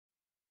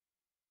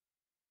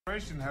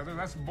Heather,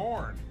 that's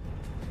Bourne.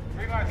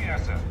 Relight the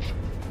asset.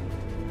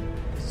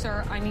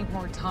 Sir, I need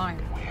more time.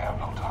 We have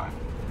no time.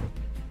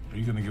 Are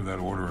you going to give that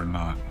order or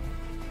not?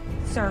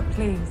 Sir,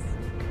 please.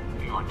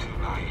 You're too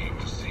naive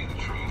to see the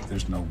truth.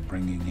 There's no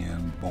bringing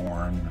in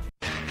Bourne.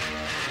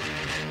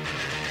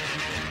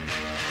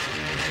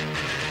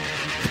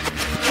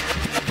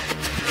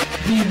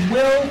 We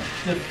will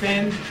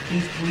defend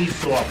these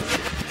police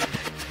officers.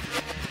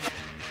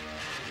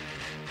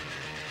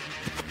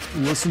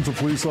 Listen to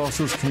police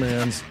officers'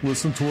 commands,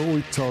 listen to what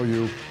we tell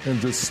you,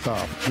 and just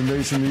stop. The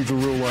nation needs to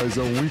realize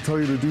that when we tell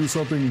you to do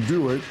something,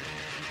 do it.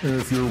 And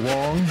if you're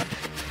wrong,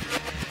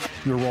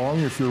 you're wrong.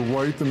 If you're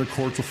right, then the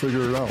courts will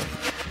figure it out.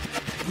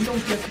 We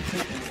don't get to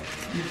take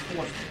the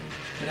enforcement.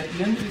 But at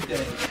the end of the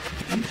day,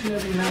 each and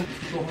every man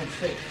should go home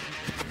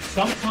safe.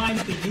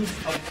 Sometimes the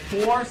use of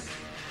force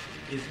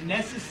is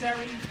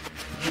necessary.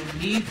 You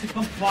need to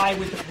comply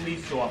with the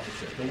police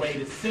officer the way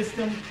the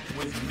system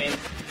was meant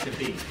to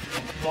be.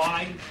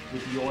 Comply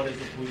with the orders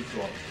of police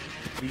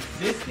officers.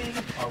 Resisting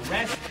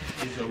arrest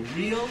is a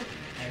real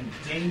and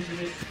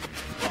dangerous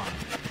crime.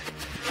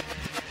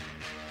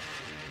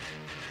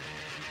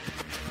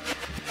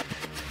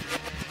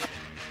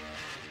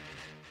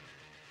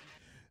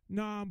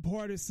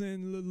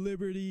 Nonpartisan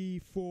Liberty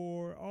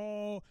for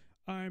All.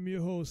 I'm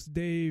your host,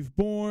 Dave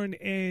Bourne,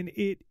 and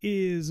it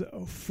is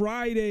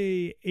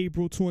Friday,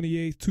 April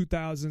 28th,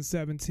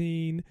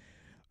 2017,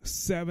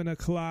 7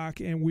 o'clock,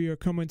 and we are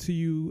coming to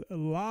you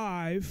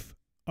live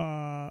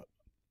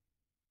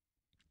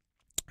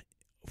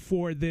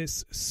for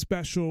this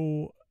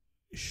special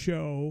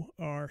show,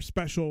 our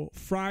special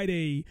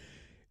Friday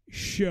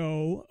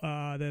show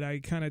that I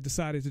kind of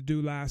decided to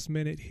do last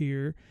minute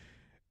here.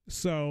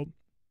 So,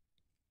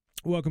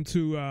 welcome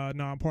to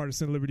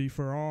Nonpartisan Liberty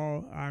for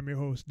All. I'm your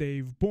host,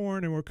 Dave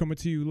Bourne, and we're coming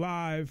to you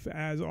live,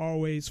 as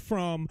always,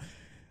 from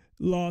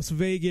Las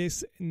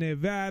Vegas,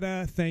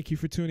 Nevada. Thank you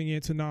for tuning in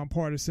to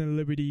Nonpartisan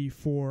Liberty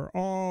for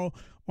All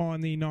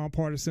on the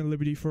Nonpartisan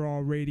Liberty for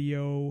All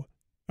radio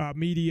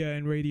media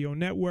and radio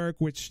network,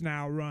 which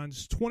now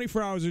runs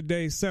 24 hours a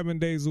day, 7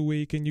 days a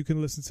week, and you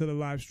can listen to the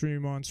live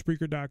stream on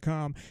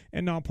Spreaker.com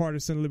and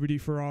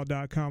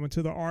NonPartisanLibertyForall.com and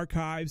to the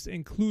archives,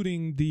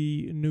 including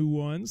the new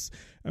ones,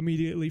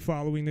 immediately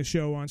following the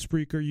show on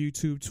Spreaker,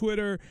 YouTube,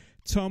 Twitter,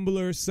 Tumblr,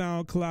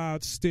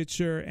 SoundCloud,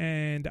 Stitcher,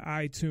 and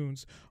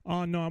iTunes.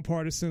 On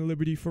Nonpartisan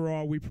Liberty for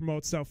All, we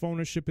promote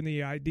self-ownership and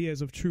the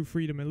ideas of true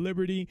freedom and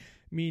liberty,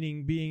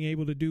 meaning being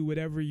able to do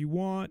whatever you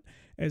want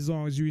as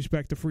long as you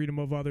respect the freedom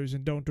of others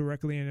and don't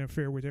directly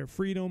interfere with their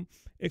freedom.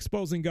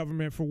 Exposing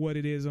government for what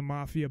it is, a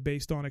mafia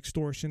based on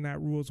extortion that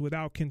rules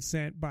without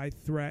consent by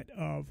threat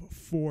of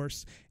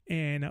force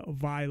and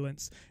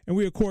violence. And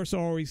we, of course, are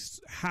always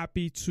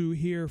happy to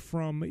hear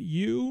from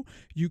you.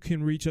 You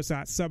can reach us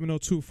at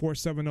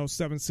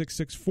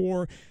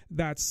 702-470-7664.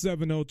 That's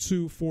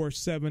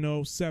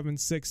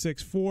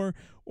 702-470-7664.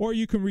 Or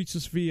you can reach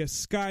us via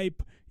Skype,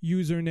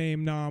 username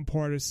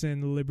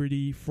Nonpartisan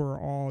Liberty for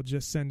All.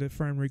 Just send a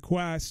friend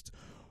request.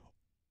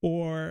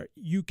 Or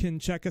you can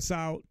check us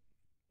out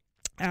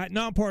at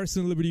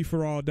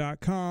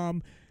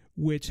NonPartisanLibertyForall.com,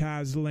 which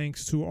has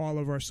links to all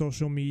of our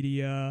social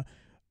media,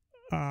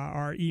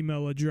 our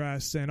email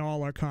address, and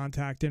all our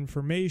contact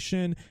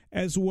information,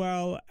 as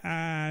well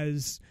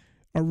as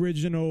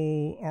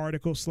original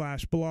articles /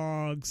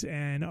 blogs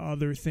and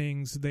other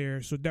things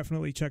there. So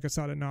definitely check us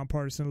out at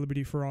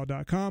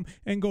NonPartisanLibertyForall.com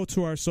and go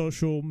to our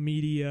social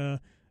media,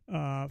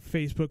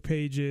 Facebook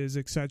pages,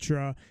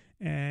 etc.,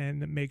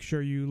 and make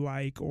sure you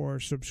like or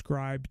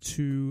subscribe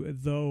to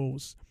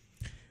those.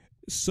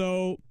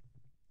 So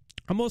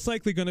I'm most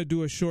likely going to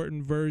do a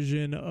shortened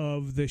version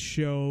of the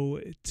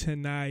show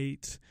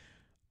tonight,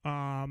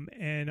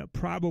 and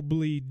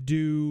probably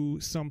do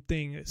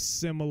something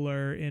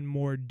similar in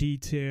more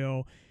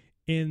detail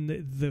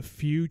in the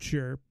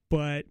future.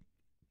 But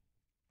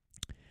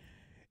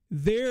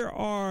there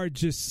are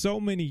just so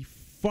many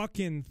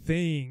fucking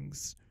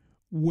things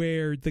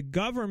where the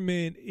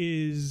government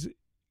is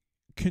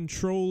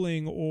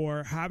controlling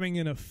or having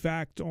an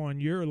effect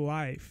on your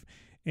life,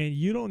 and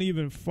you don't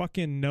even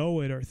fucking know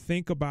it or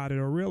think about it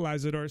or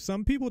realize it, or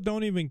some people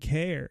don't even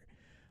care.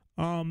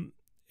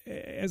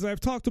 As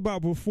I've talked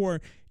about before,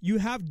 you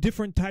have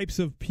different types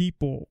of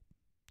people,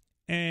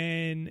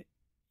 and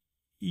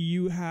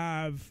you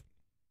have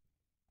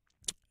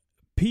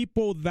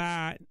people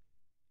that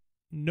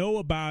know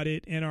about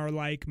it and are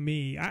like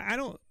me. I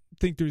don't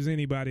think there's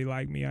anybody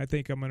like me. I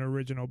think I'm an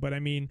original, but I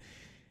mean,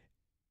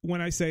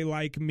 when I say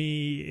like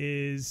me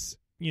is,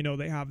 you know,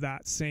 they have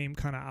that same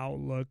kind of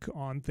outlook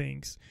on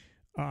things,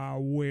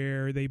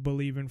 where they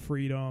believe in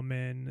freedom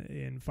and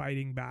in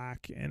fighting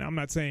back. And I'm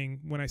not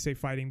saying, when I say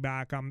fighting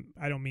back,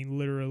 I don't mean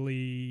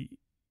literally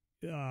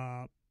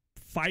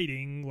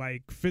fighting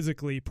like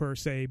physically per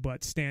se,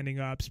 but standing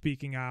up,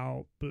 speaking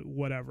out, but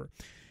whatever.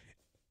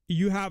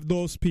 You have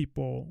those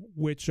people,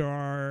 which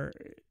are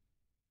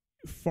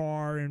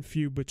far and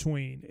few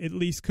between, at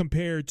least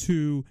compared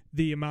to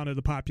the amount of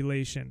the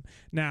population.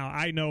 Now,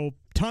 I know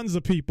tons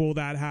of people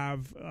that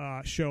have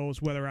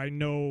shows, whether I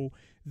know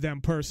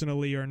them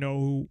personally or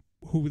know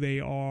who they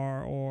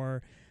are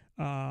or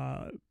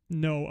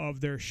know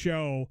of their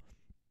show.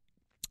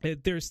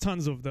 There's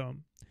tons of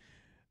them.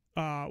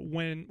 I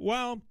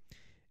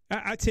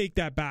take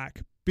that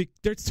back.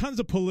 There's tons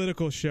of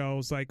political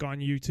shows like on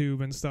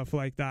YouTube and stuff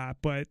like that,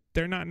 but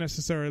they're not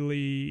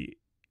necessarily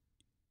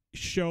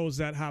shows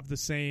that have the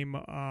same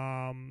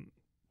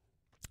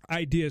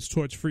ideas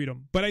towards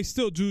freedom. But I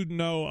still do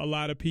know a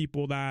lot of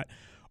people that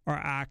are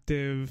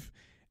active,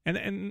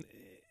 and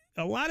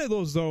a lot of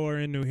those though are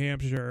in New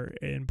Hampshire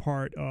in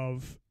part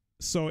of.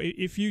 So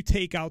if you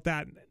take out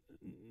that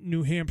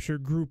New Hampshire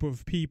group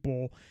of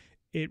people,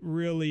 it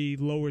really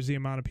lowers the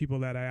amount of people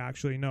that I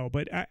actually know.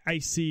 But I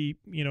see,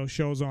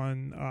 shows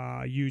on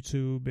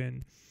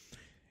YouTube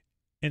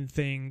and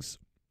things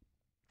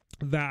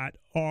that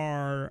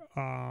are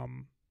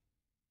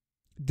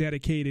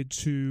dedicated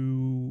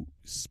to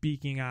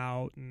speaking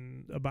out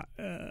and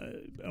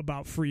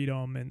about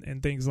freedom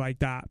and things like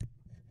that,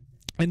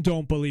 and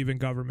don't believe in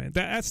government.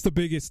 That's the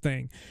biggest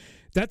thing.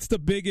 That's the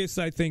biggest,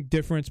 I think,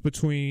 difference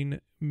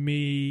between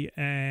me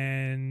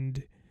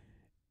and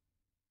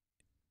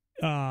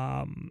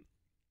a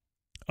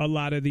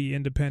lot of the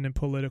independent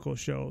political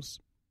shows.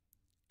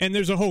 And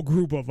there's a whole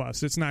group of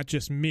us. It's not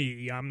just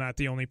me. I'm not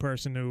the only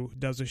person who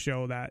does a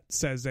show that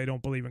says they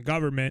don't believe in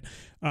government.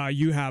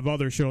 You have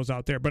other shows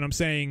out there, but I'm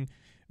saying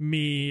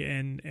me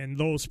and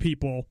those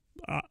people,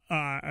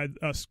 a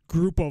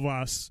group of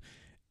us,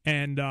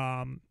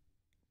 and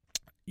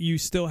you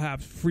still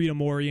have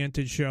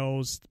freedom-oriented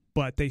shows,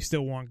 but they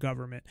still want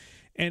government.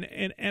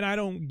 And I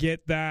don't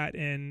get that,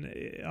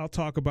 and I'll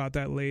talk about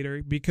that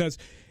later, because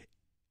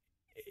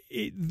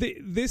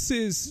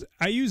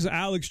I use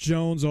Alex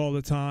Jones all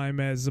the time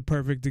as a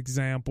perfect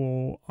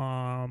example,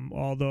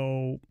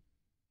 although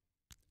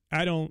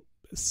I don't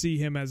see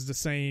him as the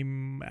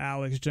same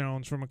Alex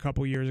Jones from a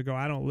couple years ago.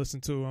 I don't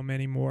listen to him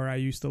anymore. I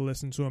used to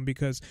listen to him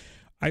because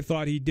I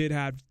thought he did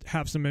have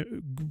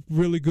some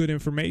really good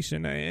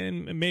information,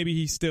 and maybe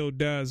he still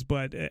does,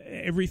 but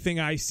everything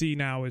I see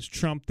now is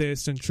Trump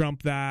this and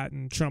Trump that,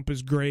 and Trump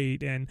is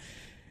great. And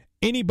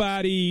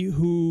anybody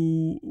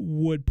who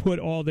would put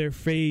all their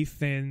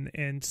faith in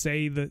and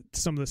say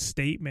some of the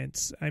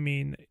statements, I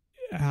mean,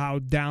 how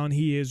down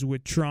he is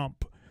with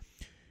Trump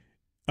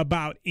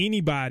about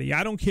anybody,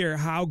 I don't care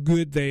how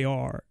good they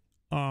are,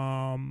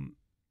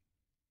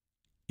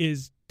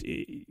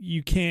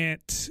 you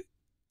can't,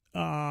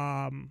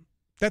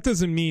 that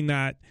doesn't mean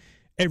that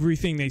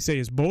everything they say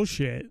is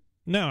bullshit.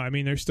 No, I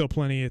mean, there's still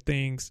plenty of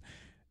things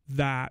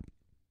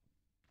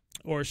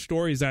or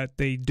stories that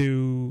they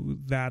do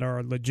that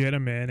are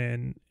legitimate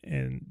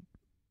and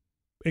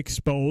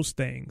expose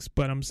things.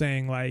 But I'm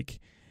saying,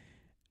 like,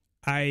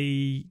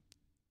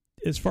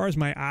 as far as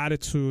my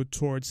attitude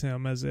towards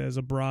him as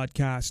a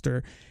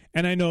broadcaster,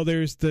 and I know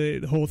there's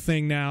the whole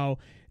thing now,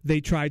 they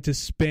tried to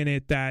spin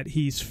it that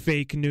he's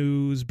fake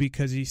news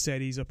because he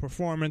said he's a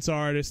performance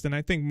artist, and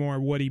I think more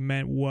what he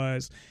meant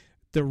was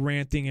the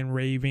ranting and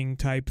raving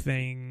type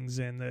things,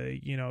 and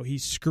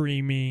he's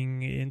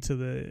screaming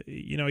into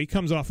he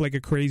comes off like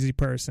a crazy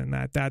person.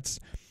 That's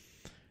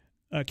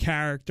a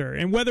character,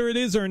 and whether it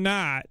is or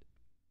not,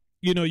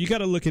 you got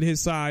to look at his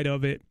side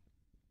of it.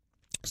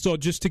 So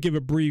just to give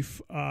a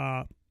brief,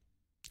 I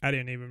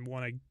didn't even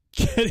want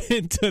to get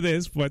into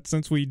this, but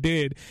since we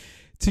did,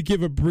 to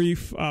give a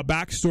brief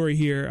backstory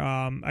here,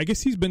 I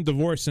guess he's been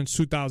divorced since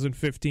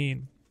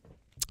 2015,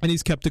 and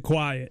he's kept it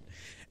quiet.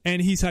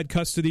 And he's had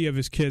custody of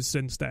his kids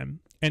since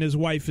then. And his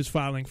wife is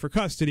filing for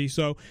custody.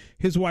 So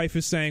his wife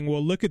is saying,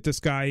 well, look at this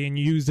guy, and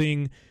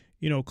using,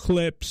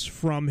 clips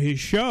from his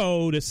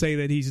show to say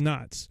that he's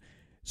nuts.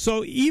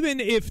 So even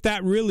if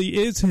that really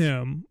is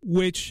him,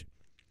 which,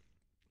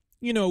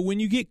 when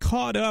you get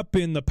caught up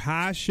in the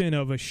passion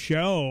of a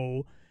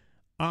show,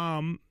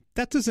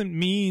 that doesn't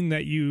mean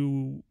that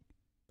you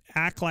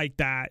act like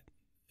that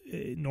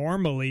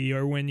normally,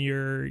 or when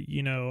you're,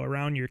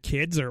 around your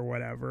kids or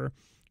whatever.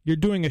 You're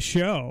doing a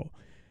show.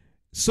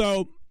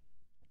 So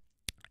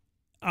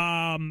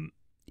either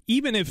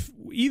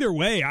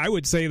way, I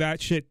would say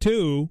that shit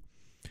too,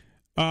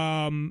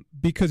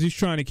 because he's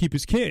trying to keep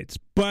his kids.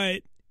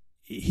 But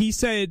he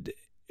said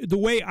the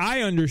way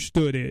I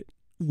understood it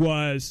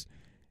was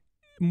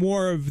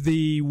more of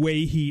the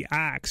way he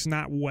acts,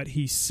 not what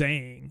he's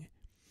saying,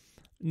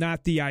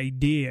 not the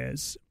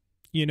ideas.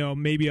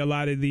 Maybe a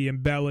lot of the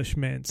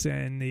embellishments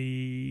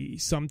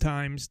and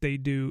sometimes they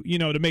do,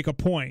 to make a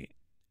point.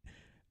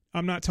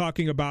 I'm not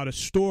talking about a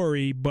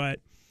story, but,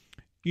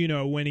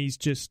 when he's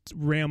just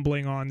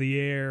rambling on the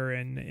air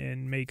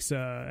and makes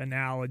a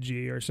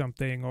analogy or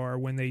something, or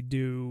when they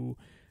do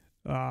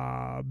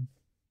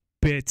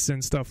bits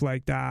and stuff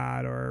like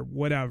that or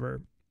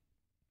whatever,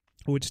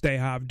 which they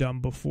have done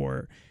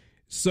before.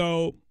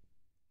 So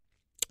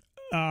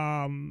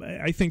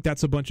I think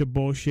that's a bunch of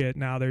bullshit.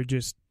 Now they're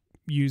just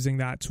using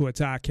that to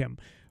attack him.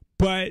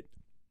 But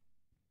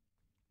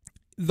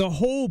the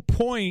whole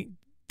point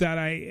that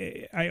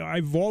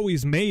I've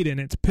always made, and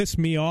it's pissed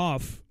me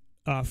off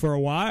for a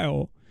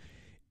while,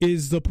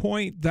 is the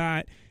point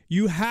that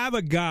you have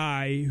a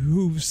guy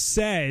who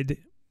said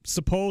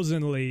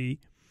supposedly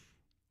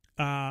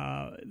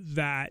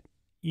that,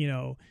 you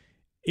know,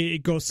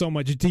 it goes so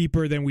much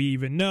deeper than we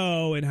even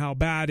know and how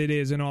bad it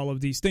is and all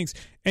of these things.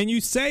 And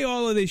you say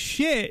all of this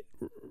shit,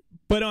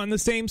 but on the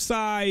same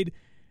side,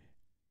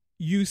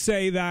 you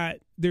say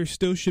that there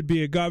still should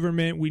be a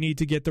government. We need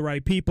to get the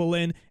right people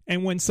in.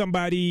 And when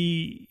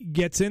somebody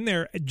gets in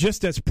there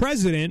just as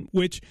president,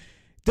 which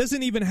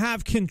doesn't even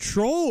have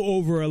control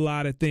over a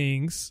lot of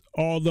things,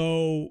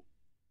 although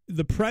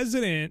the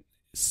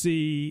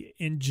presidency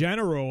in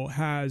general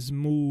has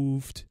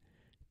moved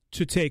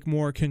to take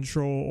more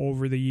control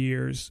over the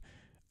years,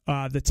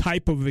 the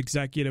type of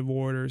executive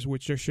orders,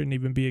 which there shouldn't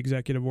even be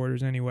executive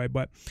orders anyway,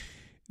 but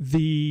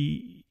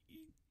the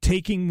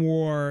taking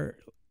more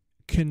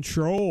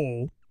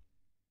control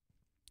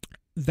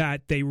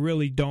that they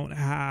really don't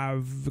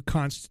have the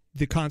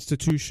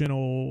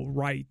constitutional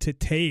right to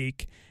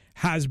take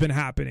has been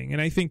happening. And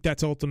I think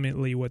that's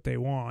ultimately what they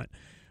want.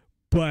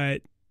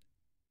 But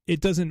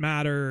it doesn't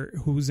matter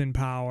who's in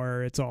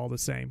power. It's all the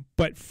same.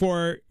 But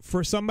for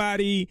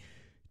somebody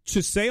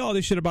to say all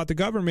this shit about the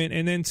government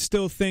and then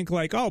still think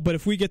like, oh, but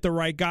if we get the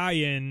right guy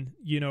in,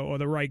 you know, or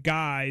the right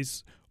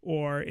guys,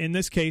 or in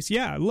this case,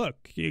 yeah,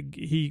 look,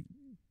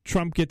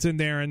 Trump gets in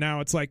there and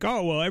now it's like,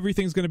 oh, well,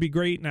 everything's going to be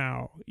great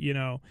now, you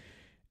know.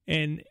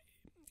 And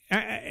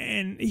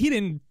he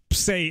didn't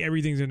say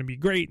everything's going to be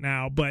great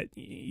now, but,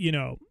 you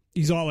know,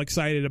 he's all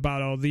excited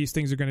about, oh, these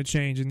things are going to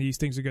change and these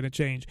things are going to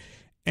change.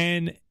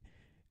 And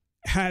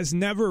has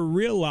never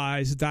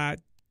realized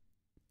that,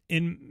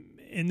 and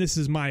this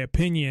is my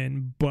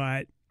opinion,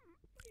 but,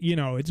 you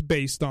know, it's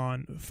based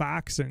on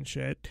facts and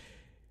shit,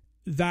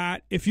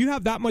 that if you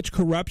have that much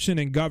corruption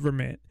in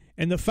government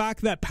and the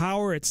fact that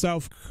power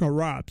itself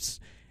corrupts,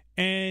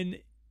 and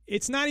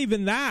it's not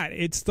even that,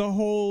 it's the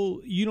whole,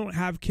 you don't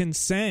have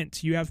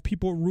consent, you have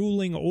people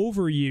ruling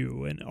over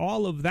you and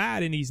all of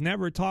that, and he's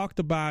never talked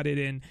about it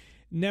and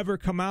never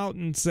come out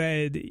and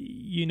said,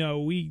 you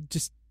know, we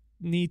just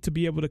need to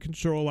be able to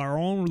control our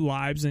own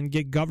lives and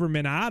get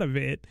government out of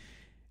it.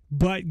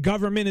 But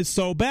government is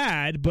so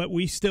bad, but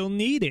we still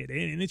need it.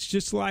 And it's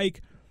just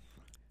like,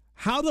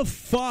 how the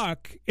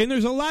fuck? And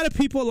there's a lot of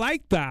people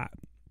like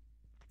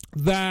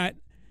that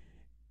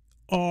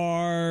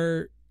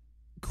are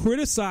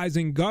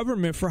criticizing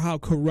government for how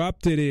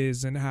corrupt it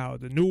is and how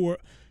the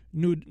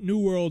New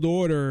World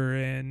Order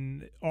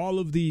and all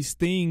of these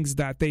things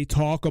that they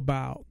talk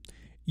about.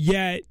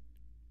 Yet,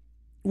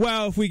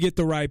 well, if we get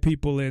the right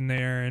people in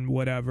there and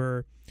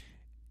whatever.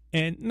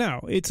 And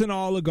no, it's an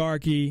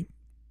oligarchy.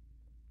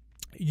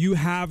 You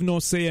have no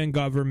say in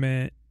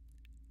government,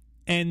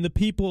 and the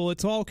people,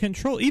 it's all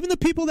controlled. Even the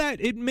people that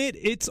admit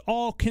it's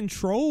all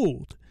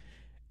controlled,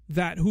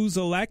 that who's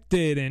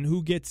elected and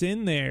who gets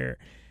in there,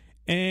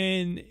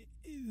 and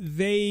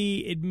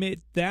they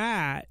admit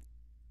that,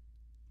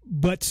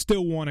 but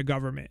still want a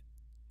government.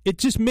 It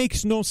just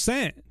makes no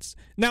sense.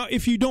 Now,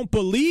 if you don't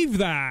believe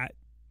that,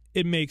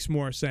 it makes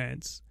more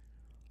sense.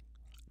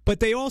 But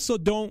they also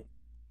don't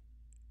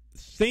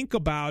think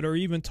about or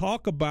even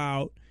talk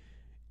about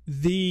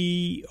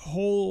the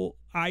whole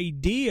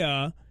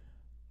idea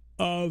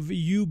of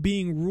you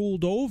being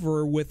ruled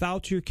over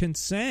without your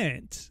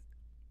consent,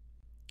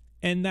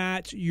 and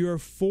that you're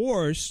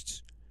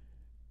forced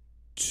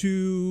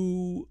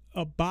to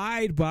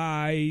abide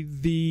by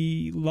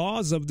the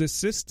laws of the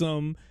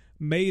system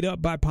made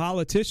up by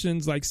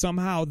politicians, like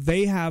somehow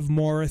they have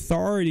more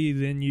authority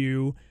than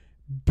you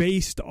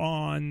based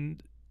on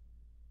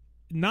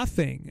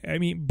nothing. I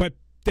mean, but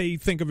they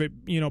think of it,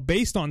 you know,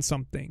 based on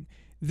something.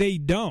 They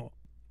don't.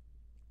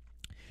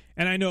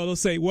 And I know they'll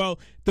say, well,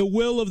 the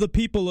will of the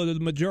people or the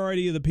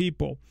majority of the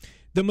people.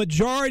 The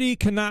majority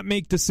cannot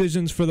make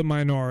decisions for the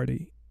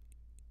minority.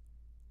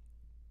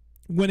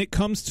 When it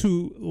comes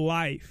to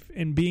life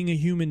and being a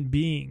human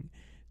being,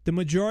 the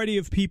majority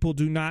of people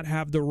do not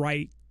have the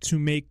right to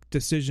make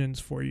decisions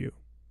for you.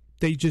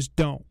 They just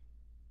don't.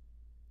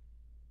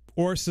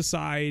 Or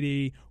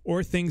society,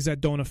 or things that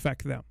don't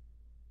affect them.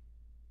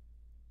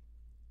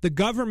 The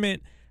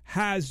government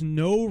has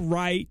no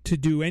right to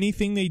do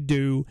anything they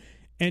do,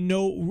 and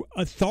no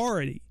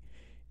authority.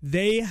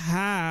 They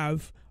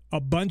have a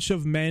bunch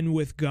of men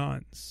with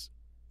guns.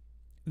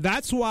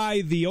 That's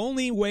why the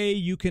only way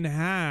you can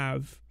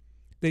have,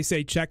 they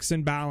say, checks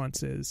and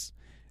balances,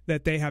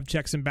 that they have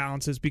checks and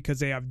balances because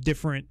they have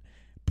different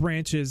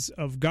branches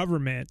of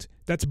government.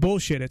 That's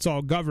bullshit. It's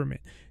all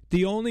government.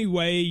 The only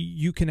way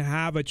you can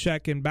have a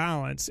check and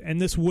balance, and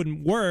this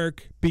wouldn't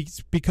work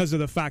because of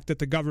the fact that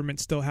the government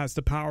still has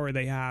the power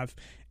they have,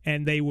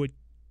 and they would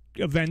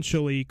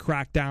eventually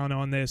crack down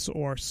on this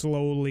or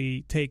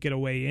slowly take it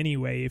away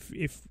anyway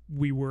if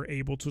we were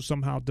able to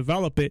somehow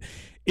develop it,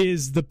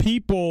 is the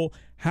people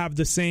have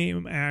the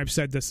same, and I've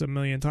said this a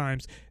million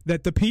times,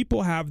 that the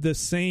people have the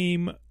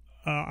same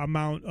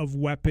amount of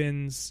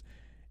weapons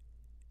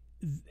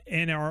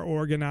and are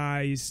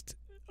organized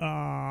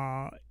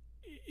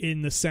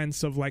in the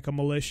sense of like a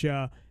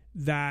militia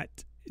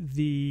that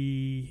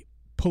the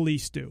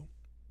police do.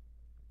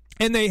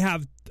 And they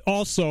have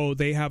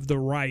the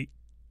right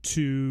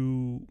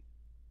to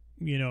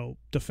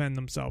defend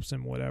themselves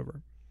and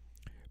whatever.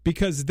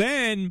 Because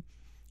then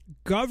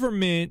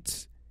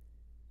government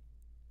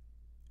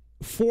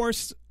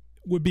force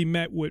would be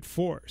met with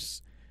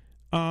force.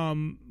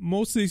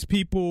 Most of these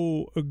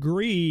people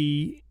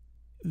agree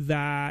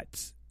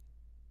that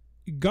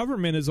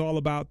government is all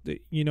about,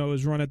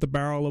 is run at the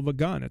barrel of a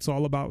gun. It's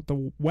all about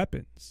the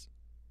weapons.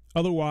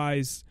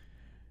 Otherwise,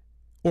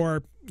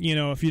 or,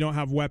 if you don't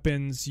have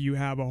weapons, you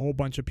have a whole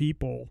bunch of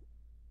people,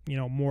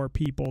 more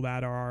people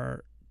that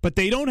are, but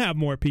they don't have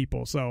more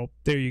people. So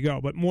there you go.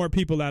 But more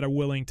people that are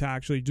willing to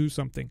actually do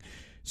something.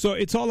 So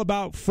it's all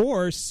about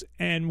force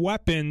and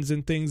weapons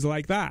and things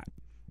like that.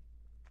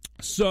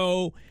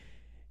 So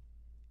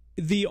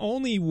the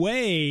only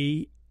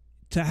way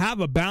to have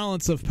a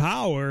balance of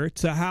power,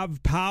 to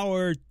have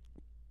power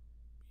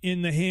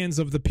in the hands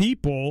of the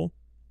people,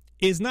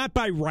 is not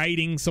by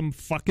writing some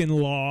fucking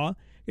law.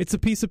 It's a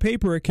piece of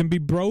paper. It can be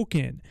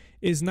broken.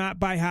 Is not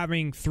by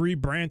having 3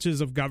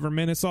 branches of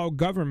government. It's all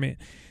government.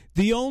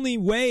 The only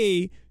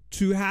way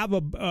to have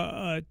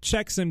a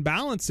checks and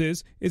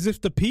balances is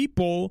if the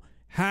people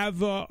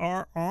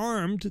are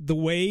armed the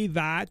way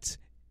that,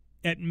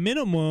 at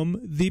minimum,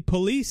 the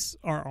police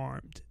are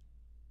armed.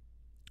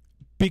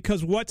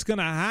 Because what's going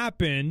to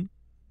happen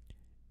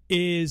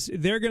is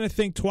they're going to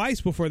think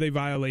twice before they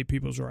violate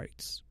people's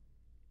rights.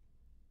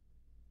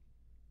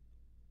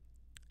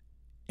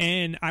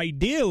 And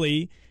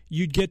ideally,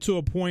 you'd get to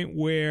a point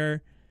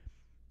where,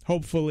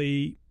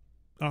 hopefully,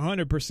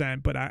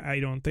 100%, but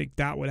I don't think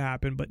that would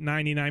happen, but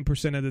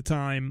 99% of the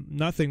time,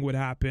 nothing would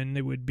happen.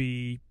 It would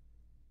be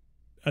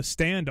a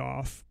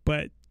standoff,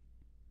 but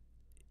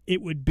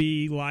it would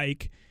be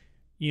like,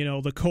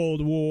 the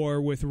Cold War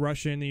with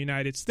Russia and the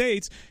United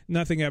States.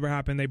 Nothing ever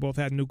happened. They both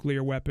had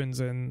nuclear weapons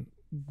and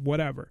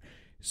whatever.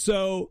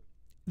 So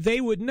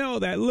they would know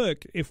that,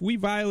 look, if we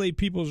violate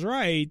people's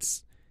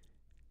rights,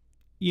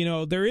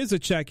 there is a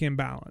check and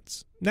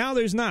balance. Now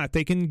there's not.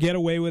 They can get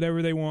away with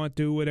whatever they want,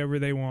 do whatever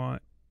they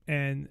want,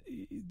 and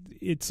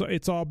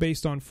it's all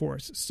based on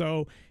force.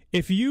 So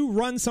if you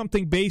run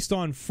something based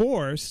on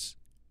force,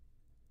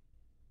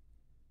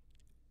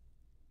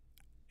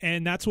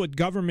 and that's what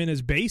government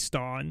is based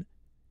on,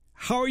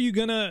 how are you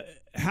going to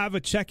have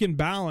a check and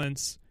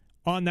balance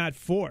on that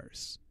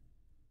force?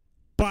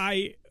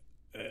 By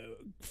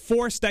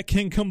force that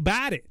can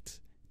combat it.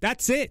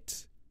 That's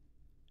it.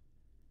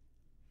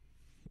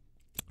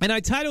 And I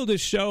titled this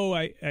show,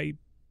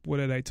 what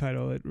did I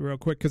title it real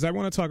quick? Because I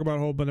want to talk about a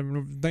whole bunch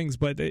of things,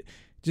 but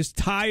just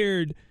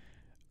tired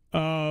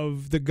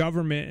of the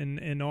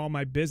government and all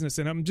my business.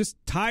 And I'm just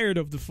tired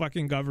of the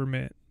fucking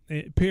government,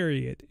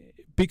 period.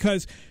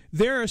 Because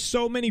there are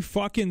so many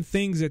fucking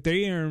things that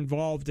they are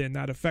involved in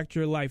that affect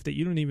your life that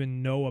you don't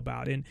even know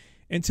about. And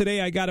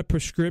today I got a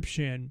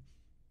prescription,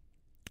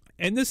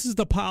 and this is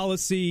the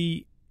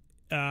policy,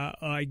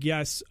 I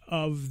guess,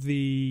 of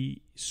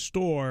the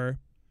store,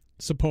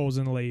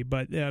 supposedly.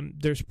 But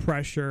there's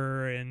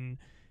pressure, and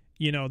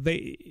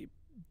the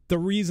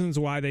reasons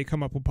why they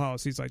come up with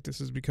policies like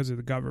this is because of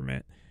the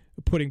government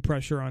putting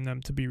pressure on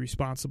them to be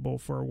responsible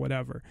for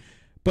whatever.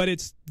 But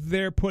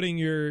they're taking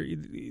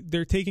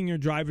your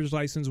driver's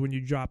license when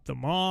you drop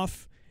them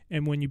off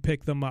and when you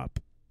pick them up.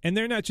 And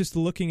they're not just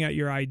looking at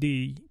your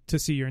ID to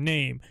see your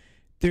name.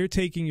 They're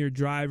taking your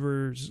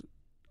driver's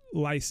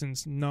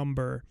license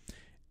number,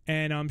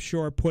 and I'm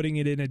sure putting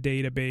it in a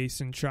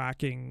database and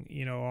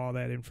tracking, all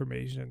that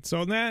information.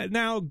 So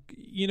now,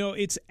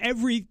 it's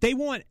they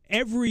want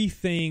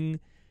everything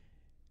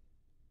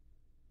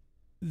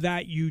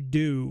that you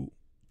do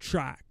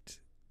tracked.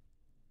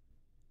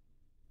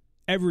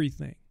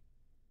 Everything.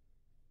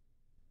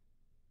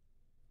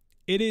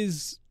 It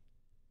is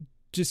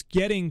just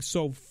getting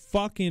so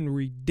fucking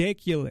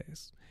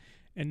ridiculous,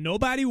 and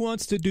nobody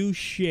wants to do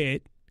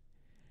shit.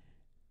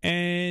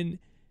 And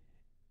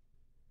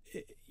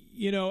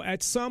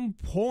at some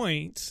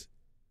point,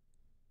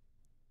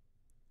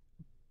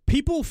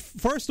 people,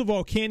 first of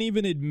all, can't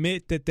even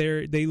admit that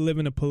they live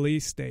in a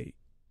police state.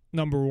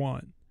 Number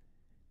one.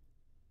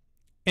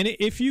 And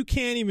if you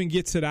can't even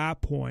get to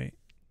that point,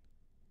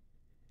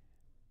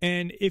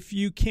 and if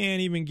you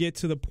can't even get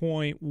to the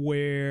point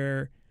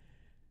where,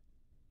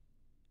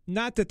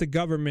 not that the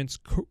government's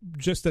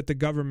just that the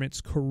government's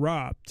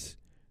corrupt,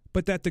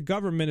 but that the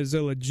government is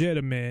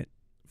illegitimate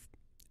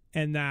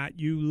and that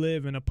you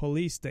live in a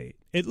police state,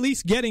 at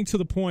least getting to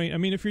the point. I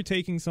mean, if you're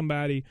taking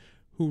somebody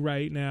who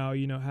right now,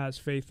 has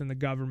faith in the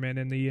government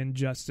and the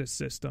injustice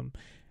system,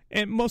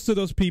 and most of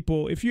those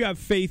people, if you have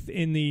faith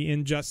in the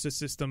injustice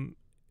system,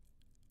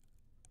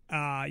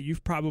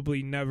 you've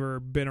probably never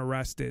been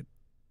arrested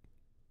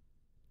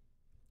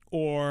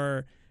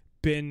or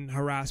been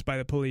harassed by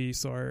the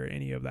police or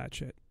any of that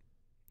shit.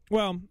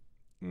 Well,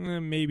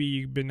 maybe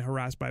you've been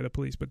harassed by the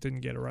police but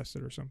didn't get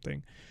arrested or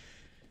something.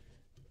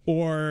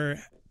 Or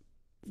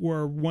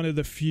were one of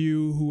the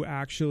few who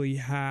actually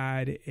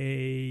had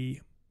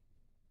a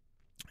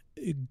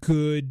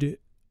good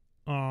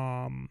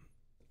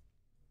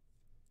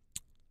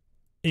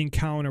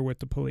encounter with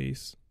the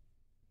police.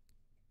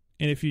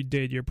 And if you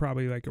did, you're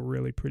probably like a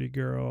really pretty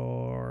girl,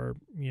 or,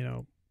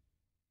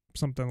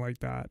 something like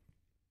that.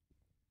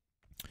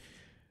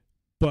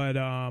 But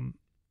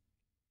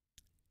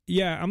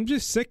yeah, I'm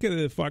just sick of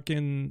the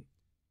fucking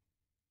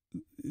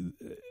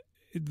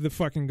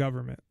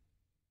government.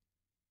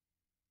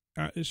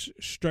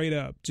 Straight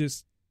up,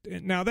 just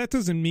now that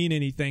doesn't mean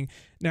anything.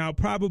 Now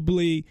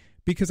probably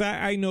because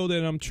I know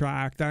that I'm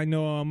tracked, I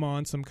know I'm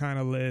on some kind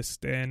of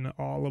list and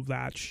all of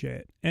that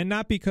shit, and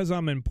not because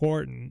I'm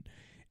important.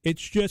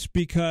 It's just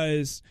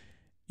because,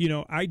 you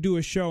know, I do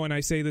a show and I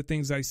say the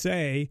things I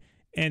say,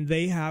 and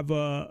they have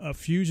a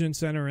fusion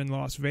center in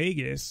Las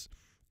Vegas,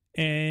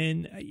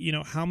 and you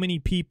know how many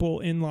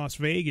people in Las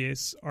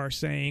Vegas are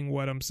saying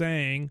what I'm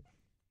saying?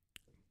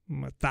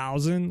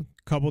 1,000,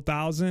 couple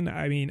thousand.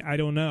 I mean, I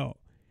don't know.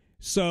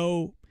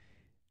 So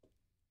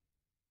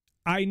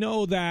I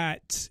know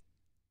that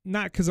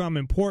not because I'm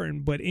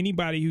important, but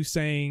anybody who's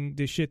saying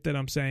the shit that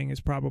I'm saying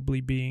is probably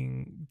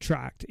being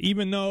tracked,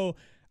 even though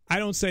I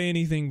don't say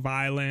anything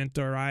violent,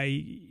 or I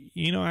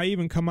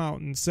even come out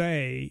and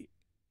say,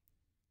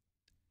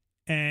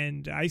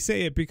 and I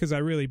say it because I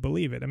really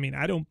believe it. I mean,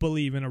 I don't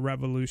believe in a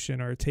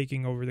revolution or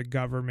taking over the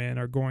government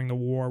or going to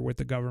war with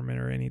the government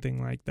or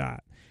anything like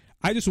that.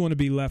 I just want to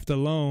be left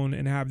alone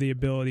and have the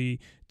ability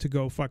to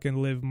go fucking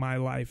live my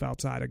life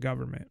outside of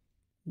government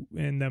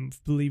and them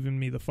leaving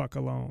me the fuck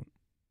alone.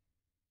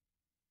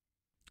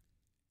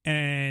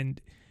 And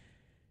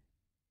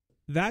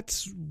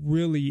that's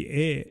really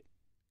it.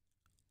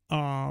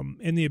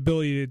 And the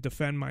ability to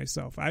defend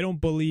myself. I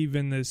don't believe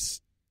in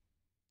this,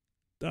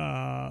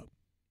 what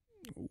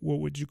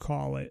would you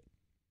call it?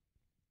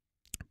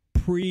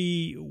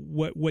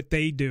 What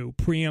they do,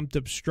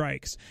 preemptive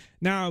strikes.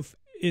 Now,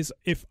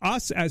 if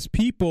us as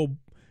people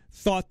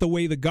thought the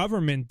way the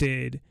government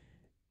did,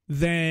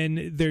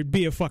 then there'd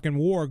be a fucking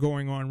war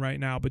going on right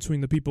now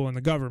between the people and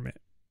the government.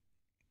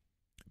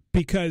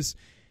 Because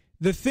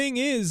the thing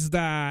is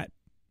that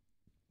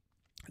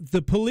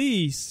the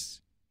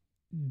police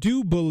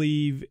do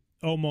believe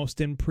almost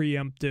in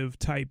preemptive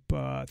type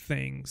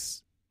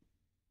things.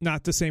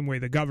 Not the same way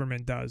the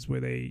government does, where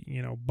they,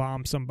 you know,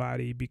 bomb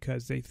somebody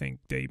because they think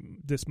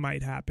this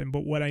might happen.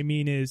 But what I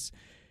mean is,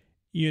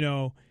 you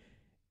know,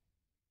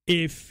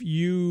 if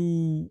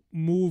you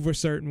move a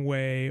certain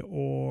way,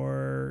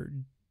 or,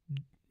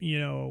 you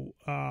know,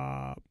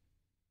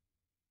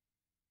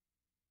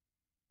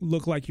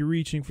 look like you're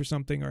reaching for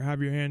something, or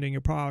have your hand in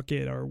your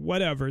pocket, or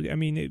whatever, I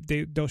mean,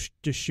 they'll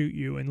just shoot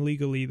you, and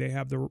legally they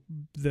have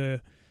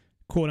the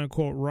quote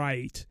unquote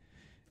right.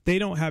 They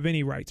don't have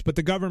any rights, but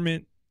the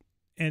government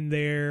and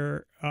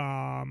their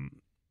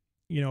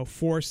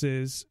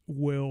forces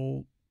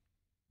will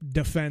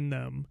defend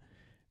them.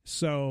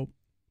 So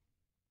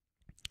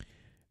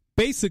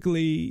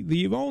basically,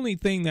 the only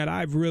thing that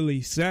I've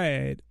really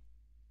said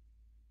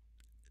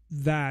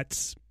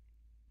that's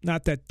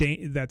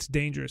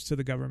dangerous to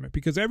the government,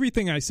 because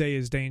everything I say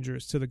is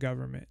dangerous to the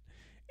government.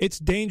 It's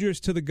dangerous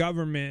to the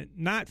government,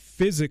 not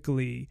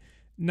physically,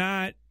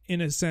 not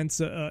in a sense,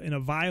 in a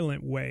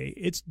violent way.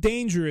 It's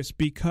dangerous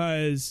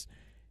because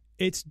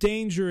it's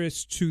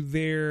dangerous to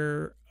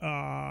their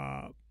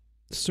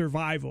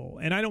survival.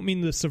 And I don't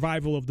mean the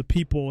survival of the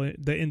people,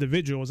 the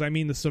individuals. I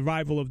mean the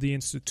survival of the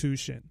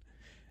institution.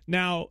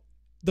 Now,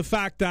 the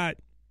fact that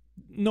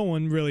no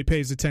one really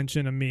pays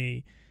attention to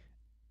me,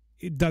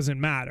 it doesn't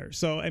matter.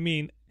 So, I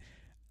mean,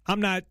 I'm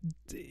not,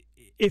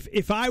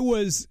 if I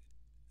was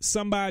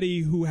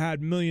somebody who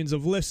had millions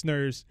of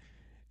listeners,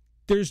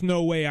 there's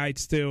no way I'd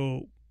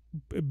still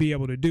be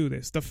able to do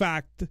this. The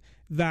fact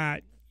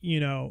that, you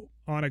know,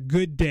 on a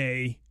good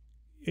day,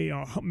 you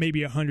know,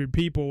 maybe 100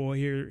 people will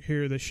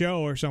hear the show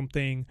or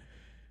something.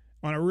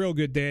 On a real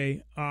good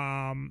day,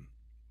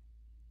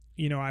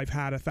 you know, I've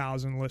had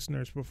 1,000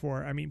 listeners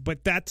before. I mean,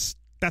 but that's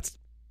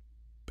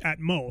at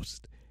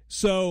most.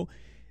 So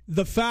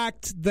the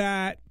fact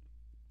that,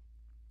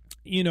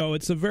 you know,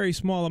 it's a very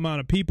small amount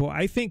of people,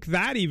 I think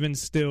that even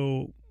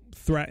still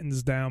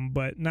threatens them,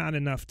 but not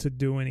enough to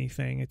do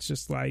anything. It's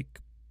just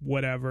like,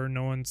 whatever,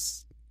 no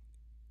one's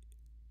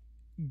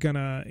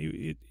gonna,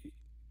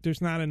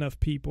 there's not enough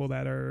people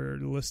that are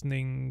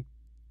listening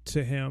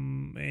to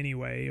him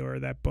anyway, or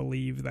that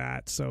believe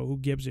that, so who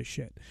gives a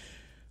shit.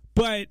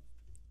 But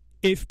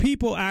if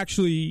people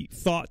actually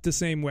thought the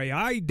same way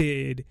I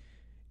did,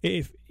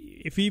 if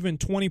even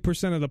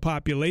 20% of the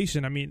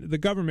population, I mean, the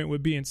government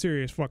would be in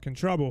serious fucking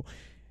trouble.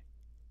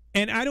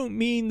 And I don't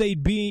mean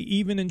they'd be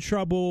even in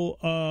trouble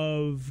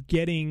of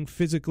getting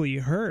physically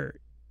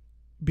hurt,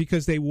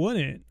 because they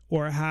wouldn't,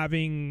 or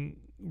having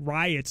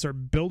riots or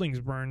buildings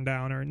burned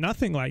down or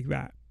nothing like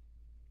that.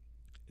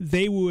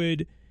 They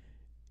would,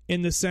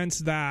 in the sense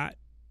that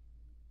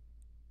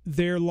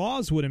their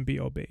laws wouldn't be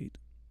obeyed.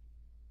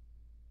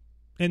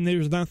 And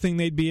there's nothing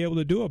they'd be able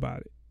to do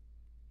about it.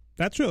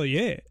 That's really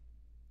it.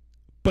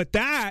 But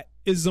that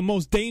is the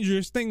most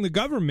dangerous thing, the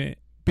government,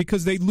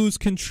 because they lose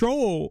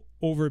control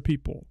over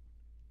people.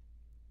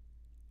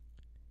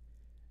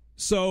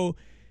 So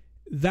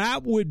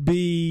that would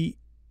be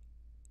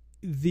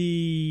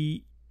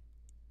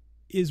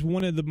is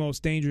one of the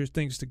most dangerous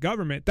things to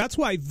government. That's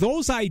why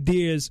those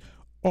ideas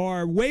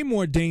are way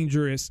more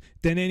dangerous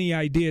than any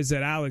ideas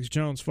that Alex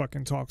Jones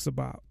fucking talks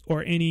about,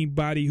 or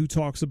anybody who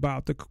talks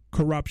about the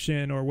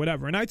corruption or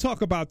whatever. And I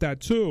talk about that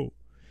too.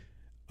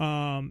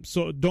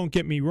 So don't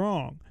get me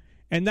wrong.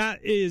 And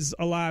that is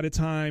a lot of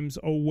times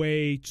a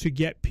way to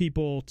get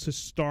people to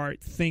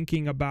start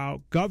thinking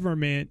about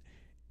government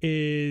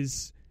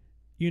is,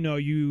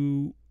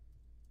 you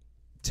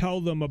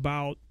tell them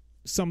about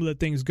some of the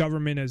things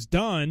government has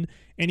done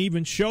and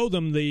even show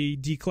them the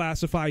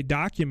declassified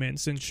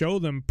documents and show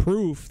them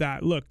proof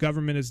that, look,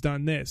 government has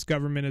done this,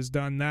 government has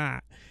done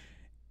that.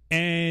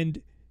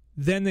 And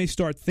then they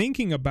start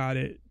thinking about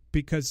it,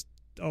 because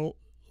a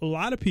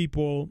lot of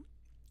people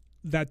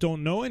that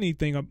don't know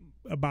anything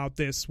about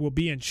this will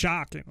be in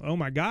shock. And, oh,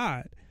 my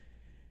God.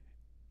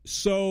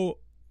 So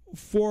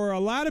for a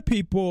lot of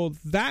people,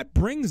 that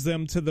brings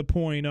them to the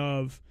point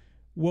of,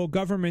 well,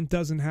 government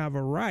doesn't have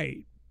a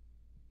right.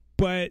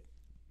 But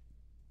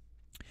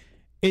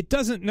it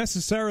doesn't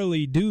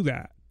necessarily do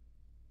that.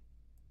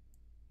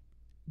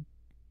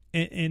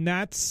 And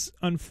that's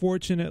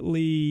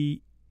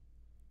unfortunately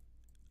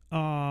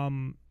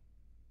an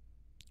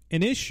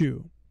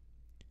issue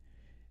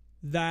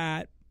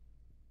that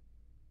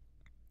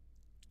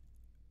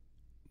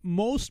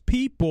most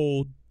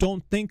people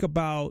don't think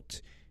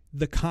about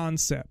the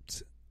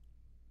concept.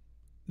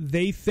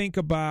 They think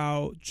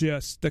about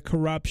just the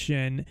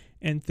corruption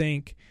and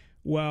think,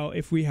 well,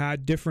 if we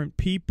had different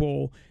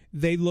people,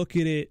 they look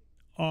at it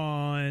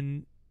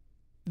on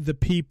the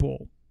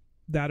people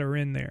that are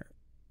in there.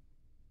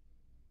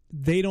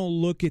 They don't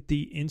look at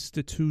the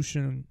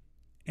institution,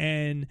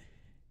 and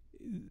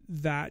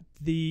that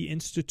the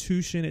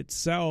institution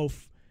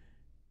itself,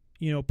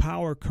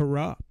 power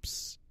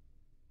corrupts.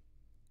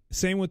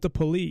 Same with the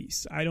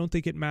police. I don't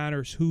think it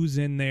matters who's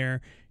in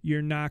there.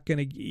 You're not going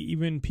to,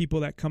 even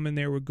people that come in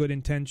there with good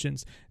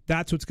intentions,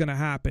 that's what's going to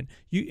happen.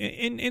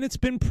 And it's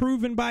been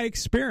proven by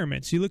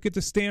experiments. You look at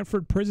the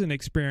Stanford prison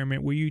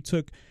experiment, where you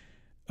took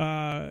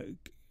I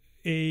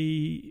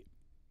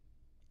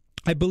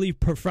believe,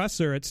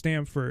 professor at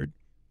Stanford,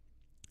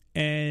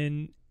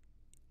 and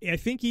I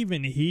think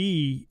even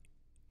he,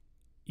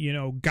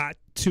 got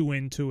too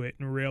into it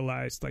and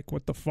realized, like,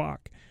 what the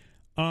fuck.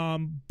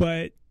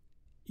 But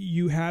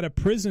you had a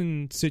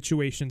prison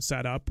situation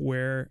set up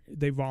where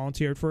they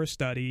volunteered for a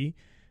study.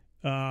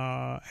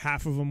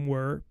 Half of them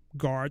were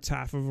guards,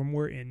 half of them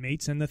were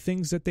inmates, and the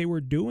things that they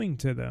were doing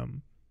to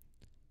them.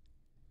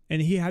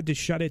 And he had to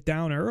shut it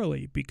down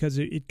early because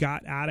it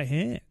got out of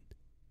hand.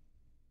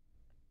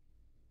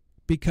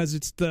 Because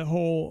it's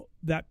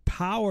that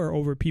power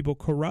over people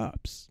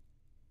corrupts.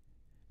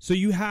 So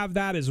you have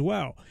that as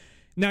well.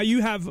 Now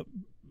you have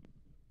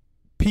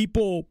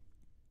people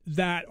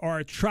that are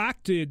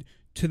attracted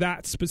to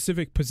that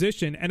specific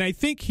position. And I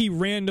think he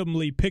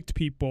randomly picked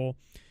people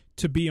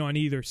to be on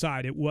either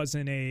side. It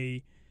wasn't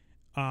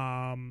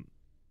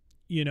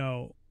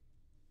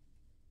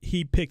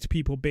he picked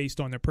people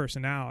based on their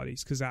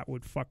personalities, because that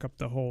would fuck up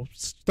the whole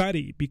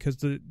study, because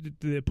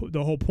the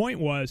whole point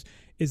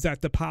is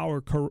that power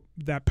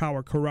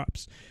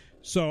corrupts.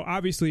 So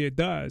obviously it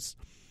does.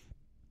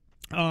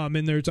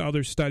 And there's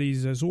other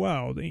studies as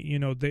well.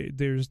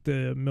 There's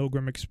the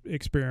Milgram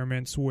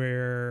experiments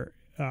where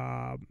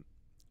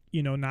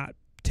not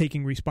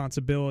taking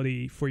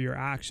responsibility for your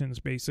actions,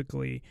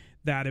 basically,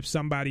 that if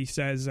somebody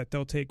says that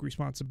they'll take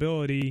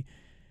responsibility,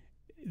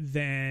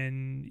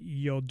 then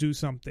you'll do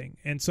something.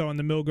 And so in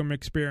the Milgram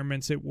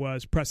experiments, it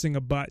was pressing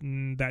a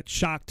button that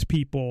shocked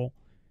people.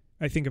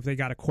 I think if they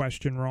got a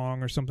question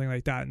wrong or something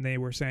like that, and they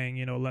were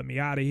saying, let me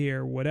out of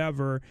here,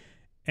 whatever.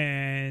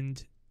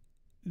 And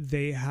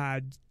they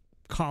had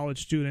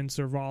college students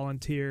or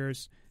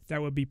volunteers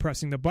that would be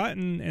pressing the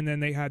button, and then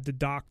they had the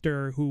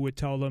doctor who would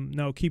tell them,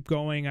 no, keep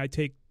going, I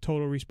take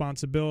total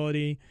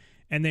responsibility,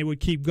 and they would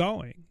keep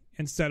going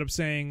instead of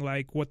saying,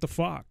 like, what the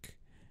fuck?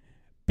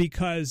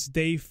 Because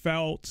they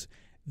felt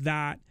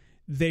that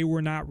they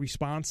were not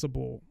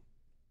responsible,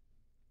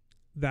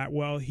 that,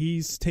 well,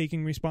 he's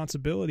taking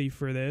responsibility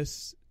for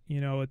this,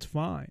 it's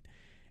fine.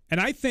 And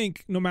I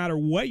think no matter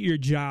what your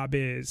job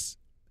is,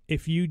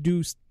 if you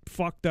do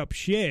fucked up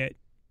shit,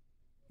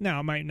 now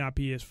it might not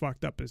be as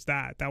fucked up as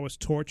that. That was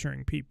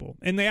torturing people.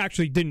 And they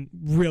actually didn't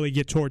really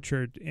get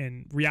tortured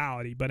in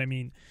reality, but I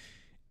mean,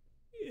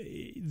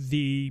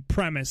 the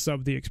premise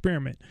of the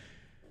experiment.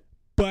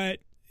 But,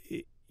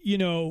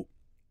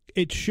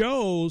 it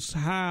shows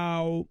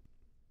how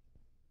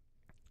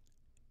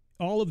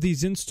all of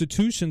these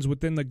institutions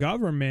within the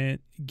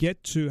government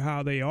get to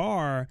how they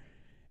are.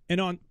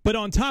 But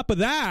on top of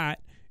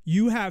that,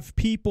 you have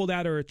people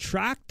that are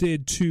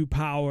attracted to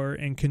power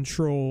and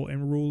control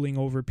and ruling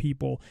over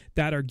people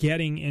that are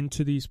getting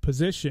into these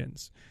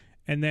positions.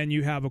 And then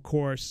you have, of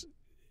course,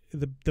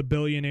 the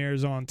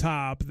billionaires on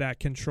top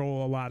that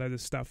control a lot of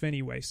this stuff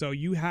anyway. So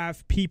you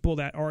have people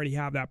that already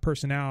have that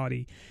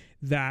personality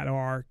that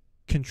are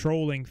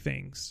controlling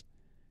things.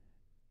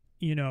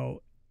 In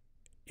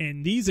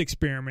these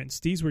experiments,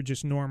 these were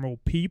just normal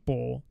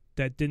people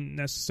that didn't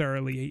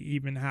necessarily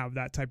even have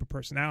that type of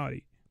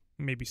personality.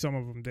 Maybe some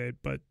of them did,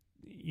 but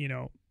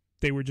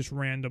they were just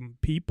random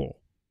people.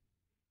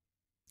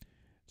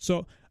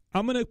 So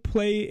I'm going to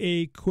play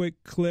a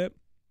quick clip,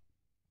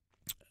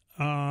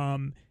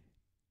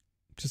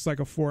 just like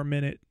a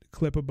 4-minute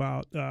clip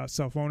about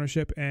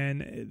self-ownership.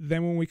 And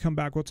then when we come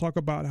back, we'll talk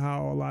about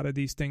how a lot of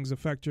these things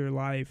affect your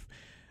life.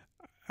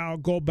 I'll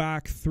go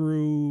back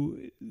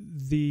through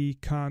the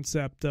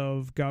concept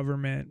of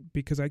government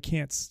because I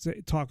can't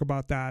talk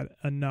about that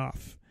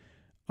enough.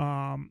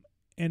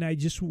 And I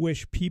just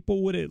wish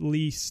people would at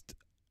least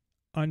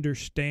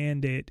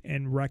understand it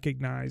and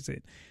recognize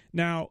it.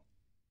 Now,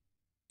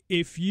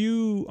 if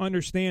you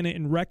understand it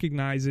and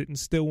recognize it and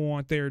still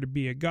want there to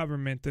be a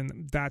government,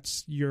 then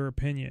that's your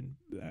opinion.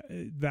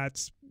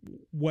 That's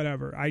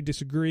whatever. I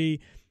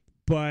disagree,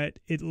 but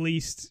at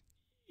least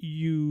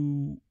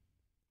you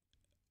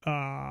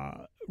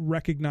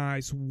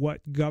recognize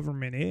what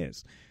government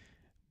is.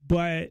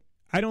 But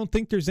I don't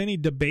think there's any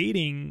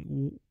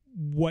debating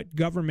what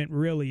government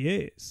really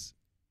is.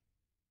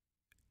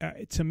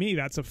 To me,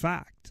 that's a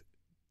fact.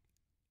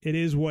 It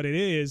is what it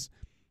is.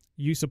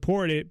 You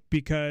support it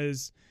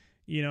because,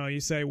 you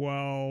say,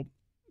 well,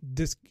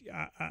 this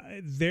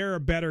they're a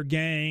better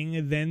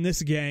gang than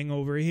this gang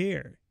over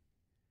here.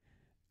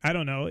 I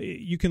don't know.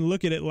 You can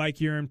look at it like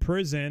you're in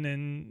prison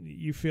and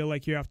you feel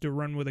like you have to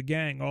run with a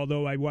gang.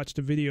 Although I watched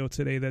a video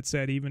today that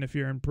said even if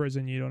you're in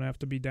prison, you don't have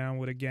to be down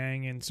with a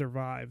gang and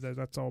survive.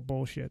 That's all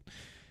bullshit.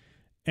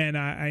 And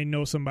I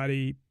know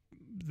somebody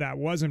that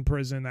was in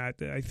prison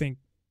that I think,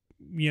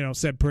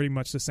 said pretty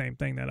much the same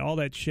thing, that all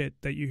that shit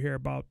that you hear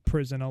about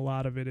prison, a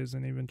lot of it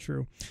isn't even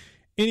true.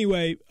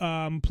 Anyway,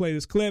 play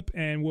this clip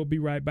and we'll be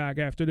right back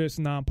after this.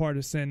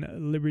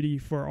 Nonpartisan Liberty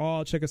for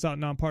All. Check us out,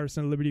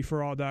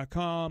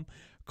 NonPartisanLibertyForall.com.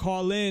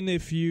 Call in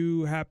if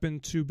you happen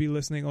to be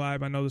listening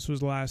live. I know this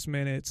was last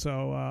minute,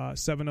 so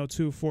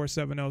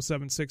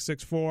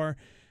 702-470-7664,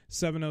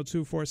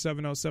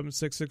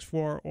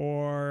 702-470-7664,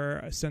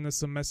 or send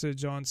us a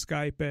message on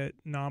Skype at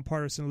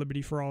Nonpartisan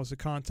Liberty for All is the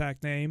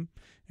contact name,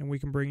 and we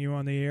can bring you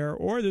on the air.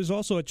 Or there's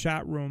also a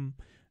chat room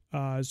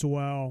as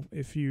well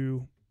if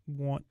you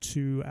want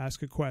to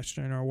ask a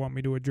question or want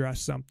me to address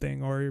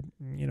something or,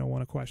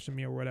 want to question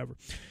me or whatever.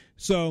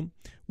 So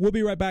we'll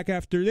be right back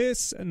after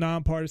this.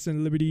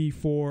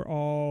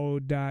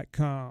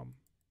 NonPartisanLibertyForall.com.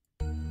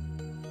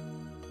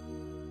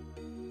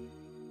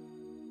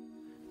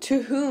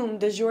 To whom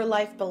does your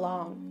life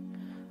belong?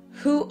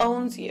 Who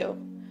owns you?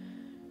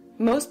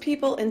 Most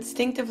people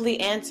instinctively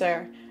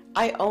answer,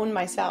 I own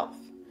myself.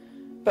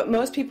 But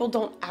most people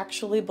don't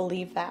actually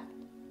believe that.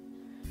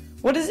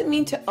 What does it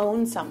mean to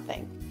own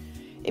something?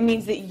 It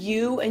means that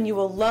you and you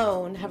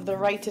alone have the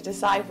right to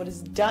decide what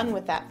is done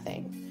with that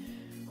thing.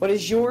 What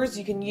is yours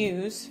you can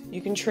use,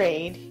 you can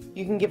trade,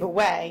 you can give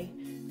away,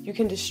 you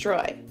can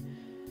destroy.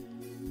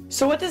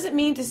 So what does it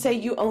mean to say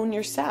you own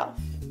yourself?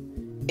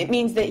 It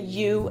means that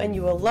you and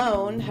you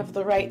alone have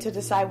the right to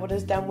decide what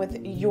is done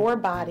with your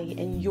body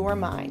and your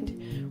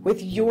mind,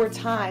 with your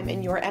time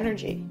and your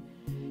energy.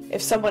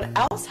 If someone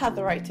else had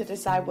the right to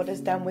decide what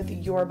is done with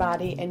your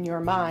body and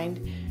your mind,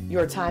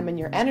 your time and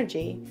your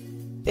energy,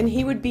 then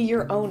he would be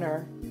your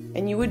owner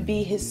and you would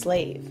be his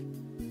slave.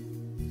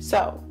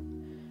 So,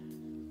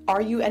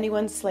 are you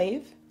anyone's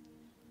slave?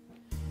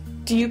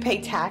 Do you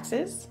pay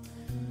taxes?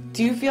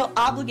 Do you feel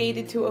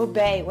obligated to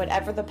obey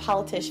whatever the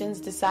politicians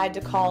decide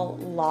to call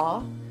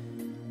law?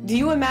 Do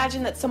you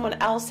imagine that someone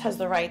else has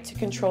the right to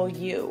control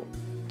you,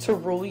 to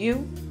rule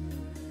you?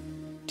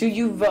 Do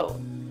you vote?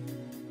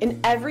 In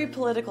every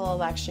political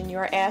election, you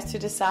are asked to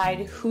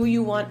decide who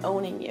you want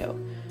owning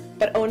you,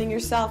 but owning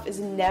yourself is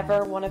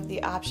never one of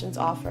the options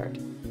offered.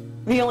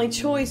 The only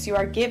choice you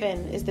are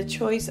given is the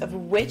choice of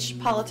which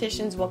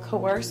politicians will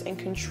coerce and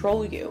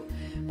control you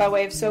by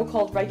way of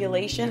so-called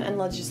regulation and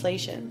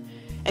legislation,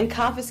 and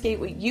confiscate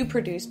what you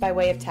produce by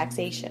way of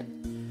taxation.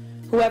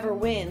 Whoever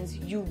wins,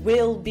 you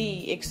will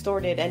be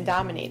extorted and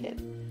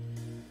dominated.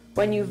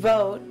 When you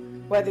vote,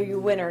 whether you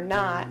win or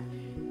not,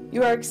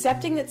 you are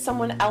accepting that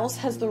someone else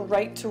has the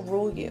right to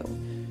rule you.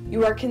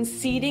 You are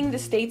conceding the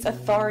state's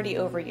authority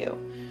over you.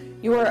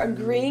 You are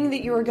agreeing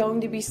that you are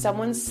going to be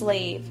someone's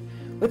slave,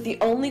 with the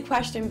only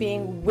question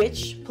being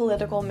which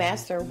political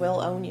master will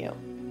own you.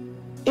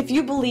 If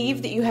you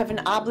believe that you have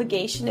an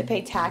obligation to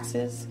pay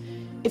taxes,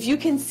 if you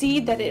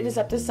concede that it is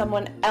up to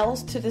someone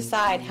else to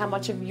decide how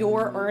much of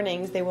your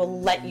earnings they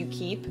will let you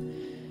keep,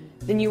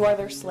 then you are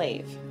their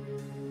slave.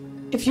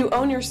 If you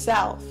own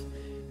yourself,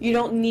 you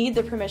don't need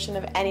the permission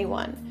of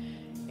anyone,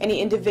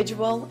 any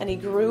individual, any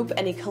group,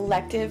 any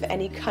collective,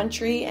 any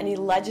country, any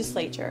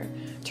legislature,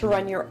 to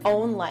run your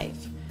own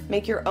life,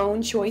 make your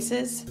own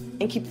choices,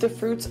 and keep the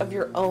fruits of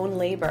your own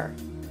labor.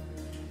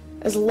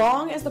 As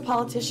long as the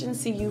politicians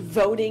see you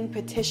voting,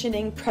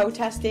 petitioning,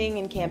 protesting,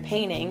 and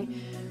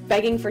campaigning,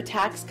 begging for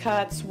tax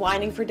cuts,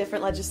 whining for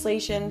different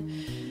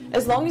legislation,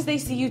 as long as they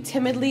see you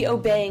timidly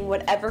obeying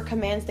whatever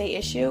commands they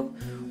issue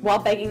while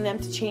begging them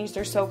to change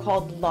their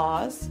so-called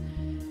laws,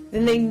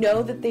 then they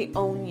know that they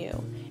own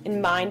you in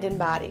mind and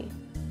body.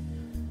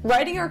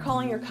 Writing or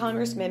calling your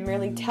congressman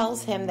merely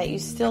tells him that you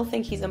still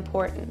think he's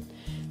important,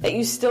 that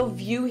you still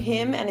view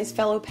him and his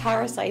fellow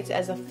parasites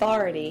as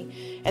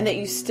authority, and that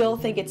you still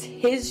think it's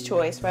his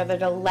choice whether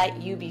to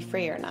let you be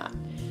free or not.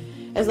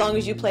 As long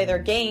as you play their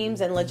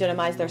games and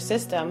legitimize their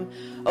system,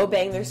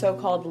 obeying their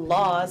so-called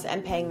laws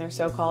and paying their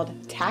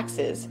so-called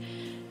taxes,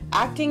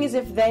 acting as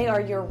if they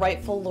are your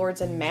rightful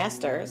lords and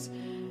masters,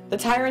 the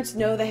tyrants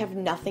know they have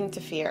nothing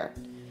to fear.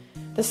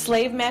 The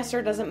slave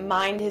master doesn't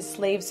mind his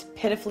slaves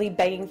pitifully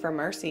begging for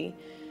mercy,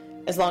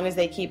 as long as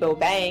they keep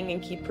obeying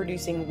and keep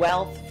producing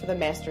wealth for the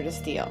master to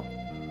steal.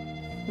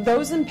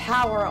 Those in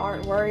power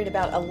aren't worried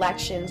about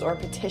elections or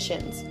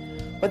petitions.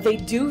 What they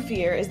do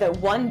fear is that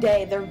one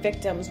day their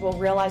victims will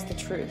realize the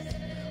truth,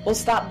 will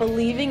stop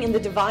believing in the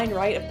divine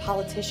right of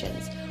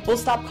politicians, will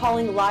stop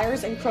calling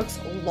liars and crooks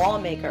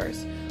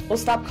lawmakers, will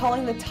stop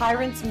calling the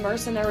tyrants,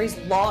 mercenaries,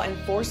 law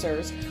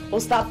enforcers, will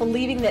stop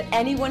believing that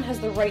anyone has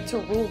the right to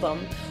rule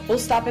them, will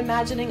stop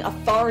imagining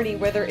authority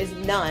where there is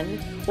none,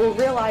 will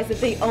realize that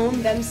they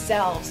own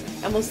themselves,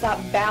 and will stop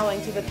bowing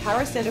to the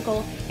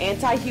parasitical,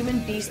 anti-human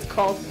beast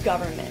called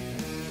government.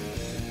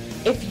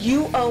 If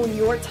you own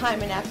your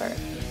time and effort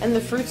and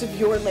the fruits of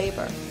your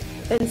labor,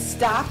 then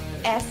stop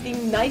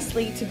asking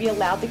nicely to be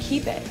allowed to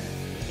keep it.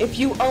 If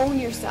you own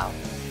yourself,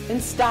 then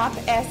stop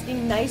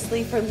asking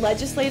nicely for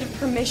legislative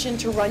permission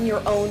to run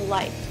your own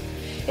life.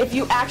 If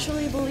you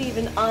actually believe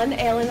in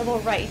unalienable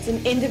rights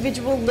and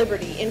individual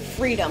liberty and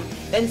freedom,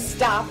 then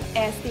stop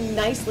asking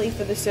nicely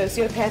for the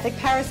sociopathic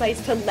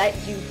parasites to let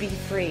you be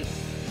free.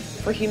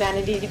 For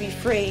humanity to be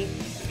free,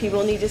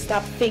 people need to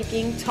stop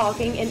thinking,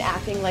 talking, and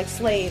acting like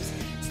slaves.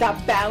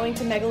 Stop bowing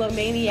to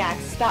megalomaniacs.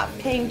 Stop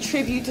paying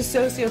tribute to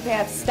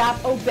sociopaths.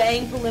 Stop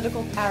obeying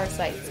political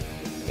parasites.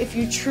 If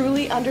you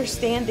truly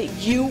understand that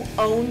you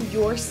own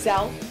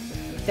yourself,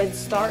 then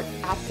start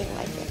acting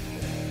like it.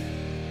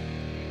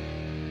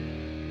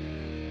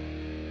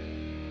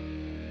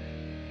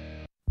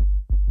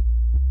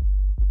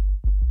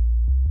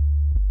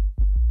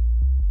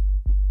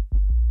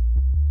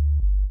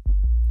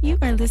 You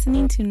are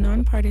listening to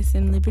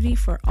Nonpartisan Liberty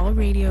for All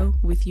Radio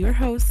with your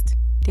host,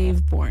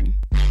 Dave Bourne.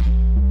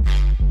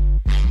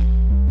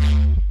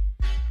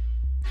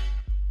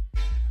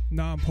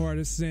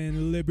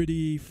 Nonpartisan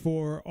Liberty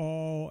for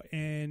All,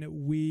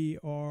 and we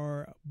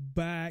are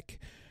back.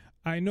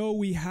 I know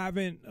we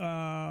haven't,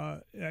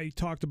 I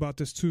talked about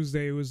this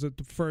Tuesday. It was the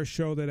first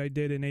show that I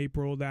did in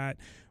April that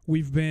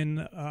we've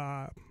been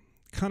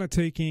kind of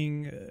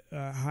taking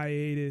a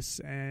hiatus,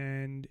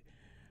 and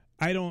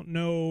I don't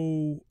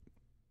know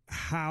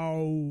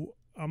how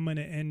I'm going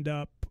to end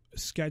up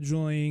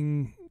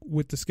scheduling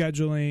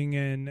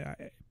and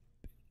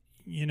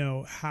you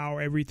know, how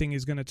everything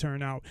is going to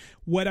turn out.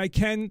 What I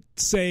can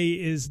say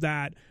is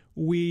that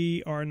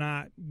we are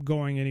not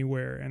going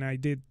anywhere, and I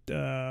did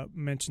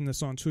mention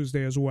this on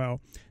Tuesday as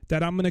well,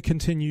 that I'm going to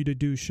continue to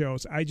do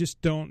shows. I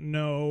just don't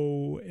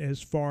know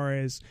as far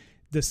as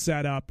the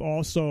setup.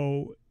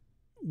 Also,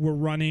 we're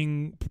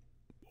running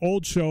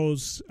old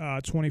shows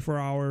 24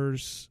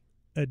 hours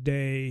a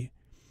day,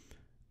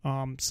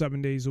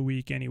 7 days a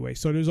week anyway.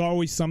 So there's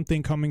always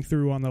something coming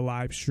through on the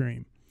live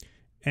stream.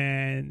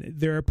 And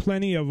there are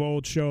plenty of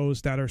old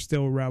shows that are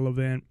still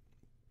relevant.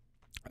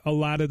 A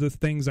lot of the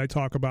things I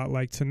talk about,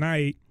 like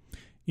tonight,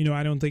 you know,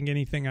 I don't think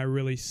anything I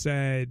really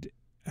said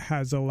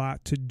has a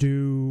lot to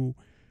do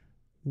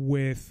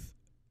with,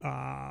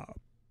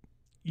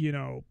 you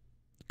know,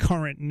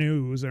 current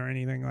news or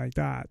anything like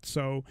that.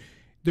 So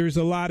there's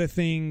a lot of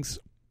things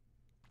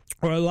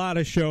or a lot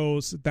of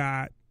shows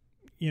that,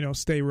 you know,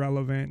 stay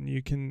relevant, and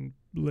you can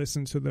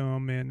listen to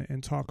them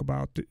and talk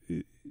about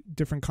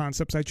different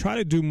concepts. I try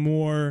to do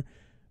more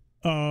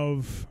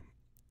of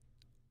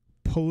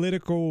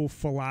political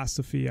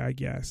philosophy, I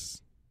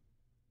guess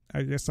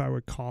I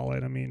would call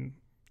it. I mean,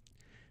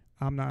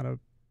 I'm not a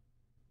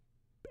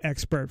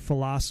expert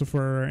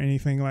philosopher or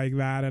anything like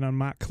that, and I'm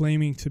not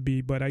claiming to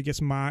be, but I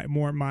guess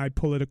my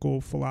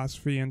political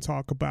philosophy, and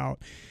talk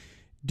about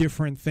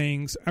different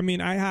things. I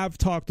mean, I have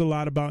talked a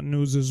lot about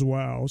news as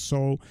well,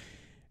 so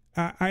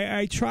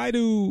I try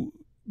to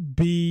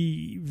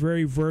be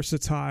very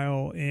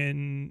versatile,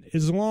 in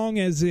as long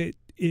as it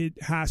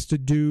has to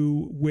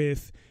do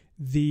with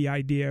the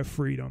idea of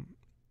freedom,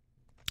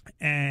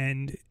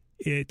 and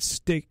it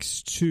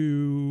sticks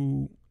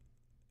to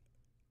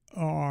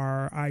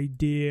our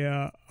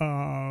idea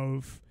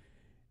of,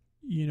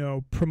 you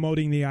know,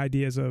 promoting the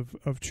ideas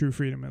of true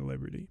freedom and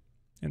liberty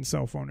and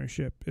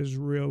self-ownership is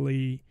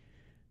really,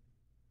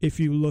 if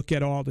you look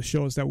at all the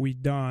shows that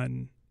we've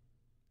done,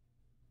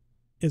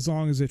 as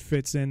long as it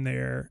fits in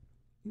there,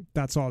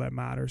 that's all that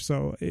matters.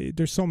 So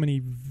there's so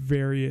many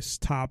various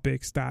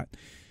topics that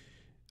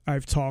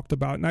I've talked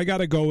about, and I got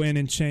to go in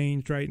and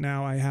change. Right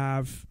now I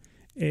have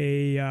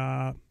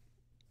a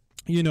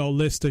you know,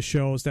 list of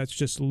shows that's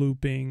just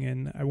looping,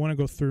 and I want to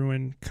go through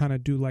and kind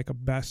of do like a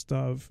best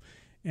of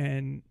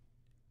and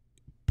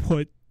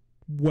put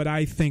what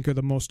I think are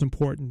the most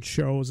important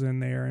shows in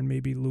there, and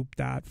maybe loop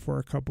that for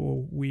a couple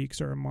of weeks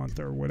or a month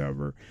or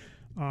whatever,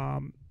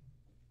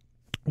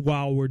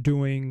 while we're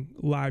doing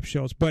live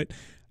shows. But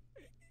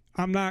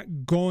I'm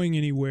not going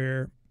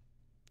anywhere.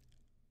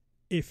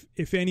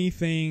 if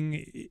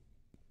anything,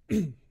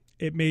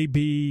 it may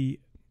be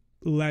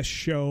less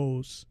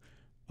shows,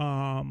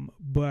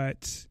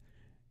 but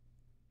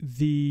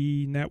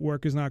the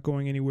network is not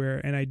going anywhere,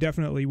 and I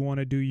definitely want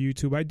to do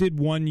YouTube. I did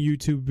one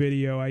YouTube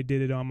video. I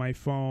did it on my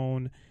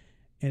phone,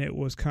 and it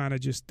was kind of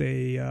just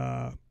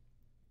a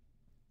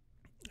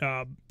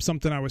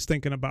something I was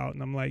thinking about,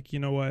 and I'm like, you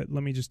know what?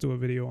 Let me just do a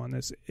video on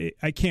this.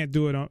 I can't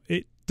do it on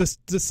it.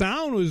 The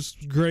sound was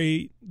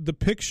great. The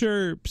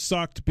picture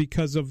sucked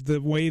because of the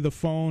way the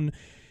phone,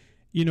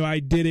 you know, I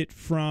did it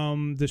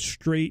from the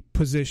straight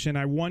position.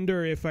 I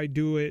wonder if I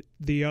do it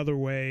the other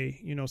way,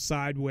 you know,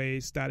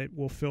 sideways, that it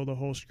will fill the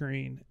whole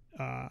screen.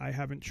 I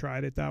haven't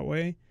tried it that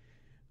way.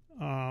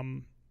 But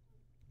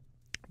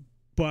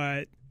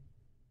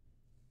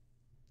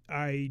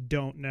I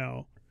don't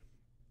know.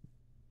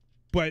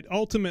 But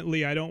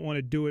ultimately, I don't want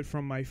to do it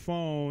from my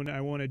phone.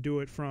 I want to do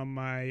it from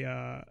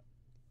my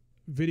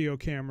video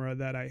camera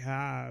that I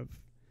have.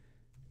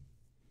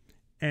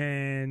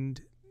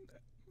 And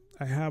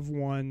I have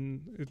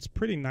one. It's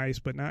pretty nice,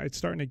 but now it's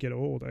starting to get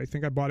old. I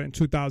think I bought it in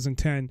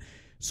 2010.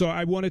 So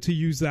I wanted to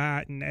use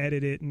that and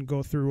edit it and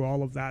go through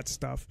all of that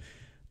stuff.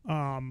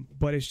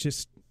 But it's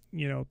just,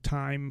 you know,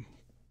 time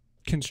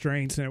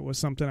constraints, and it was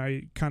something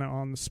I kind of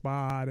on the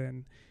spot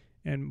and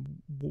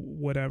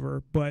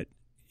whatever. But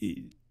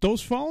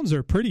those phones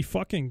are pretty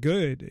fucking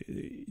good,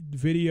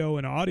 video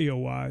and audio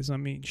wise. I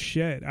mean,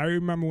 shit. I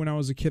remember when I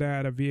was a kid, I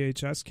had a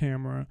VHS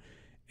camera,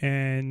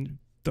 and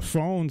the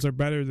phones are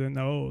better than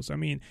those. I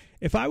mean,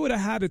 if I would have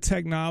had the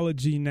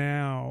technology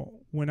now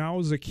when I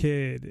was a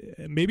kid,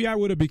 maybe I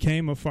would have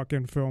became a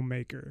fucking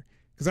filmmaker,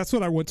 because that's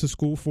what I went to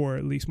school for,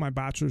 at least my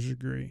bachelor's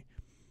degree.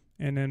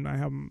 And then I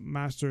have a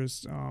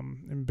master's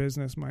in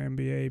business, my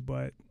MBA,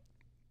 but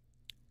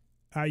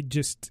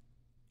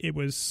it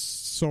was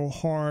so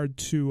hard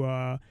to,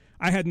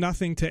 I had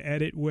nothing to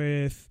edit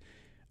with.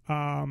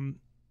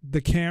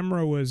 The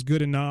camera was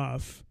good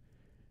enough,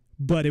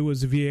 but it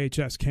was a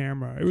VHS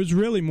camera. It was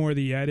really more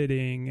the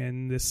editing,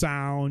 and the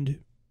sound,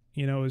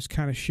 you know, was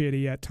kind of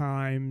shitty at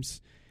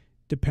times,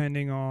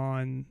 depending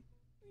on,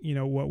 you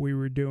know, what we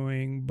were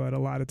doing. But a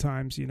lot of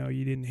times, you know,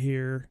 you didn't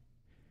hear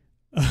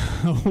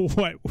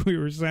what we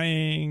were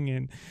saying.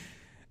 And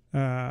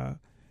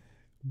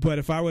but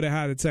if I would have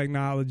had a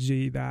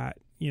technology that,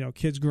 you know,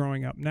 kids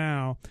growing up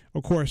now,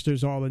 of course,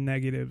 there's all the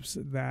negatives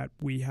that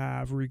we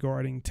have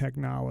regarding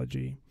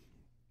technology.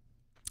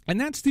 And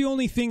that's the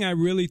only thing I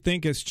really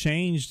think has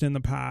changed in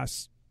the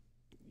past,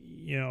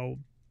 you know,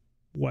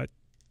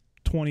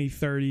 20,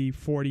 30,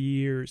 40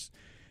 years.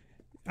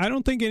 I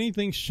don't think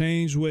anything's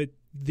changed with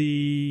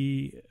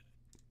the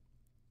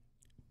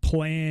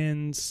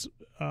plans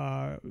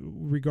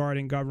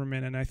regarding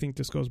government. And I think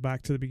this goes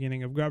back to the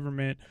beginning of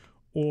government,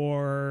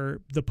 or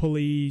the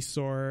police,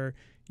 or,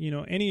 you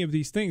know, any of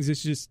these things.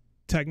 It's just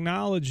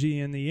technology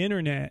and the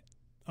internet,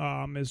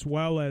 as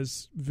well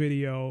as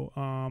video,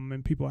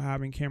 and people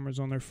having cameras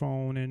on their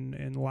phone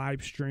and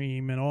live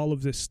stream and all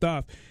of this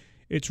stuff.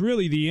 It's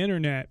really the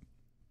internet,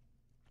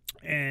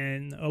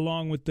 and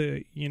along with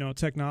the, you know,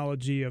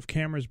 technology of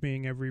cameras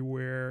being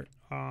everywhere,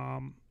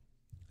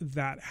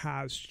 that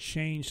has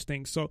changed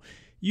things. So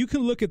you can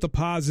look at the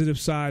positive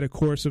side, of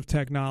course, of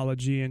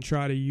technology and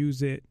try to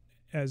use it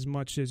as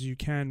much as you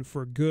can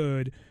for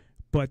good.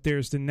 But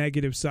there's the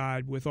negative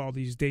side with all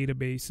these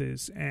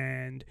databases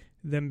and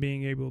them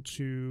being able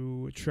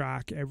to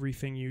track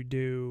everything you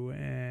do,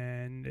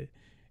 and,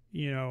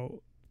 you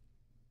know,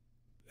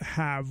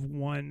 have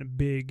one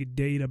big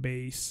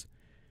database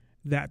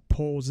that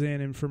pulls in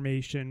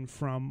information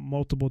from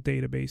multiple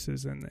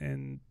databases.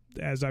 And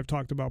as I've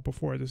talked about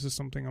before, this is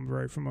something I'm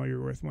very familiar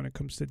with when it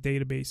comes to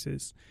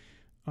databases.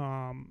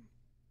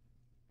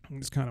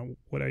 It's kind of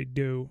what I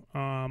do,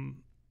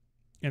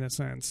 in a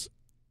sense.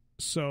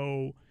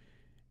 So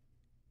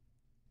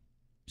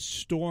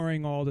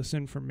storing all this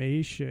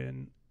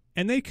information,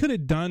 and they could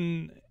have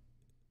done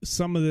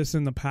some of this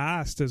in the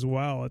past as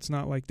well. It's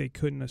not like they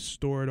couldn't have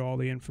stored all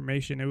the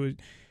information.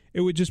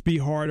 It would just be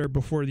harder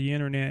before the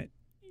internet,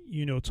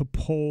 you know, to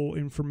pull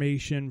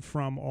information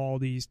from all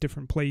these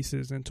different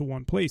places into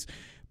one place.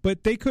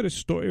 But they could have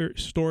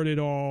stored it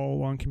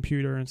all on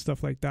computer and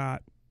stuff like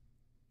that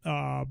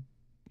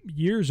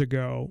years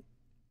ago.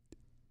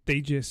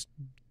 They just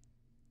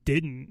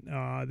didn't.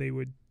 They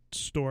would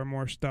store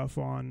more stuff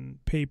on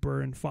paper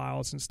and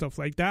files and stuff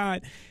like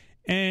that.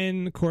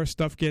 And, of course,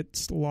 stuff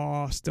gets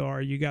lost, or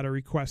you got to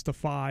request a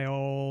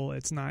file.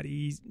 It's not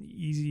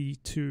easy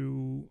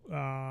to,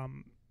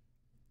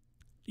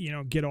 you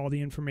know, get all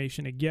the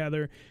information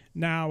together.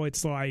 Now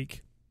it's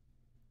like,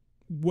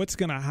 what's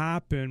going to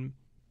happen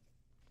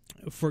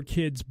for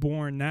kids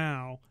born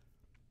now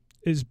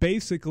is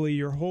basically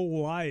your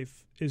whole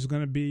life is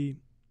going to be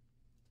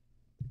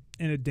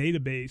in a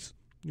database.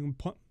 You can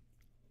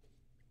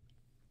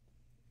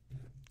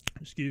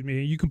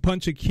you can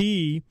punch a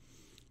key,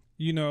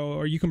 you know,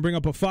 or you can bring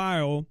up a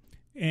file,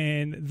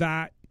 and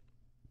that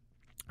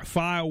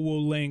file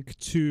will link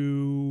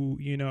to,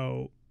 you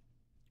know,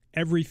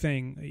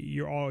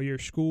 everything, all your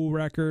school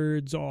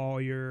records,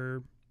 all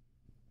your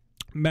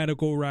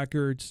medical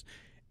records,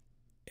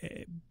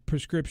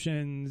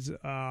 prescriptions,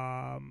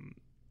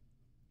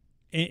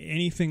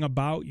 anything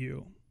about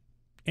you,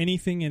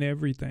 anything and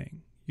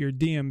everything, your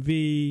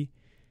DMV,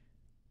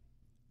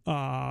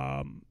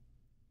 and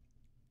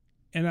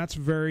that's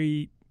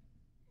very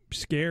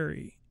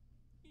scary.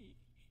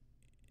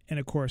 And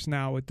of course,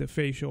 now with the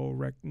facial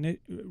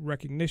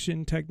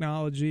recognition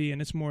technology,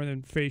 and it's more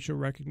than facial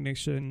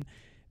recognition,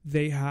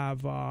 they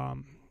have,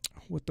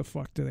 what the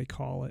fuck do they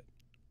call it?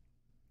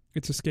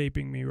 It's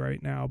escaping me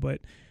right now, but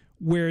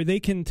where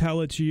they can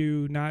tell it's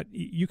you, not,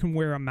 you can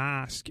wear a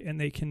mask and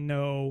they can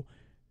know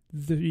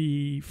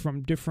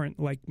from different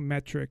like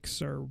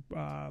metrics or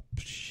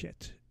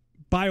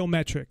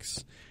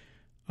biometrics.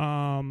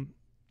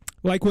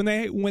 Like when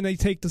they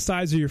take the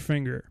size of your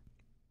finger.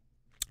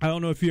 I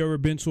don't know if you've ever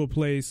been to a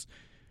place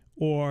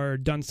or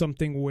done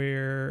something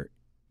where,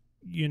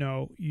 you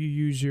know, you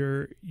use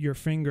your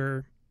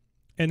finger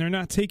and they're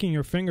not taking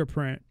your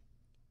fingerprint,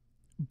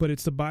 but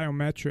it's the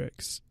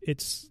biometrics.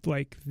 It's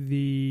like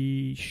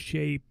the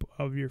shape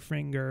of your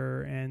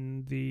finger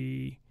and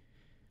the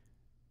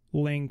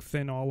length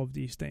and all of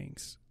these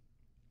things.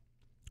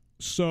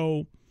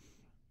 So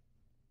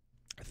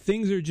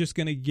things are just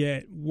going to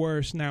get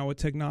worse now with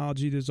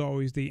technology. There's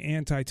always the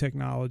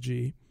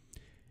anti-technology.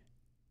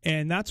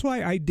 And that's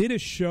why I did a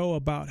show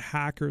about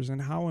hackers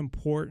and how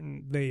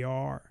important they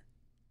are.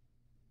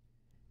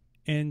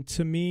 And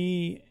to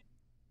me,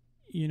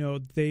 you know,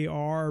 they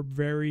are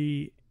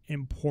very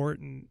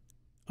important.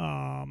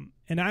 And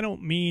I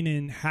don't mean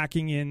in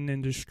hacking in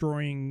and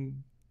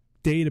destroying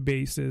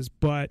databases,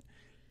 but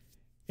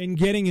in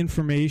getting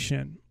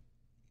information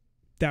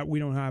that we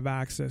don't have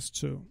access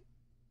to.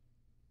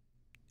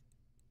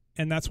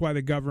 And that's why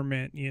the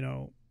government, you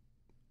know,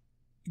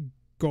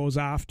 goes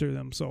after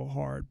them so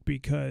hard,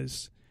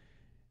 because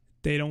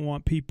they don't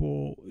want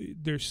people,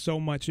 there's so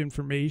much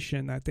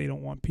information that they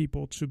don't want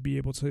people to be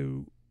able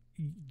to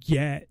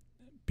get,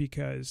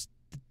 because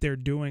they're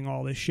doing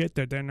all this shit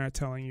that they're not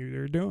telling you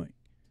they're doing.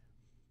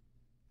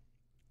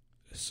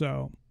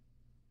 So,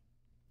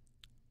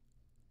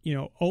 you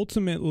know,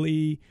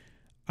 ultimately,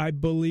 I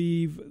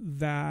believe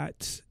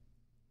that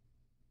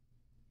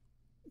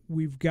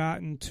we've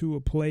gotten to a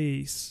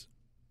place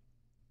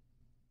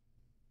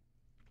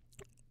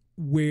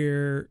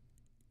where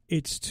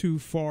it's too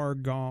far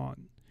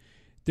gone.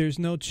 There's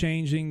no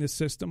changing the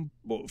system.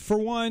 For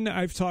one,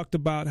 I've talked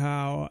about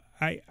how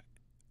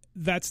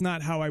that's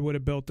not how I would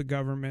have built the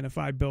government. If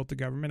I built the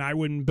government, I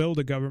wouldn't build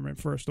a government,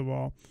 first of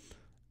all.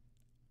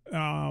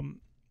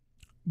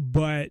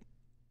 But,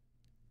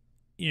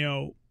 you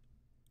know,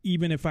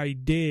 even if I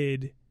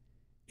did,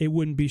 it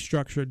wouldn't be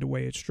structured the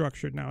way it's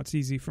structured now. It's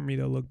easy for me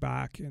to look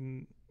back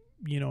and,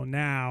 you know,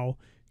 now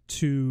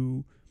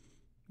to,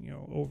 you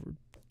know,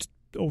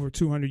 over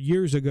 200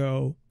 years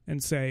ago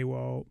and say,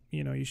 well,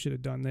 you know, you should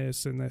have done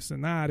this and this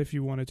and that if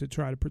you wanted to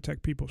try to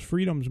protect people's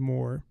freedoms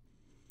more.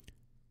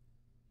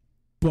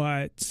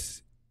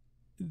 But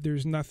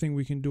there's nothing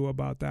we can do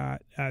about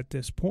that at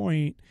this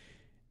point.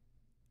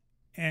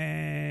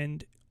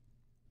 And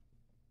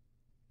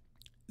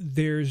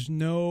there's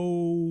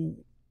no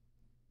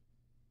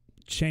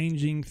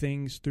changing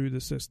things through the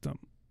system.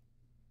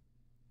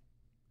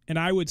 And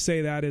I would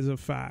say that is a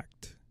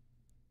fact.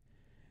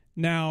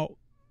 Now,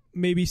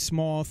 maybe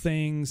small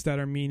things that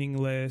are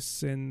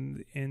meaningless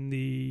in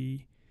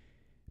the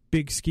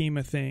big scheme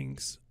of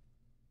things.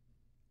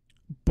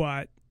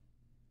 But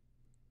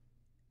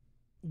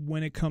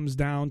when it comes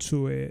down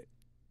to it,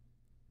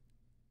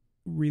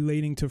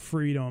 relating to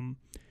freedom,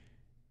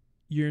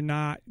 you're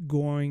not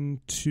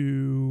going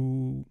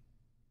to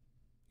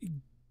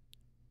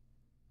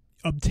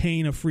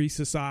obtain a free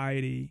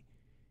society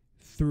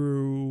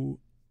through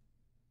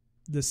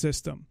the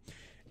system.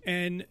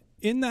 And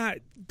in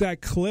that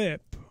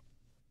clip,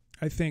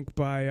 I think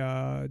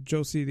by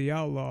Josie the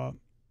Outlaw,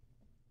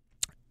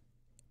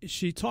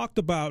 she talked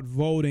about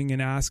voting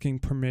and asking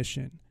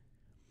permission.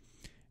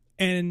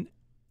 And,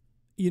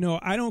 you know,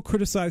 I don't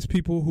criticize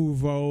people who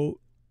vote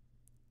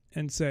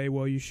and say,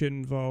 well, you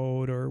shouldn't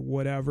vote or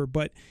whatever.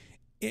 But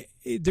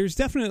there's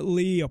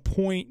definitely a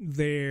point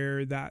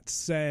there that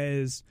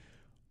says,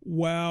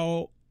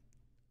 well,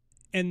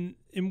 and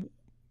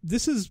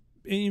this is,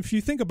 and if you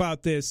think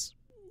about this,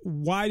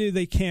 why do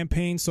they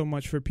campaign so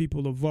much for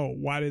people to vote?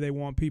 Why do they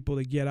want people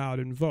to get out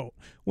and vote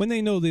when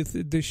they know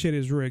this shit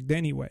is rigged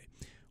anyway?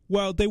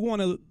 Well, they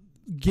want to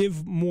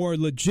give more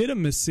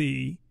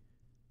legitimacy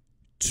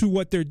to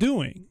what they're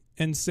doing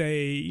and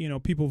say, you know,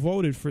 people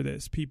voted for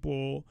this.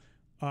 People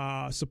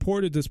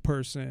supported this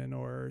person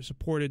or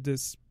supported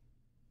this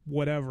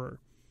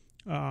whatever,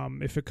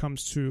 if it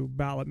comes to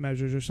ballot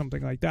measures or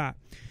something like that.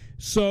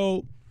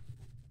 So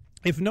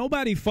if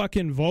nobody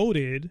fucking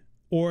voted,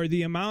 or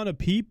the amount of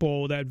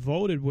people that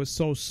voted was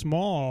so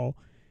small,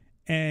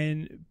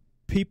 and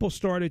people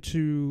started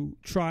to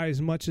try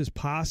as much as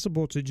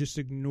possible to just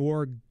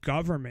ignore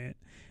government.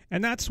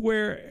 And that's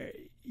where,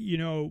 you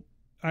know,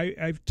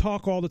 I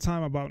talk all the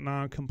time about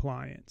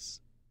noncompliance.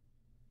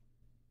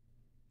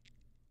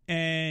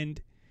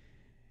 And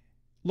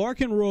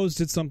Larkin Rose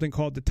did something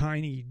called the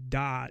Tiny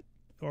Dot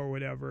or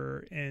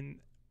whatever, and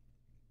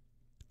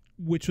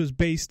which was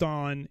based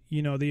on,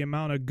 you know, the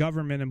amount of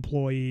government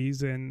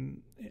employees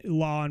and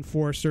law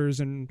enforcers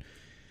and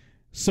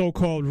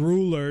so-called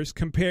rulers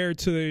compared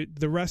to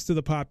the rest of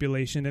the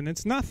population, and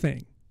it's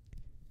nothing.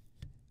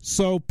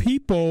 So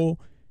people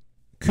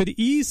could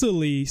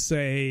easily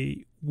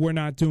say, we're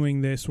not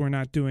doing this, we're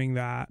not doing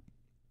that.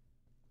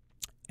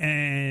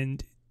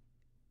 And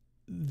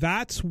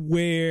that's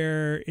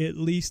where at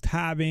least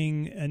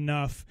having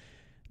enough,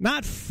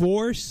 not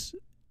force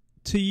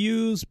to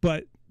use,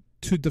 but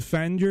to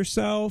defend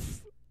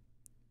yourself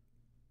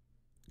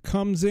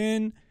comes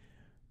in,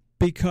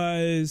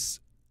 because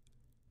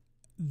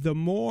the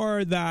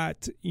more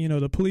that, you know,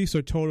 the police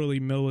are totally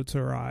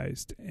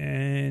militarized,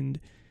 and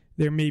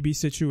there may be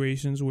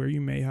situations where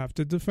you may have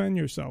to defend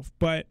yourself,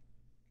 but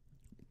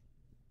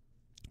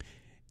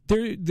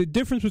the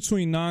difference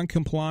between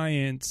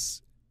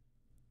non-compliance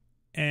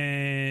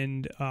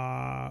and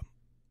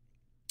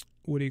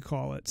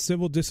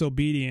civil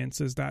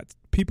disobedience is that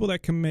people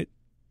that commit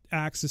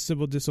acts of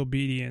civil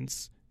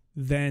disobedience,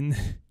 then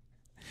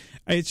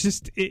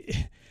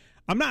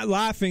I'm not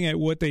laughing at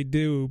what they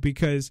do,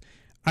 because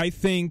I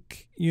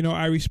think, you know,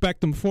 I respect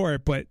them for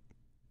it, but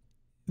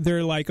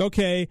they're like,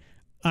 okay,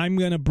 I'm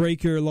going to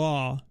break your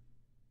law,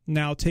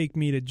 now take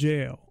me to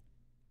jail.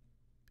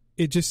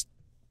 It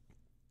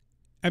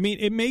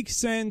makes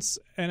sense,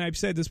 and I've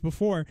said this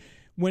before,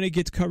 when it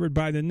gets covered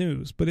by the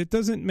news, but it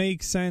doesn't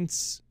make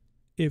sense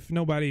if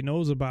nobody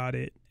knows about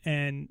it.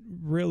 And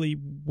really,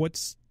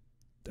 what's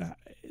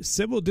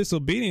civil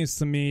disobedience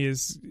to me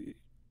is,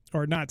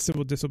 or not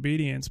civil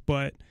disobedience,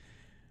 but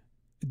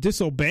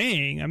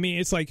disobeying. I mean,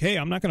 it's like, hey,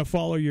 I'm not going to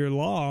follow your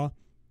law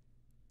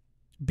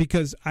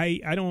because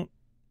you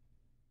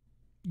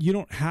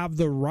don't have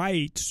the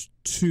right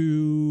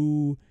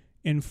to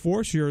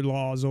enforce your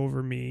laws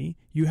over me.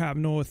 You have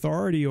no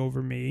authority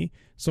over me.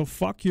 So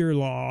fuck your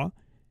law.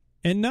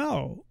 And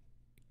no,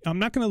 I'm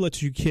not going to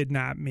let you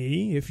kidnap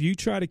me. If you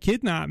try to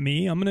kidnap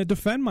me, I'm going to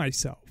defend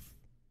myself.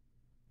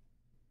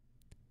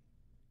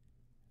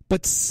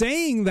 But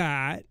saying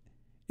that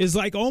is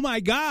like, oh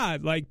my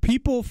God, like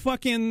people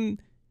fucking,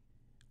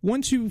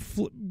 once you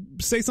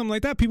say something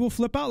like that, people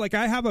flip out. Like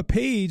I have a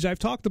page, I've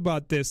talked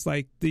about this,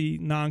 like the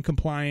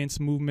non-compliance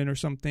movement or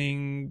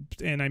something,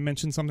 and I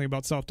mentioned something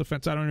about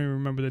self-defense. I don't even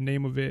remember the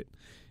name of it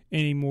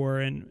anymore.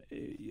 And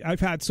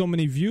I've had so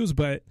many views,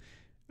 but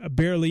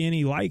barely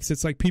any likes.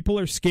 It's like people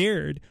are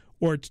scared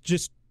or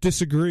just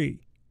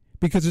disagree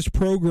because it's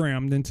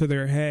programmed into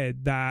their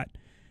head that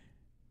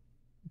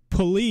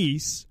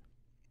police,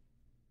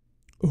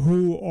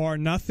 who are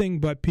nothing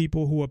but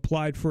people who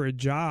applied for a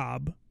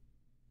job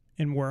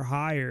and were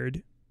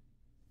hired,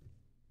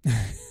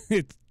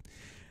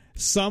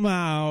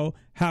 somehow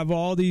have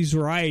all these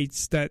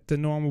rights that the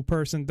normal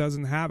person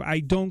doesn't have. I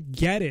don't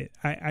get it.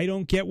 I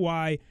don't get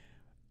why,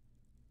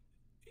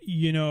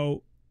 you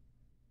know,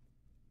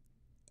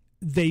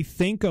 they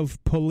think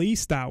of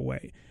police that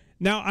way.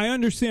 Now, I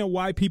understand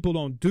why people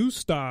don't do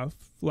stuff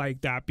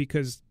like that,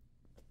 because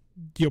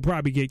you'll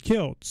probably get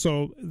killed.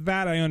 So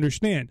that I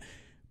understand.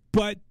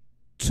 But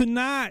to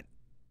not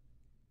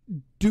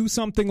do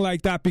something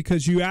like that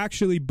because you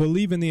actually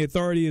believe in the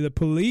authority of the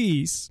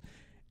police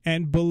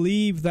and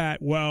believe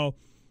that, well,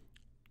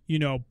 you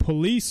know,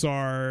 police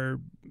are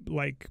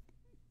like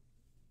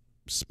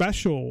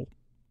special.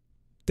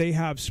 They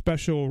have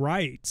special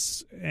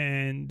rights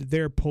and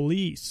they're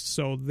police,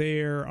 so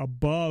they're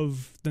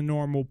above the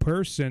normal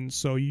person,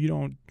 so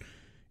you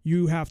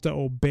have to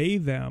obey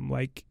them.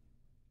 Like,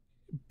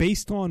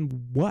 based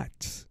on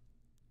what?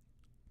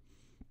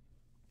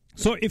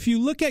 So if you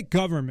look at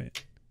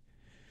government,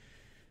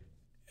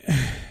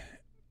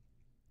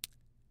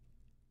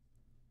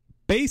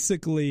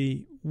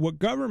 basically what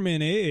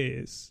government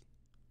is,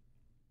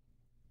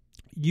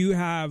 you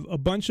have a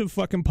bunch of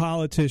fucking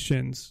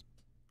politicians,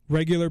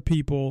 regular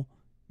people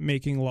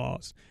making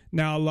laws.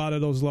 Now, a lot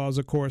of those laws,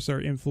 of course, are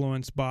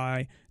influenced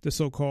by the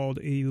so-called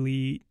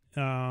elite,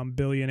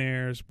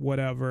 billionaires,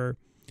 whatever,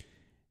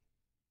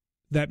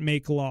 that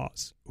make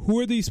laws. Who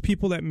are these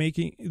people that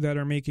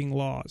are making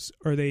laws?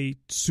 Are they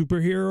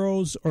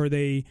superheroes? Are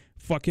they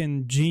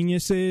fucking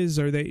geniuses?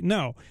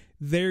 No,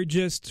 they're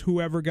just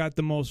whoever got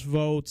the most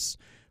votes,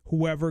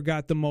 whoever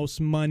got the most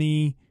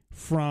money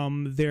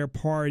from their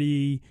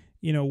party,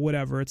 you know,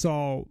 whatever. It's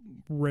all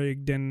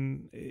rigged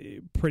and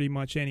pretty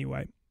much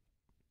anyway.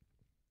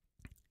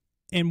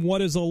 And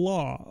what is a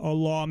law? A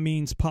law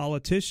means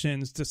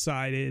politicians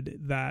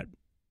decided that,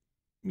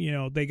 you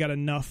know, they got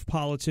enough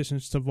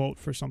politicians to vote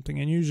for something,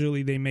 and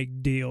usually they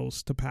make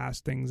deals to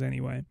pass things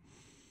anyway.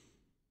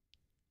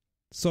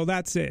 So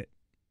that's it.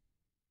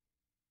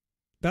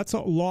 That's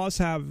all laws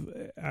have,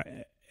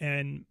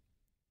 and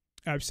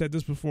I've said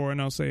this before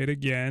and I'll say it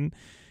again,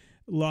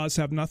 laws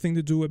have nothing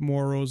to do with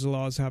morals.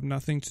 Laws have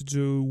nothing to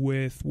do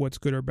with what's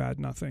good or bad,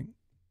 nothing.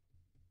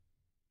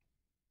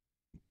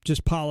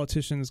 Just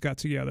politicians got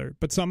together.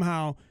 But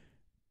somehow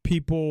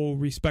people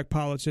respect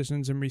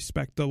politicians and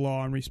respect the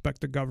law and respect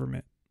the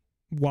government.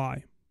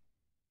 Why?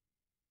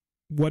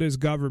 what is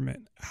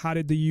government? How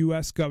did the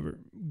U.S.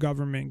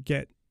 government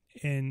get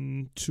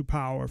into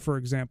power, for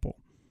example?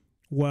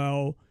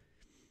 Well,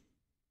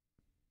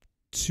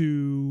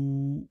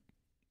 to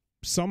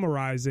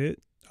summarize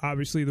it,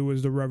 obviously there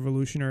was the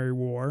Revolutionary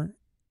War.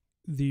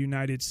 The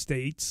United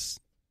States,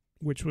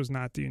 which was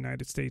not the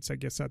United States, I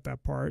guess at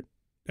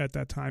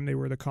that time, they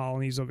were the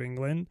colonies of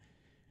England,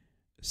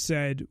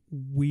 said,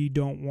 we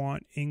don't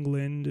want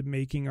England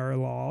making our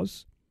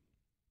laws.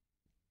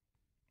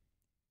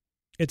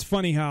 It's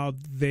funny how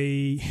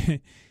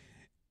they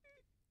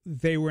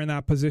were in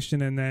that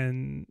position and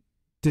then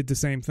did the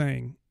same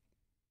thing.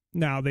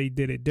 Now, they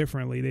did it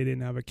differently. They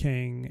didn't have a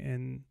king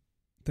and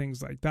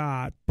things like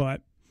that.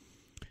 But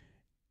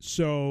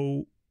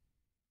so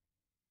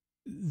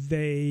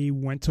they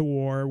went to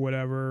war,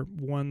 whatever,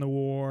 won the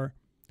war.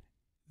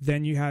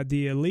 Then you had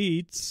the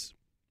elites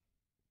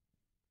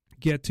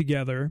get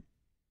together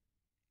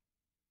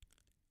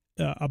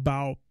take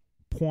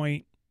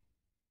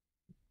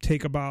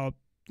about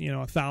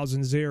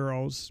 1,000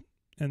 zeros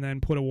and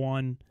then put a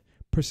 1%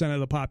 of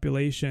the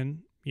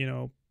population,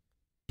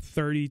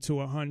 30 to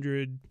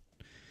 100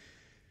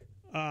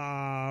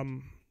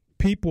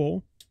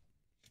 people,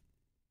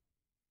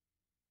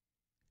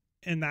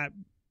 and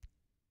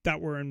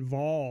that were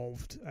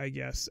involved, I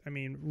guess. I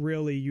mean,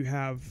 really, you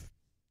have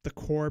the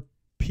core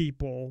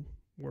people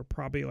were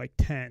probably like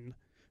 10,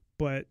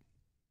 but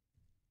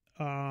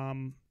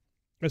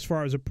as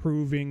far as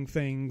approving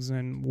things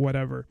and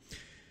whatever.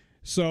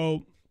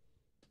 So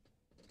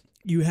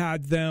you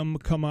had them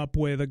come up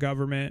with a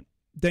government,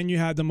 then you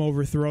had them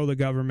overthrow the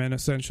government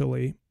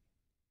essentially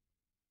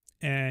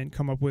and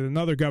come up with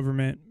another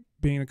government,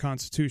 being the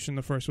Constitution.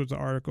 The first was the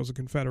Articles of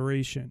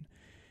Confederation.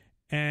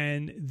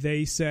 And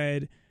they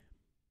said,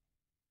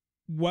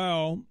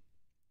 well,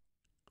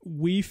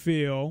 we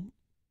feel,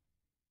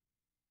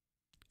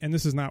 and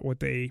this is not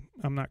what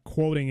I'm not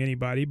quoting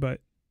anybody,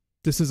 but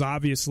this is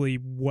obviously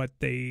what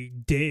they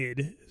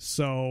did.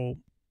 So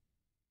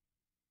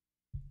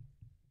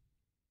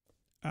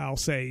I'll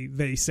say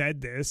they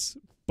said this,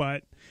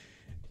 but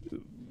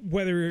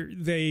whether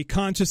they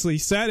consciously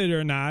said it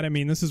or not, I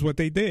mean, this is what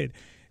they did.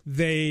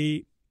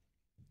 They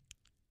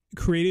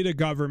created a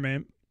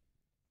government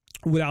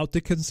without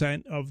the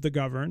consent of the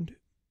governed.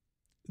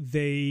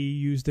 They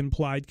used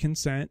implied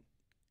consent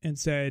and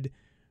said,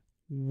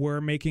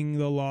 we're making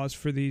the laws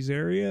for these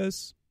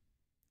areas.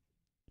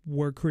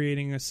 We're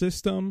creating a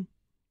system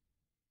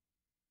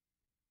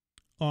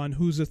on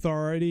whose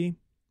authority?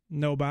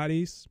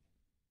 Nobody's.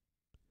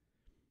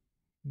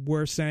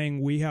 We're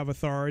saying we have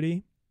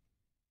authority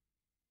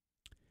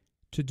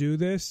to do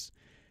this,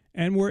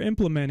 and we're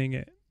implementing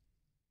it.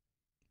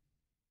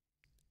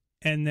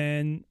 And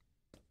then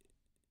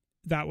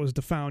that was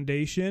the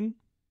foundation.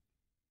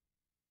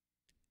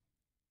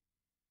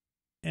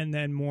 And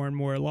then more and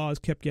more laws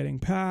kept getting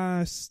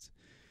passed.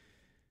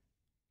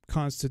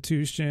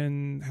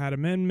 Constitution had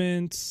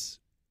amendments.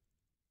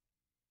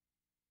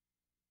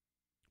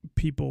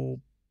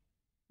 People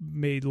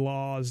made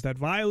laws that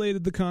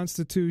violated the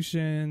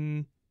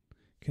Constitution,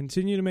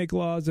 continue to make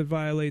laws that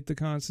violate the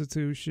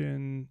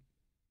Constitution,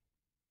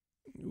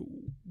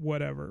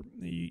 whatever.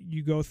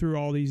 You go through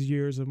all these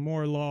years of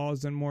more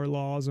laws and more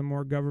laws and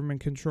more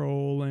government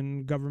control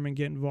and government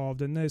get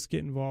involved in this,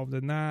 get involved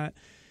in that,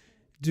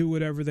 do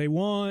whatever they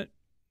want,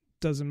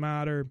 doesn't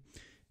matter.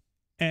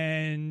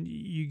 And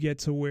you get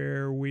to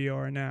where we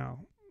are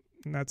now.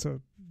 And that's a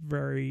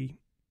very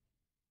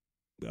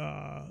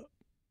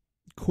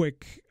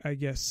quick, I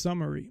guess,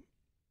 summary.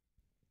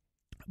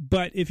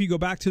 But if you go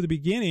back to the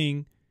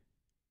beginning,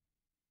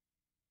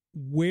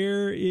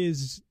 where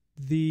is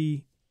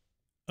the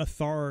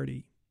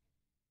authority?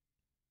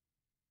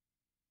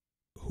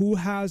 Who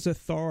has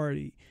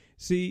authority?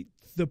 See,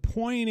 the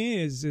point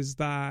is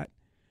that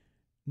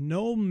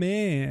no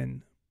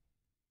man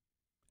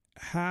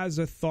has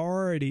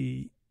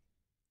authority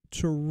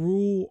to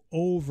rule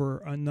over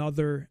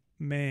another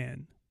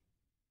man,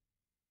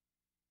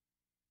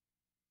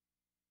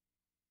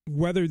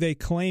 whether they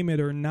claim it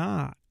or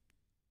not.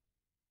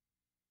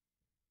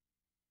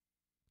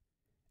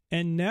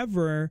 And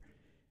never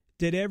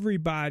did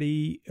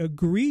everybody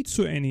agree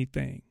to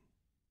anything.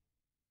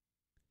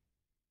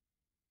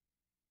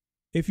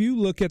 If you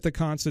look at the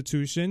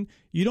Constitution,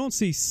 you don't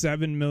see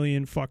 7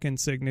 million fucking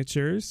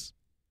signatures,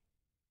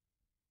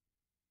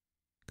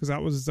 because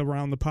that was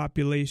around the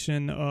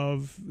population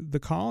of the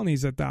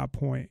colonies at that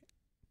point.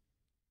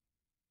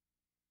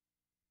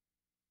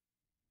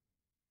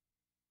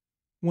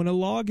 When a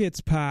law gets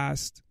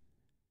passed,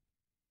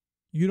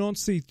 you don't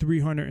see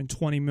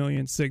 320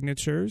 million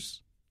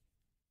signatures.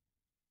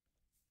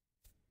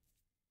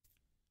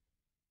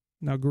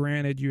 Now,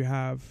 granted, you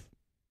have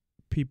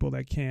people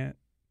that can't,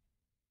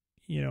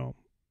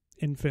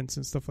 infants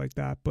and stuff like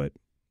that, but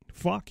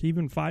fuck,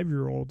 even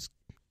 5-year-olds,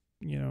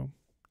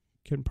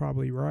 can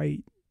probably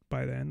write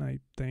by then, I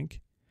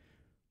think.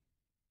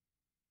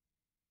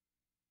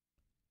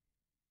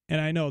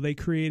 And I know they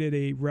created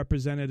a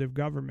representative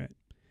government,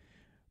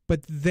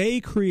 but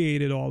they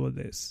created all of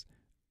this.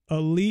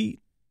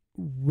 Elite,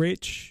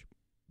 rich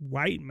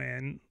white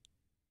men,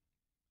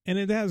 and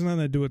it has nothing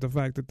to do with the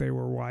fact that they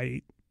were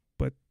white,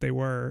 but they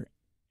were.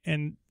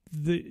 And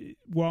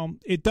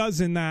it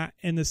does in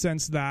the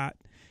sense that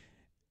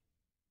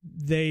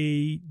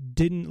they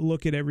didn't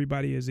look at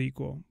everybody as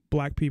equal.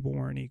 Black people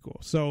weren't equal.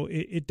 So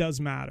it does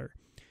matter,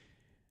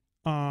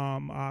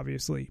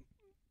 obviously.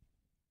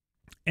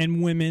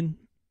 And women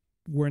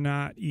were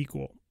not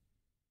equal.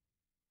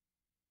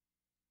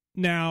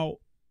 Now,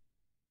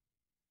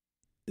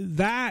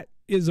 that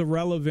is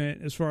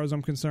irrelevant as far as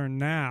I'm concerned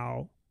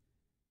now,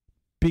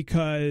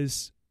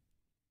 because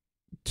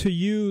to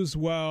use,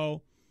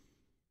 well,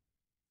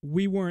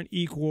 we weren't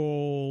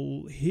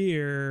equal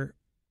here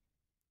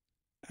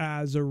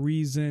as a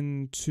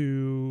reason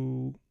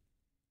to,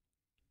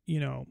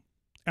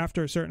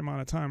 after a certain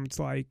amount of time, it's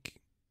like,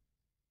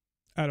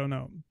 I don't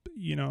know,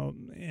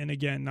 and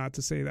again, not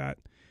to say that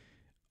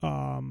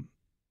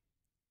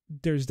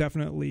there's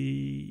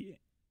definitely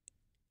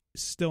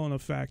still an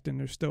effect, and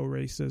there's still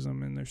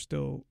racism, and there's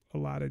still a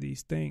lot of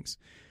these things.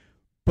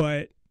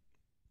 But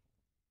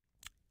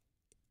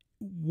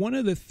one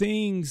of the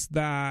things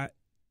that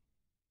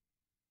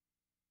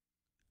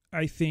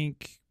I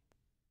think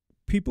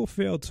people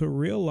fail to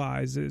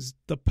realize is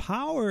the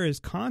power is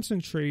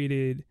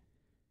concentrated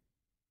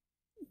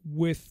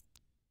with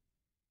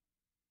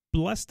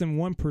less than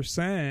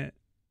 1%,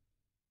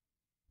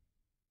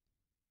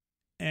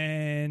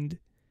 and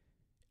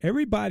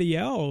everybody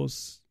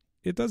else,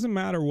 it doesn't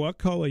matter what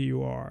color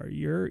you are.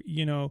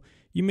 You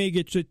may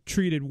get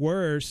treated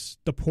worse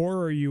the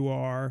poorer you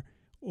are,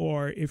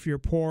 or if you're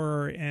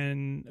poorer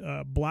and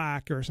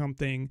black or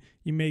something,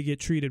 you may get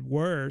treated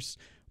worse.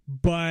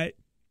 But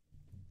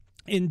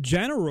in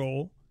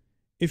general,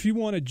 if you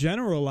want to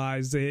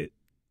generalize it,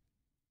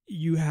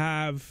 you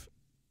have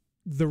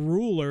the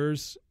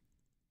rulers,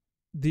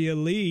 the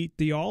elite,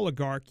 the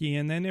oligarchy,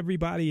 and then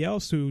everybody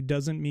else who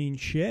doesn't mean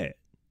shit,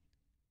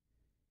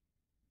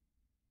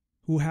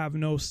 who have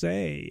no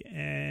say,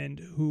 and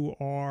who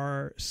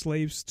are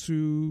slaves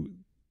to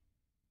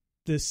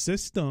the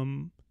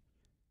system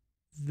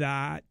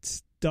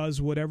that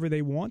does whatever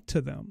they want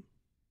to them.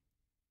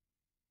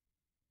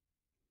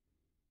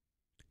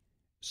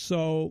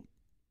 So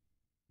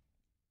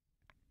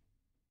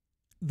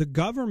the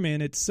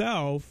government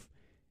itself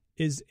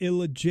is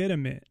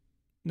illegitimate.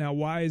 Now,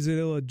 why is it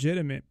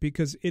illegitimate?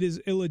 Because it is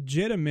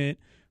illegitimate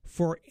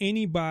for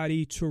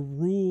anybody to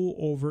rule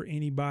over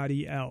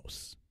anybody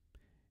else,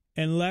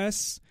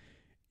 unless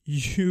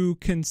you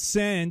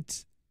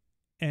consent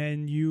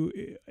and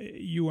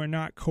you are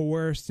not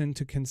coerced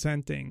into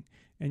consenting,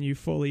 and you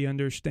fully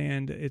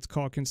understand. It's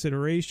called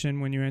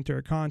consideration when you enter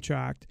a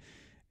contract,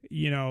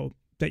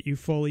 that you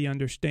fully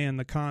understand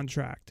the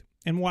contract.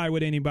 And why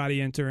would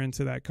anybody enter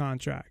into that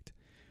contract?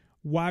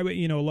 Why would,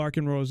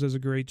 Larkin Rose does a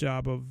great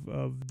job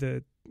of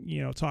the,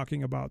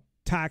 talking about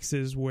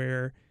taxes,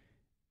 where,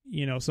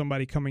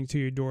 somebody coming to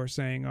your door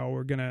saying, oh,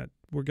 we're going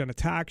to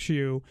tax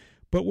you,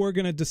 but we're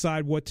going to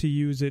decide what to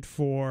use it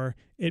for.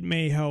 It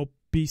may help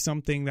be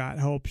something that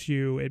helps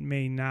you. It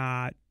may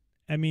not.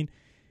 I mean,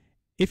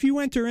 if you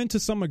enter into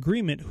some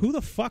agreement, who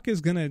the fuck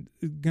is gonna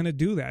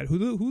do that?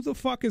 Who the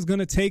fuck is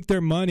gonna take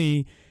their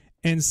money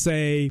and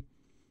say,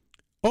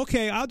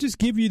 okay, I'll just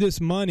give you this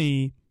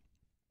money.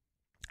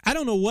 I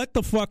don't know what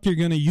the fuck you're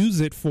gonna use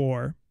it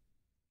for.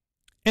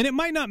 And it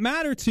might not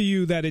matter to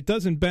you that it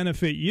doesn't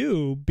benefit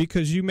you,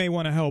 because you may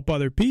want to help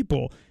other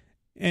people.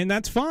 And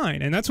that's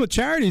fine. And that's what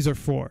charities are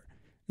for.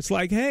 It's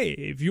like, hey,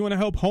 if you want to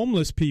help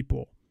homeless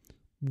people,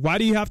 why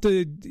do you have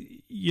to,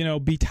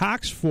 be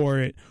taxed for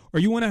it? Or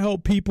you want to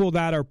help people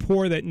that are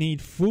poor that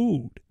need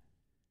food?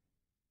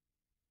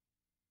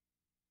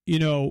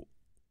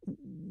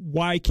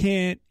 Why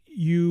can't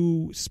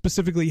you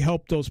specifically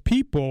help those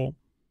people,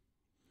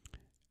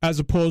 as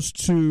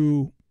opposed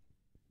to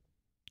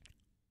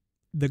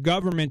the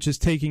government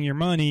just taking your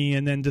money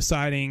and then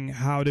deciding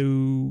how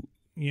to,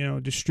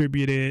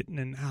 distribute it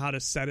and how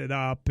to set it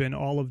up and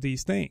all of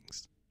these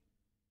things?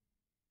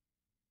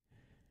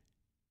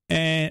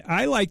 And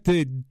I like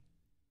to,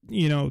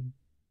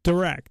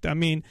 direct. I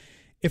mean,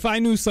 if I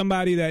knew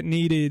somebody that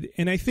needed,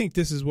 and I think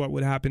this is what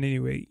would happen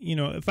anyway,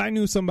 if I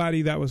knew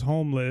somebody that was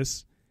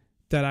homeless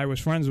that I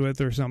was friends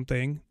with or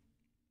something,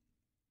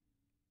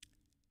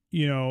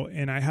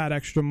 and I had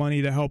extra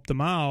money to help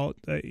them out,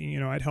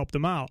 I'd help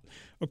them out.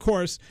 Of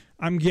course,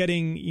 I'm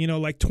getting,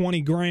 like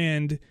 20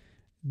 grand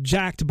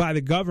jacked by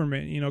the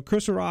government.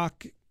 Chris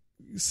Rock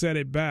said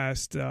it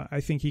best.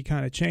 I think he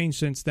kind of changed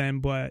since then,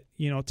 but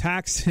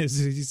taxes,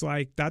 he's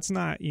like, that's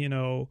not, you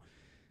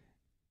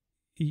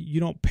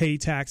don't pay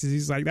taxes.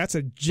 He's like, that's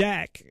a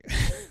jack.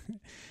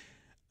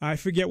 I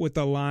forget what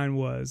the line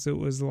was. It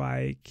was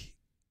like,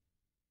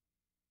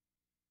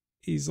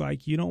 he's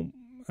like, you don't,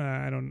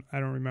 I don't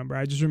remember.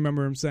 I just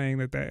remember him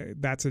saying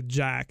that's a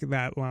jack,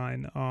 that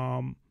line.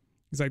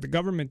 He's like, the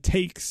government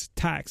takes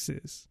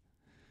taxes.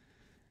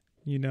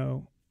 You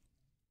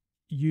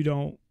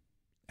don't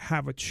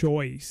have a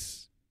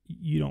choice.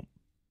 You don't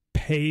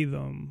pay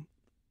them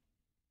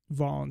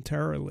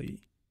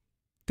voluntarily.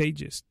 They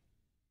just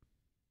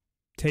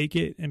take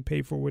it and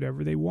pay for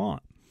whatever they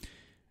want.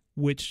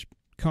 which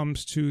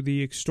comes to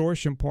the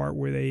extortion part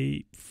where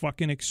they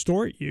fucking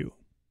extort you.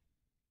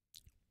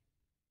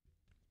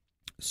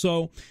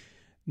 So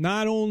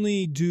not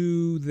only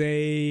do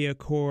they, of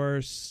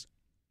course,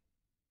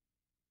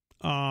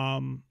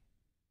 rule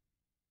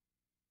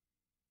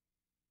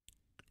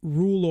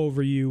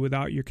over you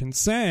without your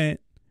consent,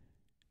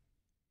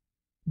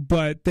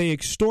 but they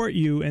extort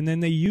you and then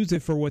they use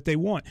it for what they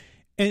want.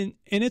 And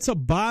it's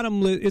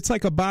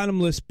like a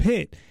bottomless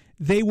pit.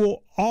 They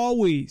will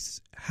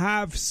always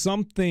have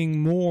something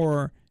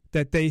more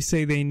that they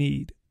say they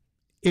need.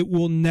 It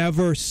will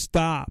never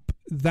stop.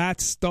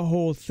 That's the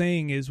whole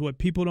thing, is what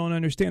people don't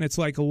understand. It's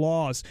like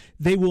laws.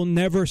 They will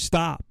never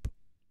stop.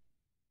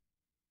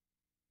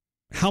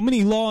 How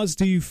many laws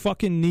do you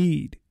fucking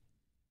need?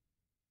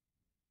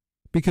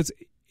 Because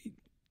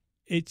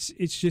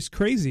it's just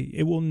crazy.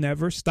 It will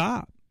never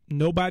stop.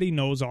 Nobody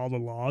knows all the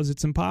laws.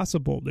 It's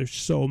impossible. There's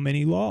so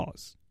many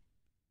laws.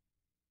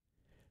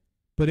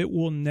 But it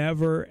will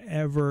never,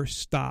 ever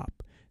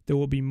stop. There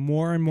will be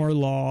more and more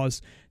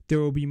laws. There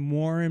will be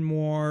more and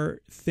more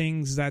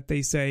things that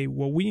they say,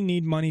 well, we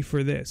need money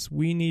for this.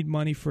 We need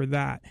money for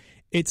that.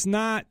 It's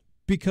not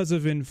because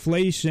of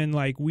inflation,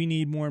 like we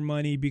need more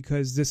money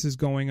because this is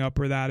going up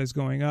or that is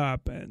going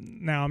up.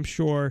 And now I'm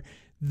sure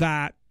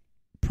that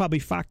probably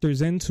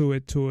factors into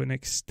it to an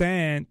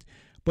extent,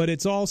 but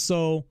it's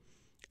also,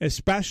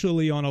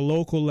 especially on a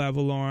local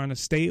level or on a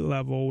state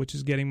level, which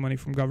is getting money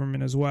from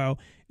government as well,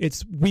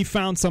 it's we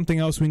found something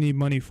else we need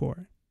money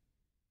for.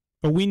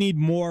 Or we need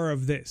more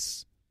of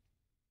this.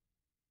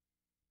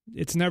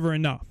 It's never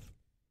enough.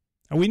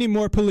 And we need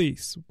more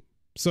police.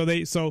 So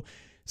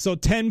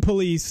 10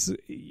 police,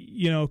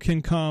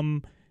 can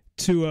come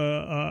to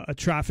a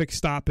traffic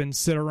stop and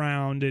sit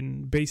around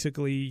and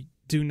basically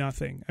do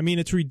nothing. I mean,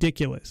 it's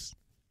ridiculous.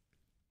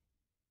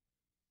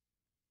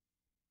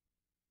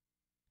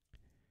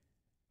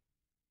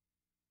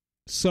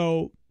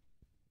 So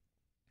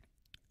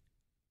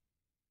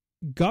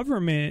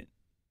government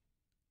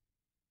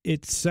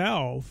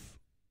itself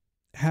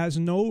has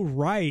no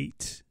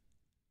right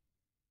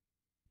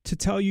to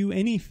tell you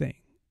anything.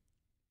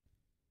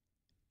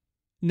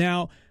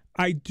 Now,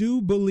 I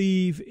do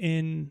believe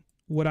in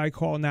what I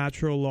call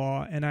natural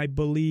law, and I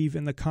believe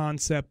in the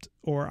concept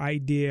or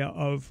idea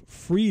of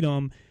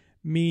freedom,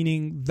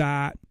 meaning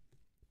that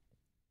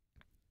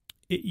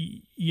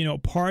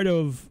part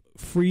of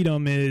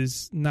freedom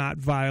is not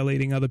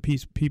violating other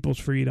people's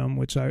freedom,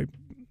 which I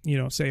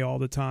say all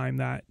the time,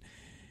 that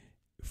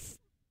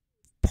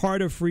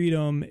part of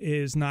freedom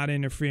is not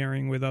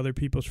interfering with other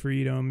people's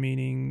freedom,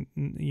 meaning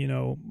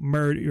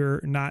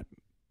not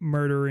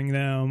murdering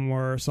them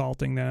or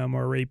assaulting them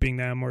or raping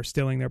them or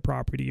stealing their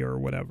property or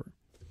whatever.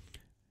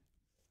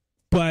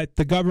 But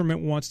the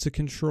government wants to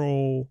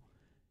control.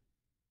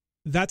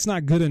 That's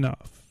not good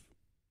enough.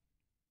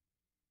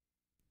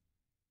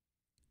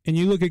 And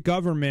you look at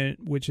government,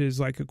 which is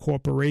like a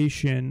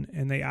corporation,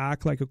 and they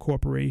act like a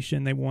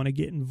corporation. They want to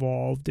get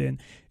involved, and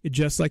it,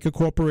 just like a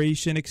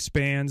corporation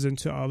expands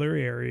into other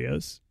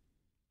areas,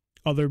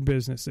 other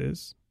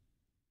businesses,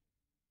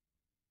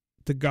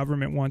 the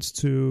government wants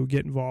to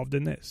get involved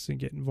in this and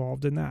get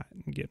involved in that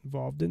and get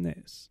involved in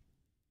this.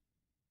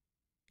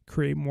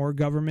 Create more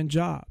government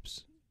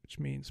jobs, which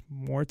means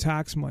more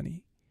tax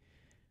money.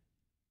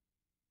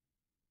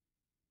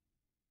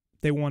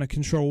 They want to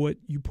control what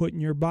you put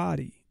in your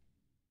body.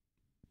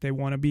 They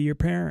want to be your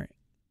parent.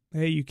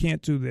 Hey, you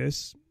can't do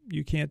this.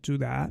 You can't do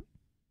that.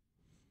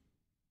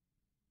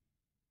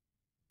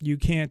 You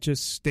can't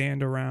just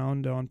stand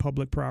around on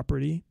public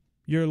property.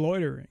 You're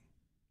loitering.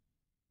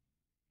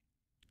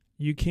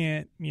 You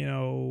can't,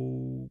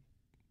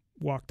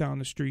 walk down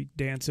the street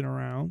dancing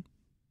around.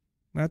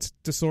 That's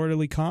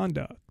disorderly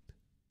conduct.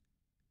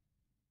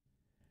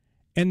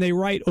 And they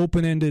write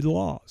open-ended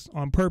laws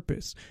on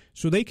purpose,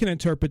 so they can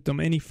interpret them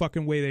any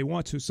fucking way they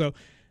want to. So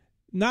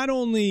not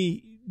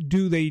only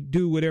do they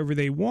do whatever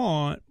they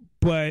want,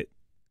 but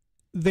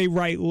they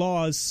write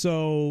laws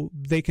so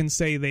they can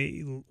say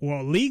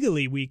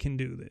legally we can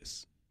do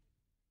this.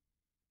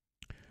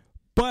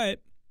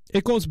 But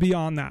it goes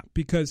beyond that,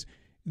 because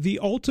the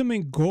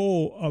ultimate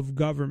goal of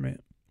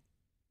government,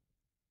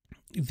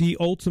 the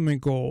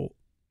ultimate goal,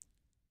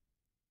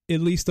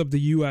 at least of the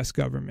U.S.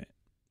 government,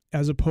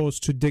 as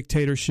opposed to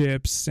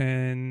dictatorships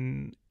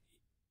and,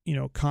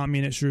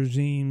 communist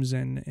regimes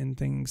and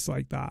things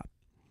like that,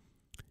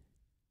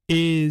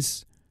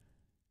 is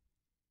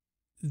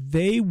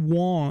they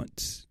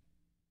want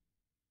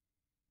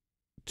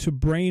to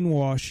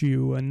brainwash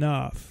you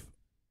enough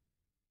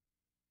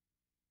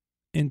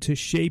and to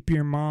shape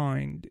your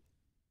mind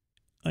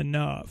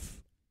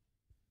enough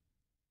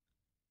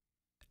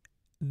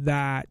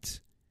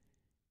that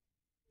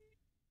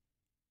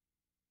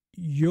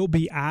you'll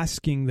be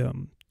asking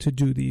them to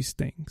do these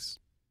things.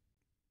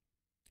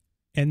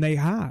 And they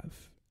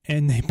have,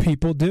 and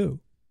people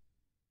do.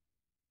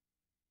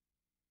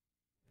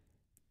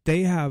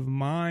 They have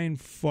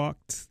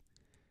mind-fucked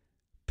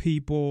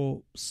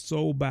people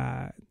so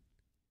bad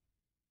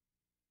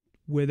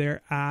where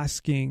they're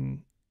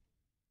asking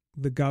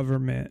the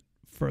government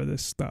for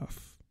this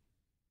stuff.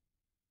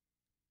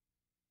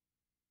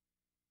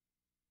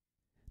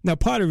 Now,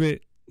 part of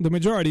it, the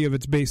majority of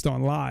it's based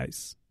on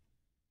lies,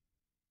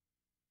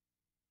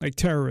 like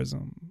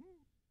terrorism.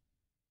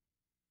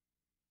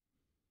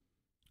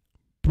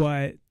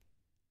 But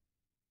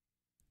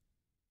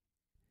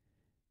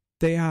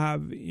they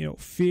have,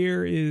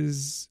 fear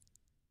is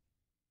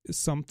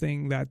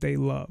something that they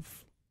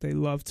love. They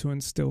love to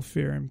instill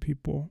fear in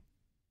people.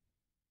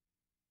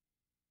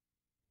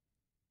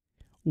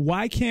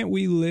 Why can't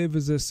we live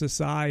as a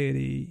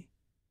society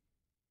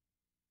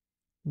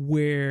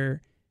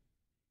where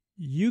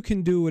you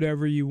can do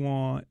whatever you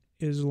want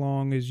as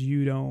long as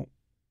you don't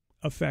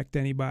affect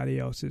anybody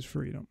else's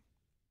freedom?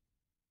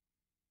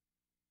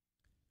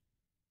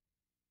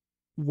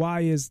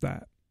 Why is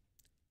that?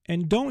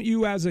 And don't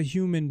you as a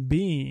human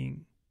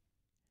being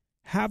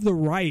have the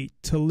right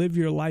to live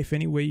your life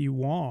any way you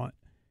want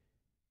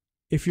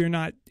if you're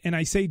not, and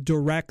I say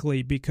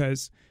directly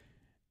because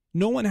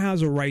no one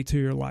has a right to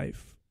your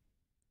life.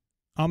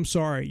 I'm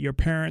sorry, your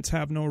parents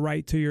have no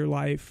right to your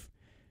life,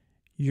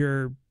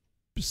 your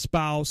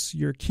spouse,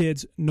 your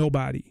kids,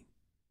 nobody.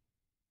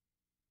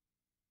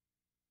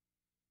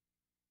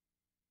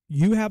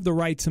 You have the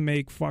right to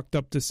make fucked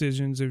up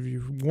decisions if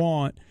you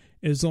want,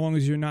 as long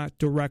as you're not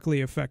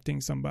directly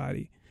affecting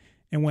somebody.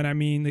 And when I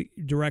mean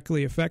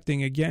directly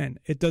affecting, again,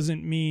 it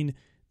doesn't mean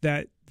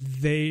that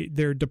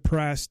they're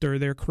depressed or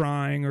they're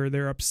crying or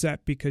they're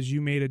upset because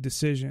you made a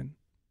decision.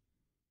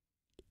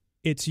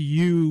 It's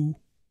you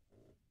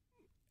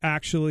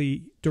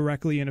actually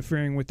directly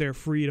interfering with their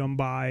freedom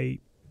by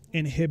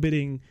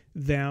inhibiting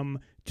them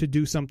to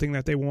do something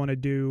that they want to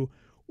do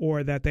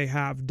or that they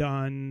have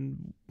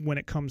done when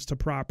it comes to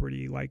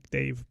property, like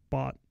they've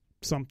bought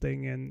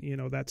something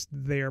and, that's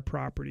their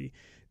property,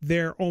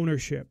 their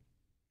ownership,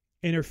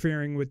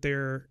 interfering with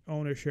their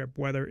ownership,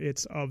 whether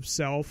it's of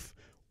self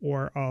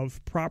or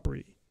of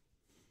property.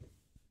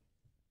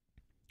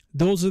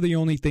 Those are the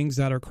only things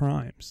that are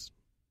crimes.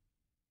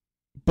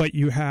 But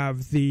you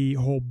have the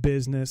whole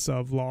business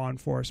of law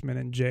enforcement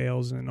and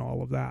jails and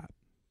all of that.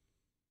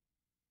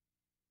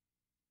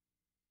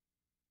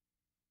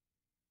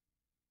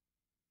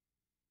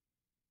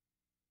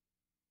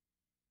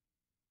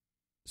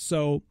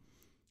 So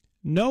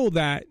know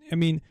that,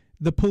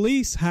 the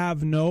police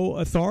have no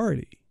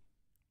authority.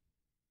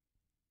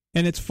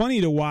 And it's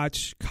funny to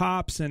watch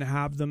cops and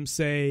have them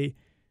say,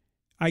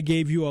 I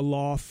gave you a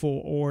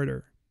lawful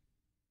order.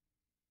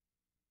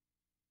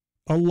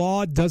 A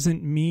law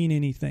doesn't mean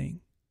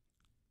anything.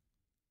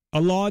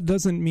 A law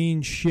doesn't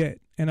mean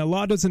shit. And a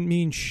law doesn't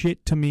mean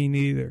shit to me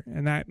neither.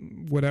 And that,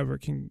 whatever,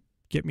 can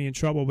get me in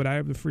trouble, but I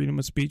have the freedom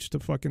of speech to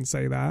fucking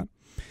say that.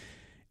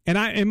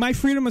 And my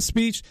freedom of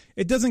speech,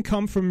 it doesn't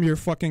come from your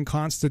fucking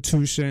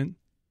Constitution.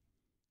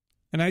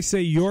 And I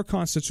say your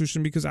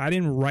Constitution because I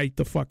didn't write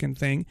the fucking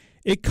thing.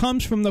 It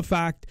comes from the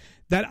fact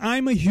that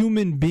I'm a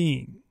human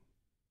being.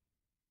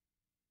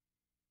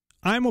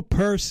 I'm a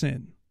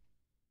person.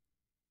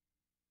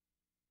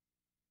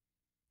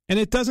 And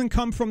it doesn't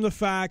come from the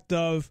fact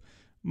of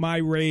my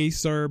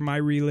race or my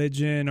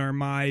religion or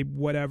my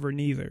whatever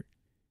neither.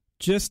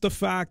 Just the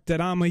fact that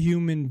I'm a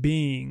human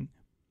being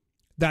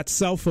that's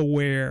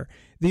self-aware.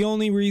 The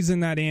only reason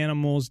that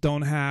animals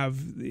don't have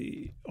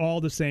all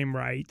the same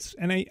rights,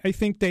 and I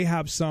think they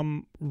have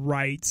some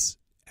rights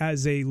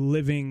as a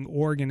living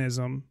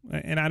organism,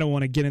 and I don't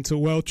want to get into,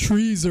 well,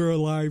 trees are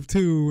alive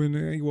too,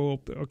 and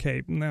well,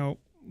 okay, no,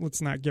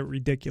 let's not get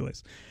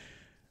ridiculous.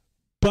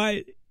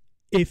 But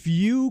if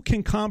you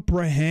can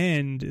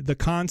comprehend the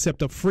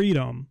concept of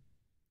freedom,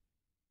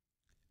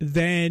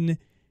 then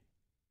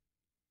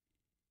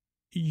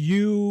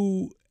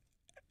you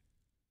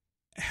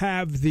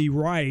have the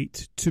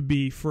right to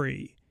be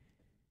free.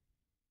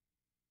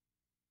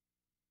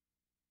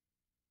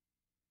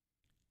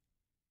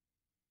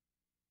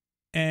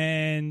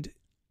 And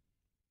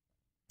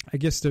I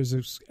guess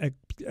there's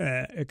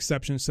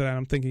exceptions to that.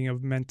 I'm thinking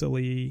of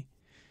mentally.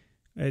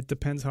 It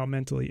depends how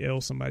mentally ill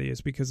somebody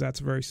is, because that's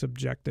very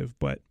subjective.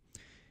 But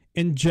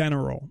in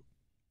general,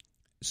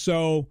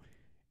 so,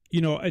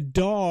 a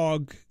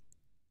dog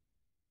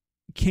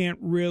can't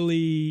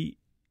really,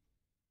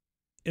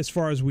 as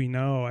far as we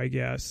know, I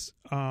guess.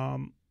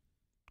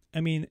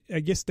 I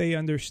guess they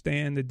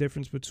understand the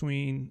difference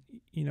between,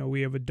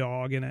 we have a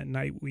dog and at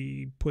night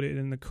we put it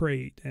in the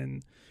crate,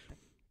 and,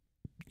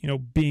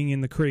 being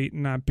in the crate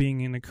and not being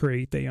in the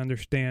crate. They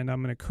understand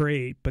I'm in a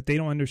crate, but they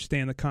don't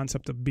understand the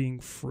concept of being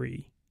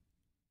free.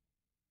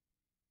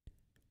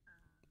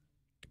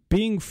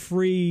 Being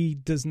free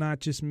does not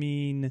just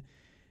mean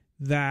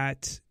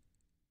that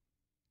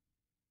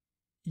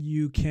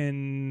you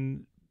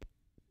can,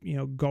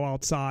 go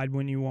outside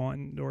when you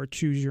want or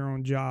choose your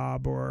own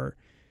job, or,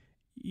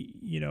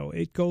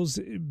 it goes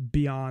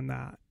beyond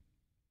that.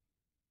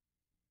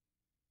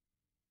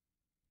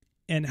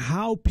 And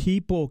how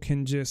people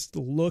can just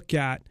look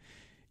at,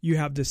 you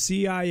have the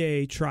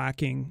CIA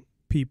tracking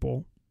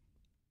people,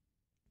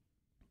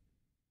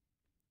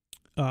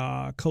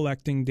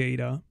 collecting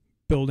data,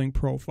 building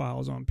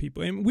profiles on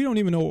people. And we don't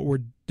even know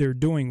what they're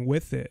doing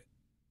with it,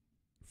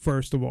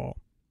 first of all.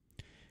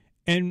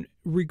 And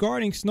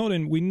regarding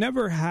Snowden, we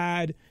never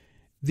had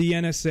the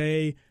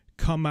NSA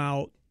come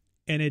out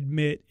and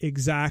admit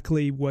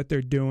exactly what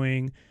they're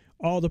doing,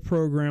 all the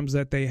programs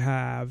that they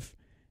have,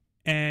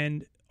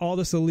 and all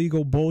this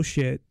illegal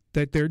bullshit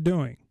that they're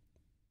doing.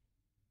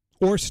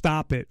 Or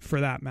stop it, for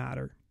that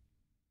matter.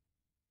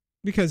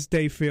 Because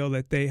they feel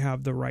that they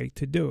have the right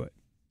to do it.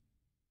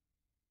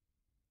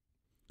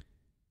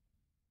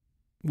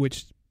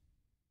 Which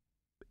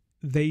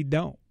they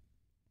don't.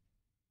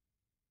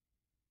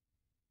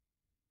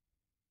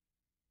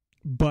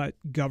 But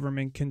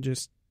government can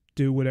just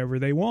do whatever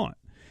they want.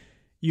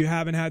 You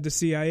haven't had the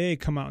CIA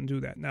come out and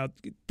do that. Now,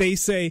 they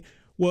say,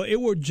 well, it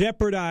will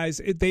jeopardize.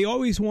 They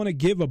always want to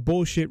give a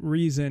bullshit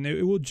reason.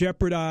 It will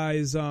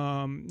jeopardize,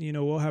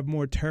 we'll have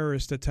more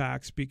terrorist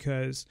attacks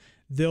because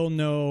they'll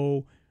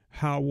know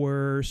how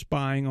we're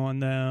spying on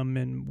them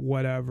and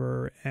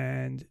whatever.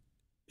 And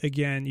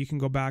again, you can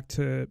go back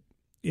to,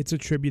 it's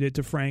attributed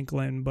to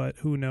Franklin, but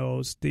who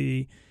knows,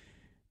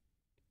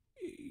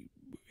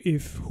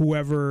 if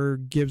whoever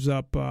gives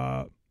up,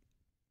 and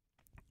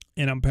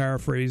I'm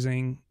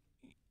paraphrasing,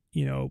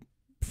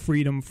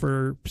 freedom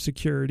for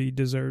security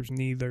deserves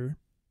neither.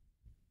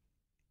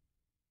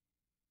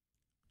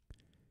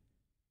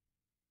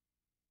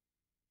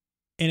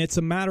 And it's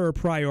a matter of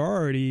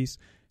priorities.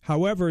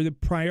 However, the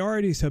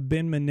priorities have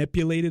been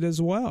manipulated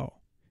as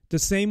well. The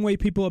same way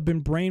people have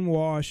been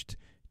brainwashed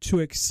to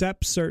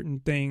accept certain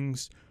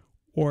things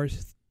or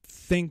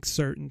think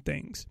certain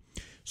things.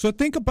 So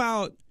think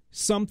about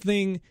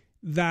something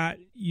that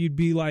you'd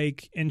be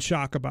like in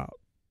shock about.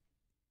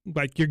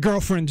 Like your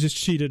girlfriend just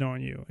cheated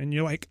on you and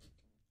you're like,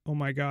 oh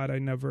my God,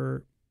 and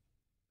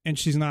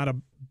she's not a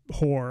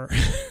whore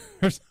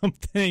or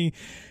something.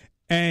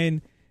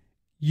 And,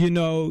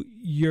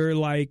 you're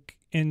like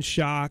in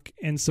shock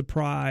and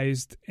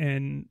surprised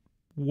and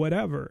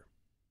whatever.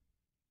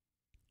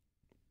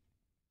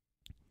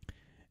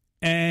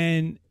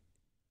 And,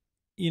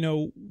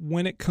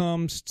 when it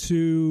comes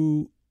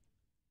to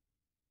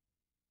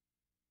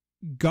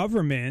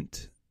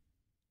government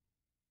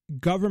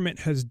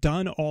has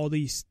done all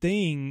these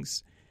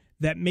things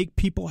that make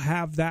people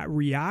have that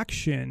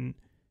reaction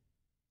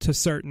to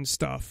certain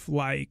stuff,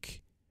 like,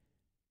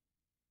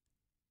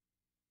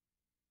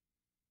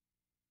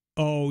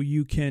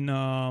 you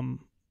can,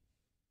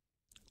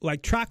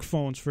 like track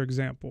phones, for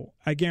example.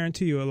 I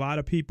guarantee you a lot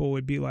of people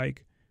would be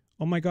like,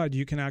 oh my God,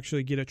 you can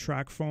actually get a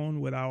track phone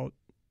without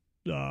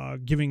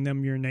giving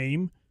them your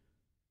name,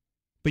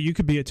 but you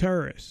could be a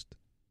terrorist.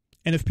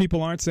 And if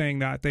people aren't saying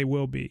that, they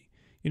will be.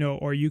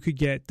 Or you could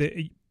get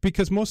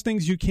because most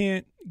things you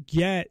can't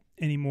get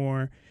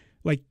anymore,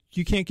 like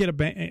you can't get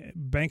a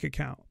bank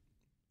account.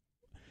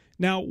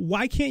 Now,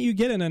 why can't you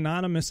get an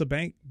anonymous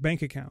bank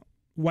account?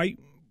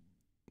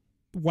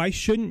 Why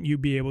shouldn't you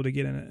be able to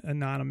get an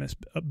anonymous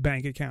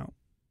bank account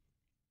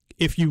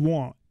if you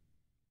want?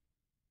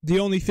 The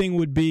only thing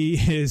would be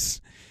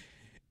is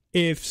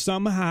if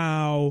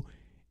somehow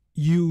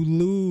you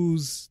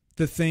lose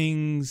the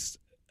things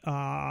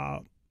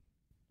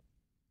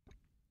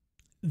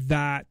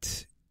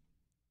that,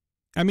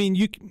 I mean,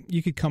 you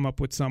could come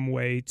up with some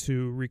way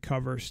to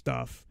recover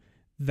stuff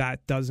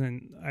that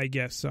doesn't, I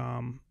guess,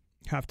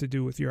 have to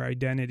do with your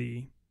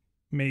identity,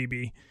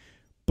 maybe.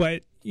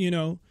 But,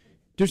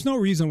 there's no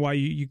reason why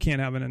you can't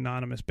have an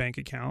anonymous bank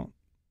account.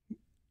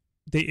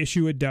 They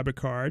issue a debit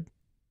card.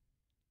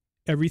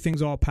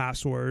 Everything's all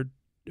password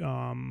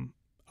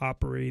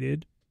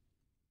operated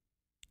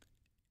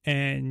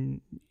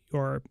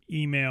or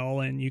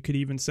email, and you could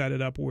even set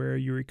it up where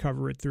you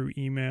recover it through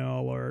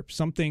email or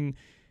something.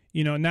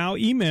 Now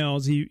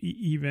emails,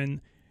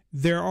 even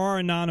there are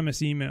anonymous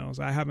emails.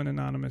 I have an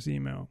anonymous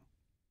email,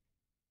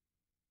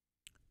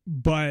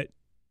 but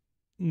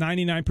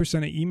 99%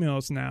 of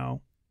emails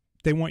now,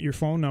 they want your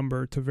phone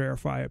number to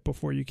verify it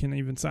before you can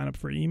even sign up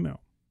for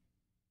email.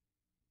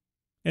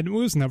 And it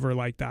was never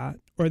like that.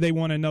 Or they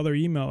want another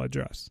email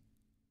address,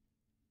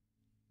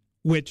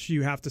 which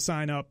you have to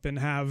sign up and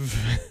have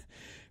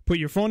put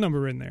your phone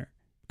number in there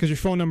because your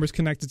phone number is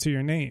connected to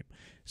your name.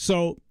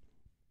 So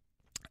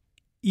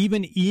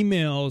even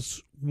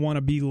emails want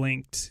to be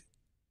linked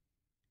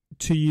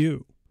to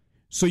you.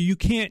 So you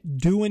can't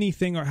do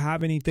anything or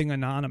have anything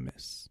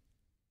anonymous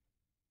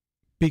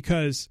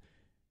because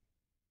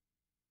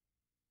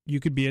you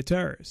could be a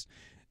terrorist.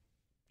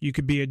 You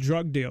could be a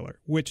drug dealer,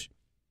 which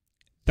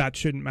that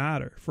shouldn't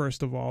matter,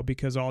 first of all,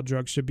 because all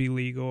drugs should be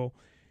legal.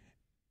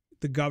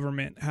 The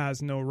government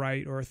has no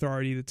right or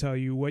authority to tell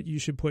you what you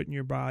should put in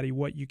your body,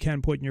 what you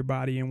can put in your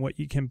body, and what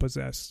you can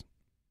possess,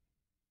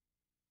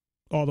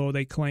 although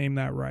they claim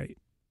that right.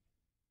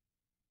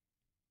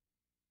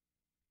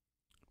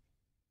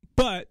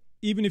 But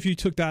even if you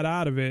took that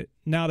out of it,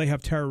 now they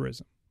have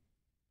terrorism.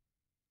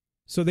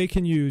 So they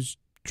can use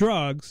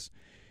drugs.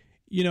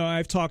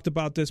 I've talked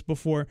about this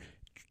before.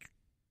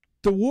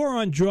 The war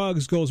on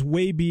drugs goes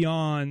way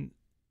beyond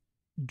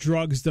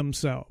drugs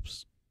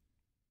themselves.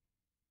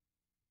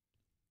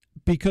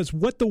 Because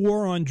what the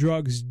war on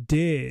drugs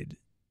did,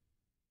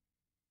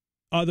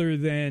 other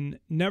than,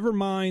 never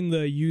mind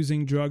the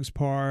using drugs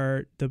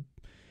part, the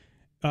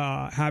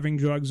having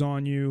drugs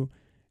on you,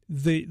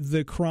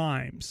 the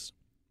crimes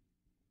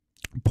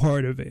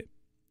part of it.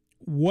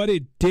 What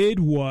it did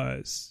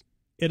was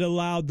it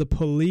allowed the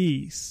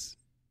police,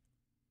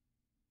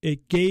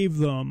 it gave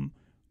them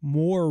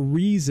more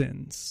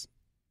reasons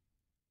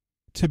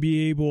to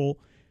be able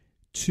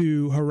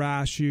to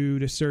harass you,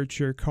 to search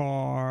your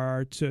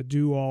car, to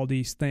do all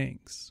these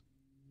things.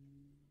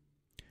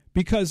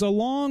 Because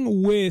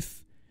along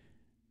with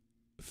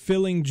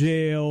filling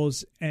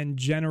jails and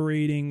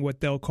generating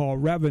what they'll call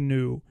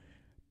revenue,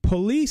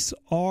 police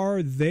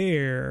are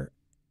there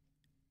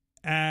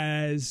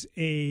as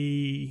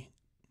a,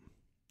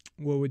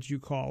 what would you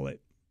call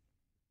it?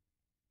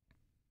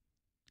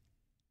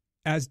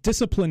 As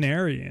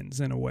disciplinarians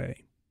in a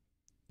way,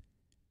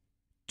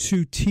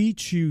 to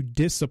teach you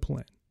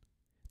discipline.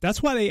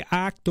 That's why they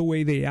act the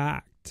way they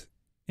act,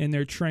 and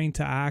they're trained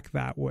to act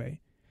that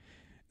way.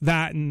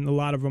 That, and a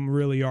lot of them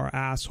really are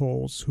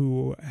assholes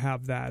who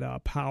have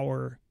that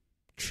power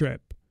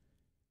trip.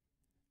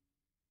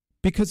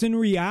 Because in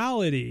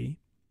reality,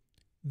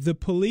 the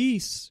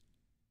police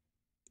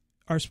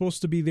are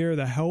supposed to be there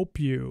to help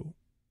you,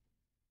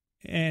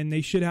 and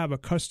they should have a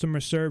customer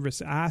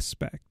service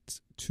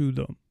aspect to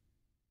them.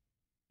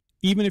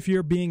 Even if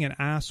you're being an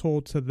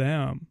asshole to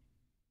them,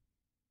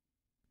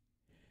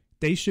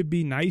 they should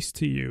be nice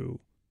to you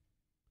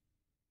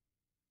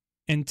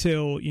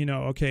until,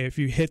 okay, if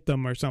you hit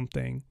them or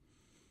something.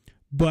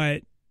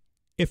 But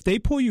if they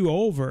pull you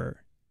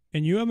over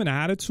and you have an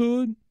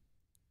attitude,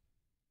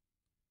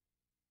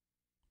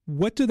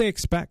 what do they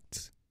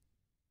expect?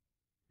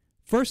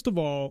 First of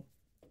all,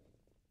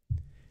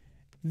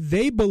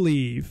 they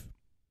believe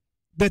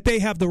that they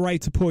have the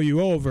right to pull you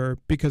over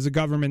because the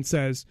government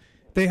says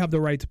they have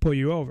the right to pull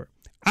you over.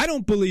 I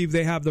don't believe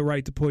they have the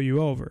right to pull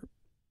you over,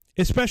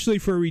 especially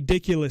for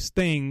ridiculous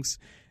things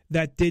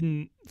that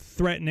didn't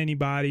threaten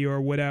anybody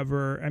or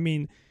whatever. I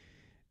mean,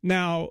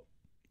 now,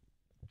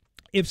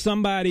 if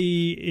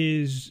somebody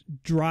is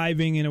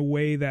driving in a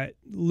way that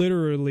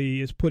literally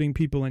is putting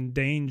people in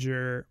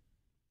danger,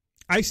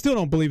 I still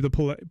don't believe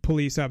the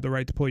police have the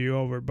right to pull you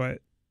over, but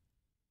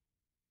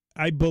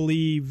I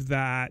believe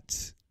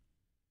that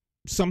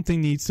something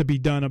needs to be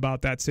done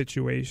about that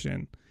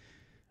situation.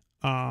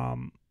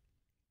 How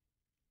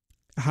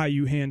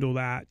you handle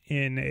that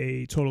in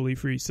a totally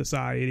free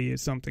society is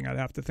something I'd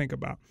have to think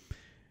about.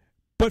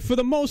 But for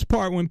the most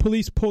part, when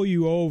police pull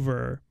you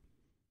over,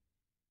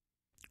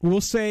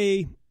 we'll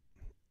say,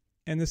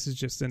 and this is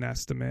just an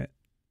estimate,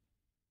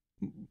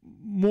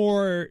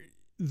 more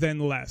than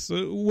less.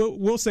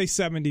 We'll say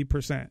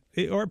 70%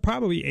 or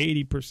probably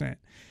 80%.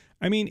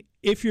 I mean,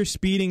 if you're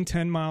speeding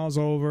 10 miles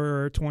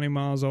over or 20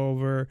 miles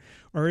over,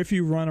 or if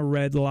you run a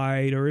red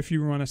light or if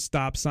you run a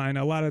stop sign,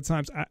 a lot of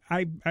times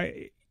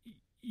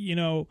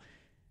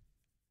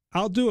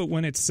I'll do it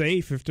when it's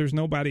safe if there's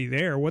nobody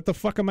there. What the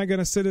fuck am I going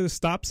to sit at a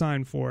stop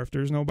sign for if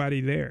there's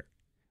nobody there?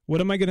 What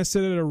am I going to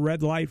sit at a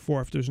red light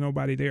for if there's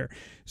nobody there?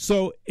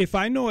 So if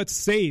I know it's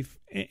safe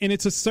and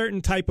it's a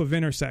certain type of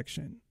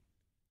intersection,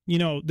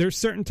 there's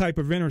certain type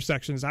of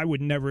intersections I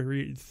would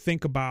never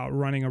think about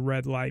running a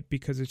red light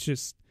because it's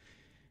just,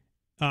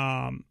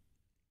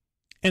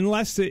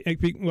 unless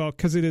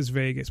because it is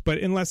Vegas, but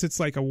unless it's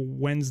like a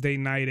Wednesday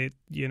night at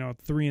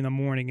 3 a.m.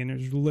 and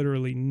there's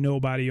literally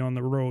nobody on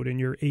the road and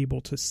you're able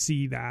to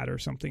see that or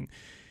something,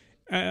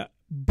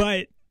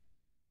 but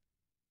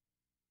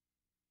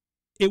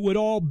it would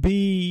all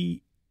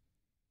be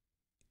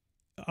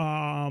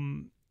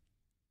in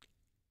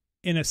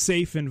a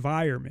safe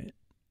environment.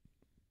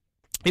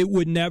 It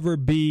would never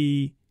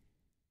be,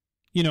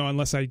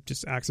 unless I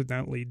just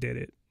accidentally did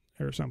it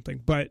or something.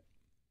 But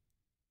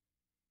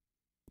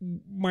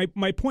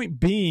my point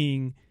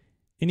being,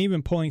 and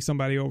even pulling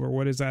somebody over,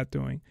 what is that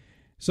doing?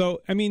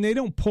 So, I mean, they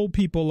don't pull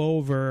people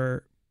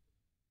over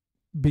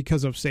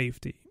because of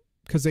safety,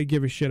 because they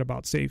give a shit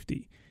about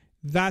safety.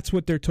 That's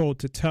what they're told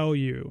to tell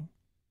you.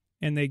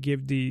 And they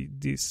give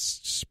this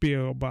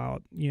spiel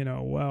about,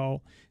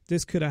 well,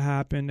 this could have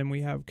happened and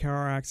we have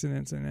car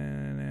accidents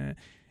and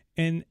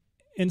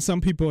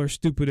some people are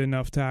stupid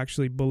enough to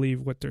actually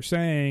believe what they're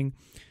saying,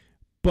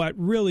 but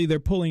really they're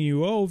pulling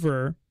you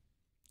over.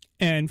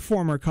 And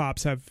former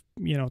cops have,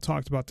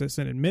 talked about this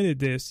and admitted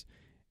this.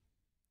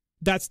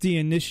 That's the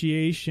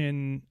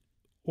initiation,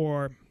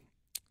 or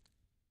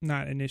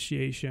not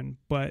initiation,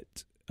 but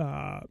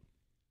to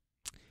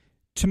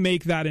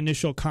make that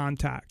initial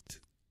contact.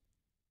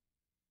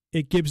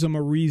 It gives them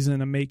a reason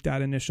to make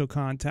that initial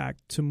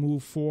contact, to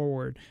move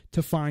forward,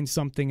 to find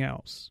something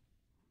else.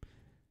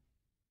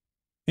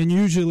 And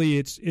usually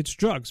it's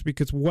drugs,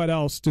 because what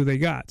else do they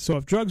got? So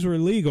if drugs were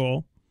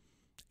legal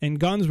and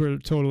guns were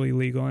totally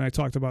legal, and I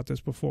talked about this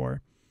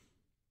before,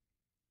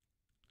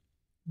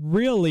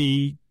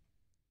 really,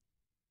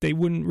 they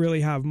wouldn't really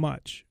have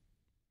much.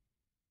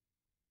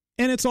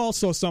 And it's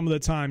also some of the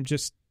time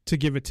just to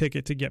give a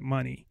ticket to get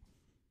money.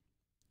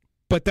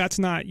 But that's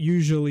not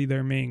usually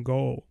their main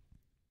goal.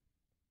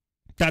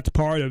 That's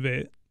part of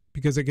it,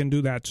 because they can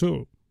do that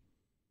too.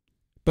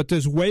 But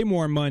there's way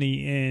more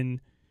money in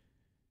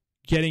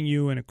getting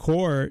you in a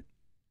court,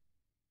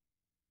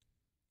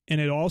 and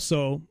it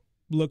also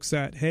looks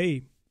at,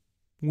 hey,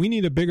 we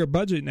need a bigger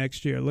budget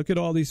next year. Look at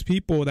all these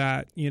people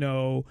that,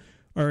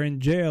 are in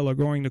jail or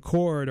going to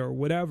court or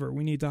whatever.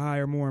 We need to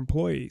hire more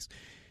employees.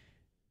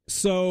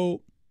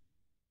 So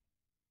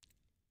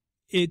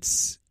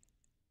it's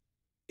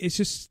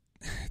just,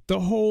 the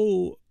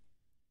whole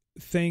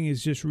thing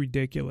is just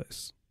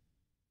ridiculous.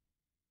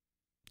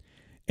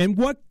 And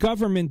what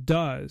government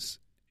does,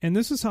 and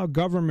this is how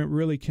government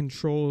really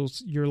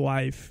controls your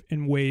life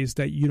in ways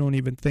that you don't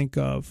even think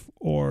of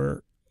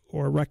or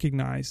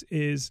recognize,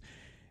 is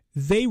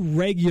they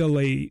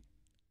regulate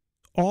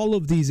all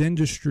of these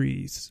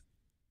industries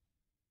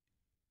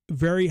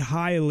very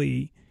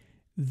highly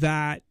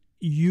that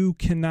you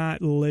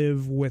cannot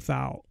live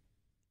without.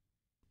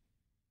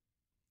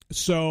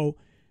 So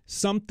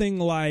something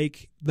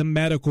like the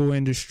medical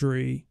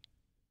industry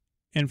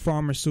and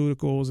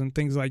pharmaceuticals and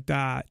things like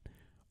that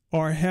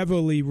are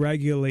heavily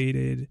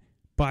regulated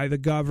by the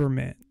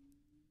government.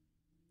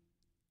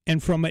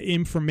 And from an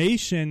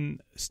information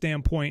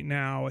standpoint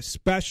now,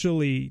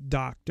 especially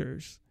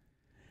doctors,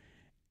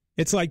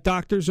 it's like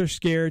doctors are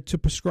scared to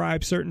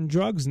prescribe certain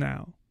drugs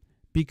now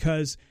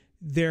because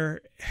they're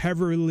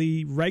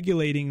heavily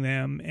regulating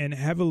them and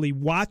heavily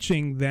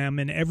watching them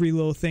in every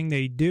little thing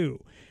they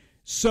do.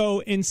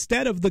 So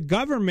instead of the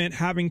government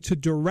having to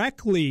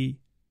directly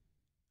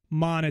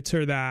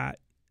monitor that,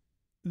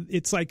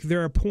 it's like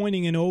they're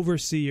appointing an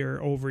overseer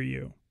over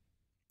you.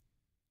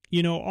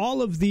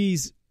 All of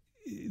these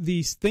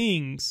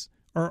things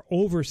are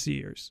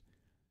overseers,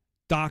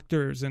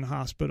 doctors and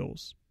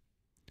hospitals,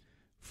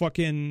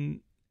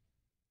 fucking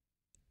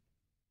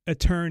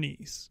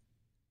attorneys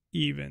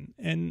even.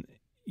 And,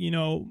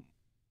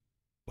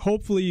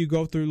 hopefully you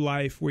go through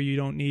life where you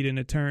don't need an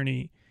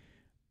attorney.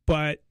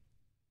 But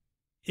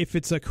if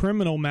it's a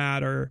criminal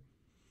matter,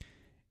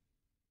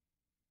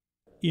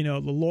 the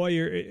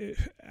lawyer,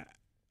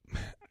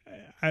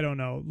 I don't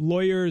know.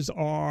 Lawyers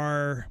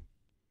are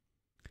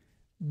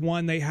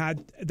one, they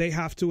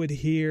have to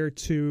adhere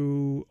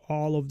to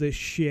all of this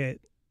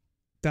shit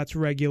that's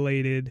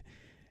regulated.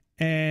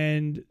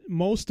 And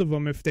most of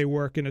them, if they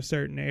work in a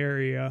certain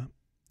area,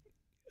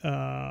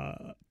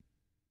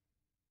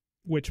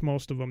 which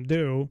most of them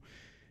do,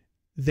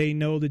 they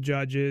know the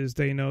judges,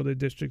 they know the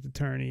district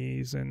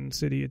attorneys and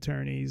city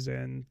attorneys,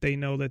 and they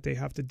know that they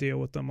have to deal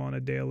with them on a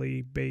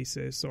daily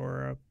basis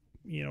or a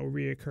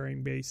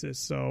reoccurring basis.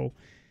 So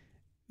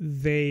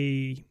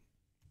they're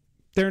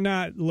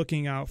not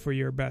looking out for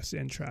your best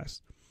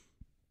interest.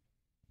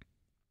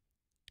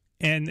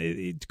 And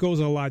it goes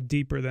a lot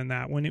deeper than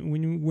that.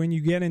 When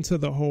you get into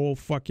the whole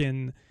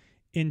fucking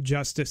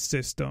injustice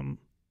system,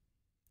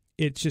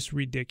 it's just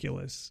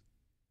ridiculous.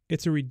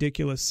 It's a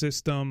ridiculous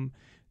system.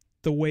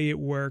 The way it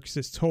works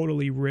is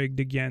totally rigged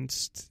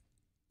against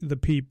the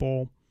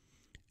people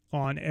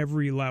on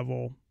every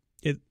level,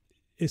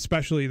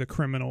 especially the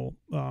criminal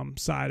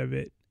side of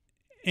it.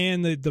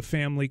 And the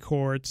family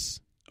courts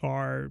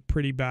are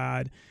pretty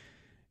bad.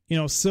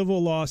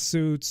 Civil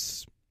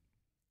lawsuits,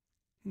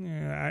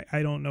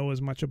 I don't know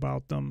as much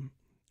about them.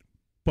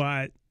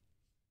 But,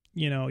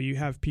 you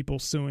have people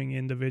suing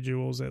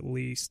individuals at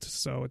least.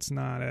 So it's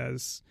not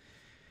as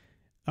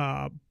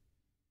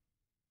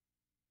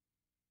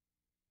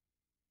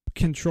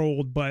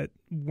controlled. But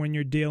when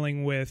you're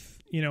dealing with,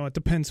 it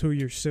depends who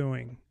you're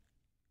suing.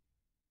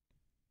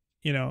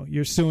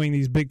 You're suing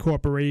these big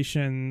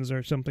corporations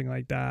or something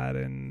like that,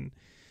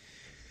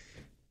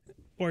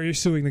 or you're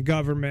suing the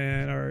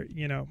government, or,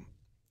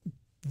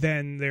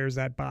 then there's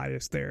that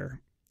bias there.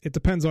 It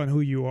depends on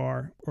who you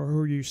are or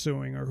who you're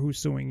suing or who's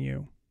suing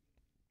you.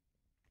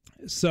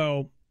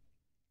 So,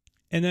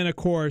 and then of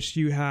course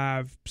you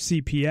have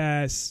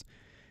CPS,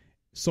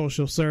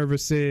 social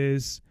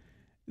services.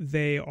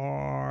 They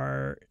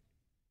are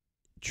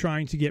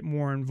trying to get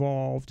more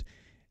involved.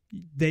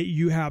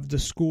 You have the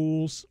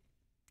schools,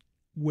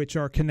 which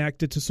are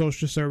connected to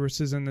social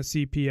services and the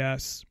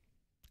CPS,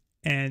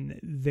 and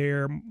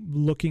they're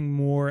looking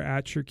more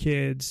at your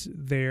kids.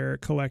 They're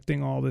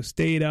collecting all this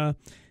data,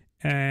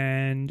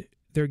 and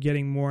they're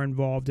getting more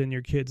involved in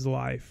your kid's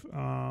life.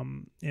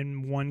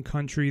 In one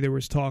country, there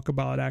was talk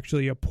about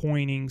actually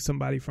appointing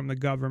somebody from the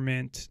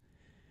government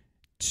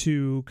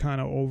to kind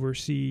of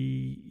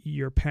oversee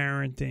your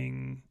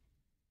parenting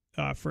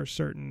for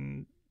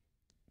certain,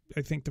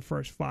 I think the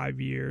first 5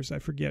 years. I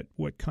forget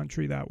what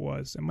country that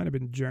was. It might have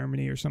been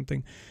Germany or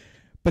something.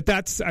 But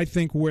that's, I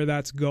think, where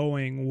that's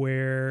going,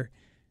 where,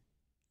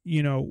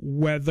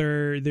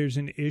 whether there's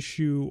an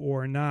issue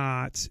or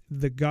not,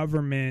 the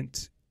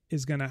government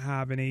is going to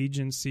have an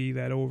agency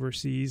that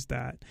oversees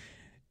that.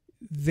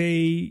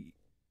 They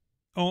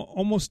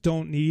almost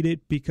don't need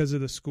it because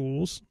of the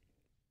schools.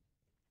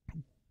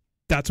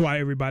 That's why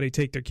everybody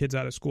take their kids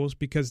out of schools,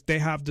 because they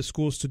have the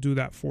schools to do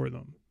that for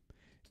them.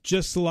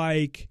 Just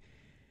like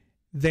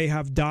they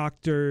have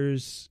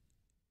doctors,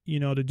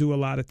 to do a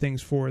lot of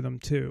things for them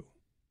too.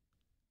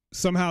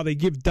 Somehow they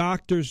give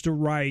doctors the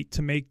right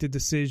to make the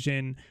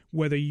decision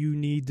whether you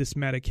need this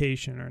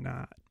medication or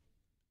not.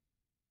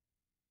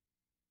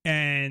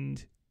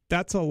 And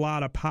that's a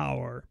lot of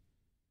power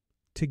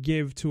to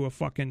give to a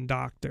fucking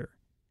doctor.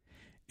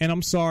 And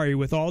I'm sorry,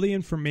 with all the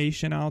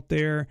information out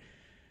there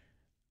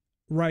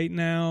right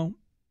now,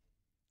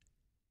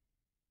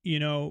 you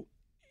know,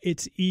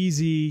 it's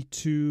easy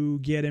to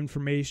get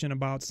information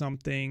about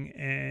something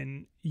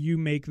and you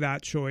make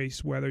that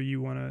choice whether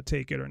you want to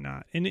take it or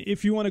not. And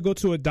if you want to go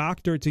to a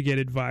doctor to get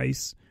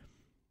advice,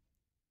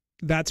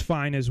 that's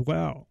fine as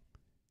well.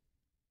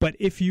 But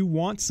if you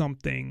want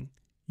something,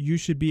 you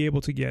should be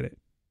able to get it.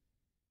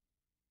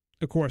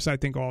 Of course, I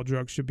think all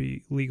drugs should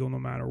be legal no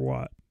matter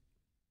what.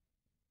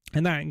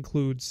 And that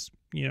includes,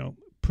 you know,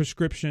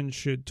 prescriptions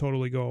should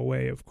totally go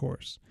away, of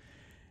course.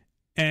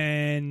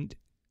 And,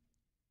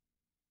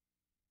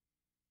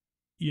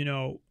 you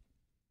know,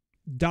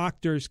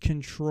 doctors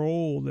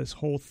control this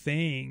whole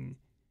thing,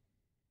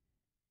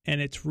 and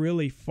it's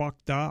really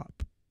fucked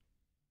up.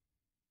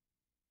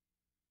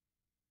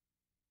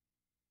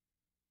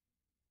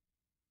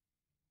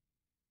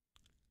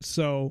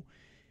 So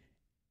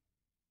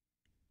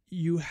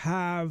you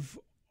have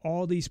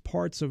all these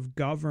parts of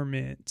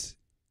government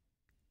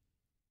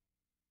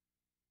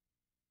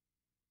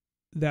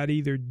that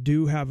either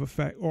do have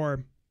effect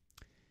or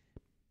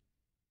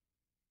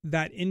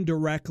that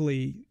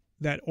indirectly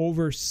that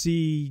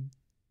oversee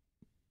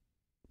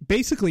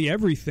basically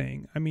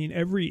everything. I mean,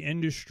 every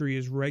industry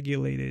is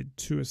regulated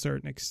to a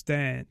certain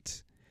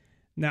extent.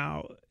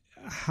 Now,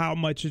 how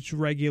much it's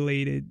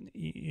regulated,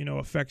 you know,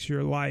 affects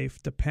your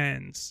life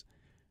depends.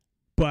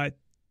 But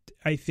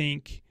I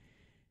think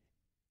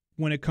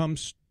when it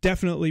comes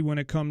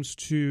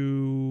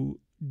to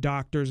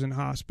doctors and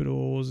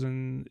hospitals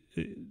and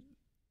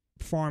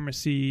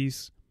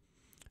pharmacies,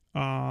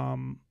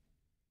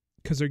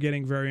 because they're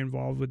getting very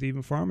involved with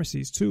even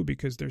pharmacies too,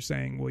 because they're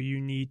saying, well,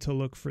 you need to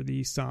look for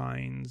these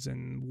signs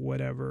and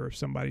whatever. If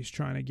somebody's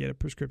trying to get a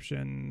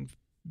prescription,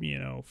 you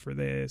know, for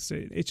this,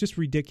 it's just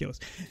ridiculous.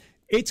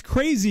 It's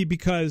crazy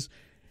because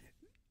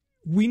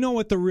we know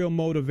what the real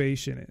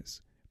motivation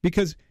is,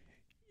 because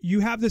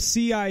you have the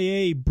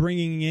CIA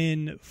bringing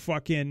in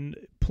fucking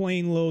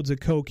plane loads of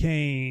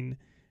cocaine,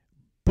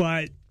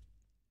 but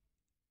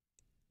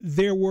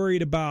they're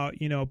worried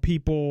about, you know,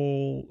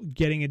 people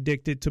getting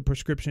addicted to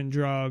prescription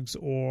drugs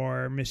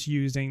or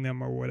misusing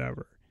them or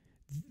whatever.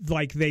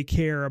 Like they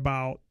care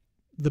about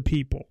the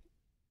people.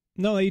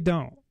 No, they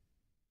don't.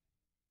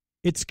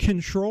 It's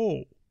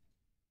control.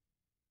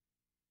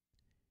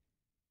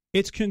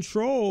 It's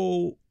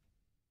control.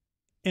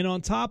 And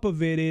on top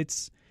of it,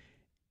 it's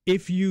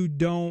if you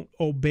don't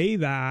obey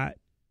that,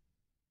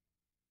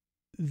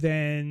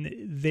 then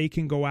they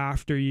can go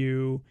after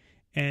you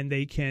and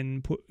they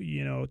can put,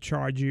 you know,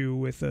 charge you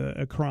with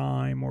a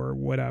crime or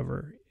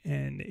whatever.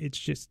 And it's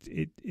just,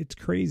 it's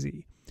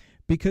crazy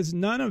because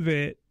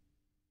nothing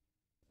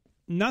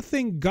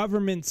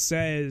government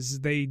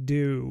says they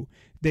do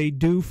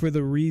for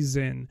the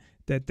reason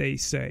that they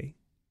say.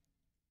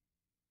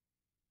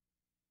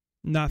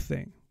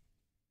 Nothing.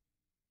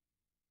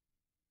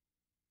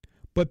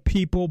 But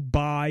people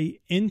buy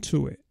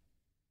into it.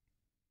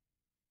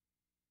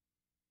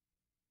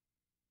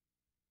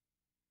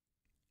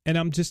 And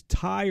I'm just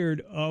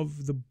tired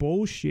of the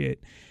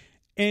bullshit.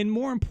 And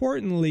more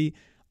importantly,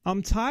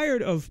 I'm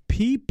tired of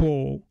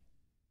people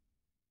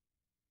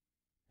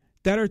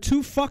that are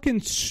too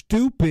fucking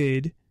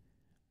stupid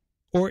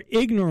or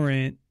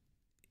ignorant.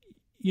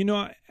 You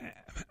know,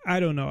 I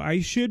don't know.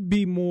 I should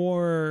be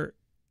more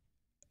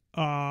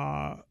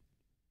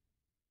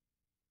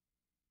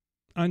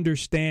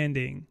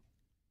understanding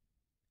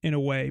in a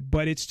way.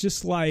 But it's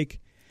just like,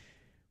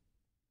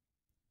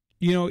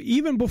 you know,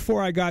 even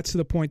before I got to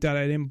the point that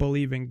I didn't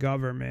believe in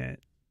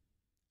government,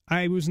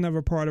 I was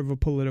never part of a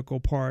political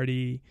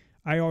party.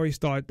 I always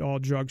thought all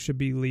drugs should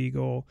be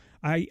legal.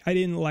 I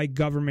didn't like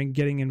government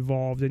getting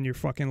involved in your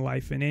fucking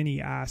life in any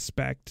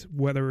aspect,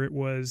 whether it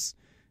was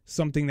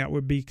something that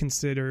would be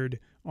considered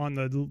on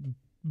the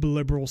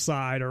liberal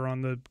side or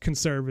on the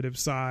conservative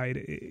side.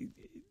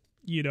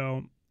 You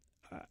know,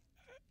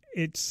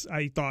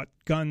 I thought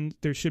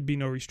there should be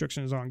no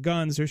restrictions on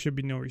guns. There should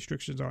be no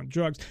restrictions on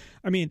drugs.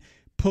 I mean,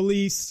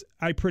 police,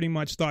 I pretty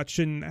much thought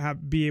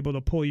shouldn't be able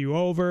to pull you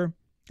over.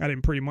 I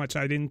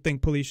didn't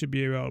think police should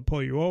be able to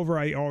pull you over.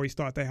 I always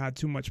thought they had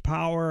too much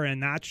power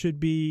and that should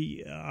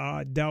be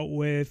dealt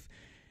with.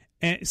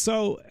 And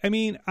so, I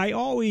mean, I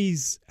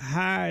always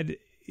had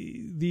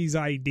these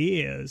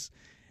ideas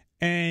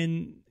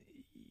and,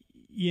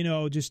 you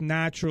know, just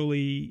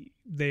naturally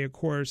they, of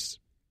course,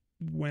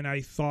 when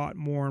I thought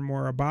more and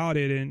more about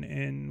it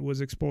and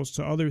was exposed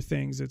to other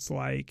things, it's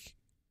like,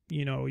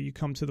 you know, you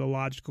come to the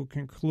logical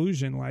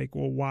conclusion, like,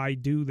 well, why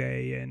do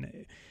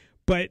they?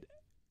 But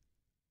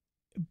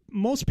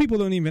most people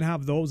don't even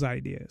have those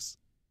ideas.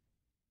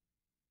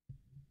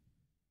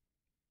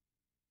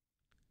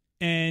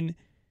 And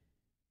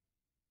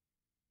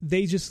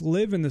they just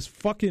live in this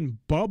fucking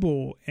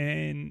bubble,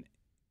 and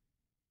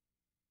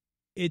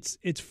it's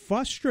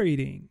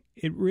frustrating.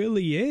 It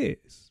really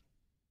is.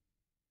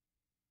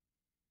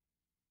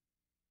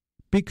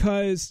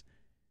 Because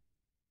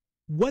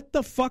what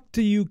the fuck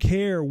do you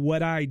care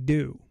what I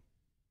do?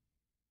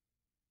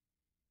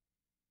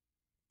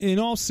 In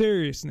all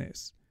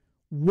seriousness,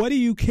 what do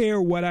you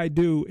care what I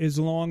do as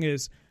long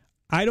as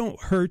I don't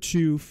hurt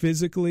you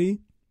physically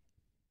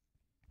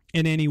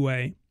in any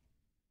way?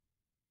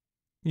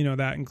 You know,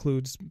 that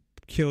includes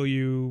kill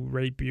you,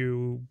 rape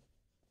you,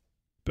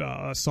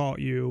 assault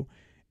you,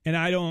 and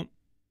I don't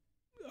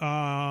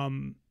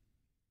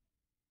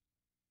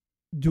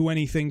do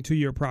anything to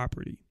your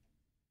property.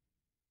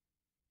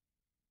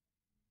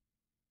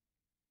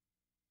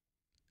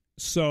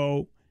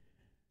 So,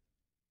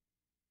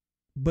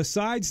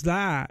 besides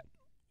that,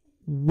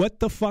 what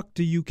the fuck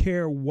do you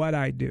care what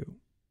I do?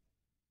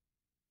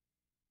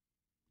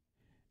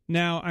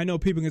 Now, I know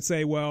people can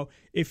say, well,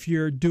 if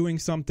you're doing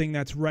something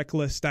that's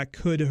reckless that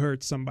could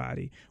hurt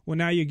somebody, well,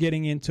 now you're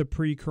getting into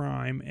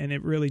pre-crime, and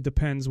it really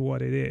depends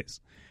what it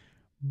is.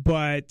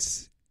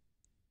 But,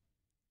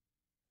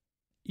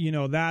 you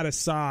know, that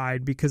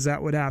aside, because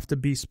that would have to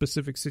be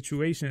specific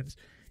situations,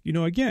 you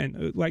know,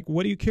 again, like,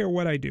 what do you care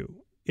what I do?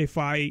 If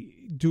I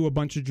do a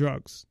bunch of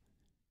drugs,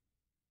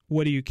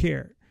 what do you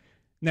care?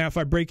 Now, if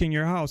I break in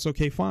your house,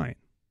 okay, fine.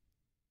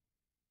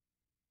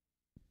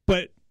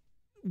 But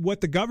what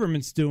the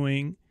government's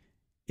doing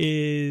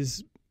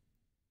is,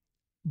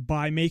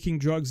 by making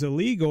drugs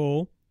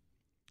illegal,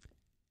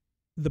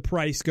 the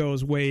price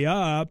goes way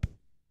up.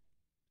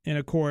 And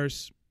of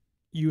course,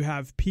 you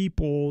have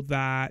people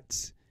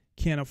that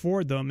can't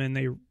afford them and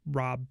they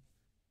rob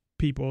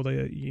people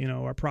that, you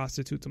know, or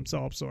prostitute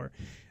themselves. Or,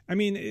 I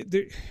mean,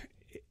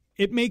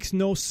 it makes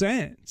no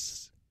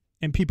sense.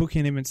 And people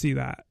can't even see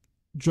that,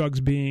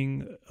 drugs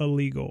being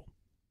illegal.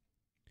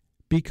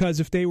 Because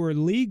if they were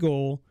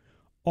legal,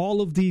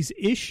 all of these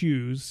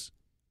issues,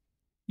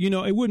 you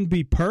know, it wouldn't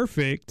be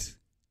perfect.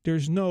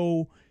 There's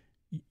no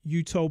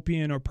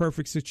utopian or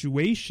perfect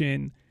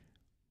situation,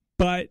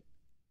 but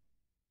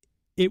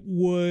it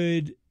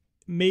would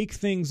make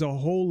things a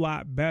whole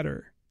lot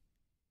better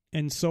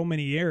in so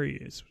many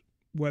areas,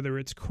 whether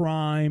it's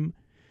crime,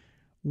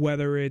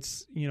 whether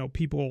it's, you know,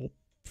 people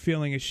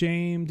feeling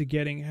ashamed,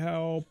 getting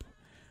help,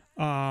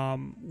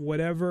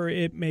 whatever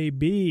it may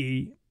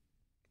be,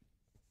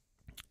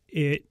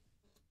 it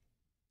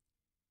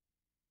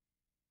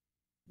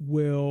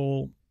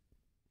will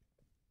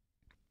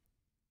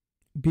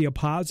be a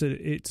positive.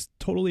 It's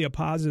totally a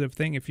positive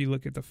thing if you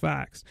look at the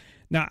facts.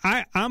 Now,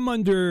 I'm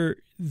under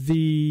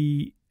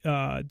the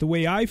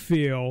way I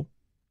feel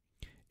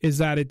is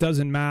that it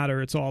doesn't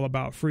matter. It's all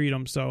about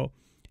freedom. So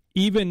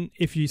even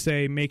if you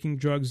say making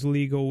drugs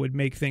legal would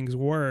make things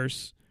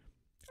worse,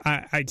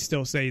 I'd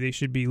still say they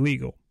should be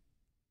legal,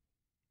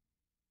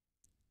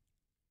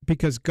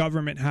 because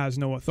government has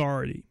no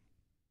authority.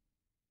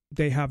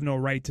 They have no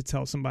right to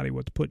tell somebody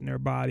what to put in their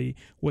body,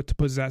 what to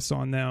possess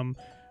on them,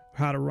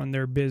 how to run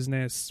their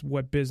business,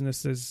 what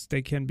businesses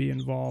they can be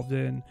involved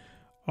in,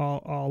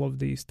 all of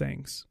these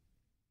things.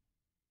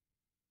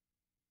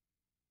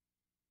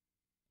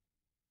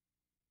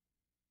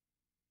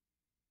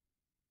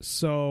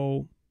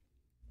 So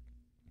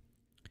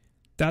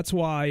that's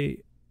why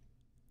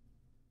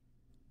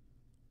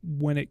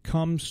when it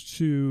comes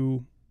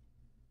to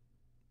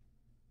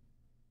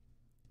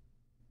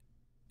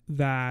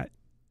that,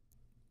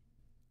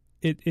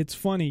 it's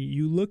funny.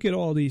 You look at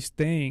all these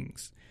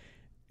things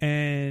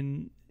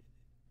and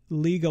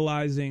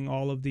legalizing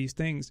all of these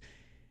things,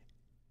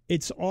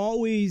 it's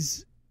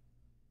always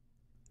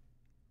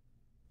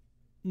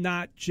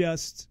not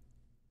just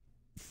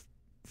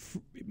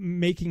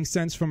making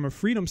sense from a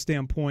freedom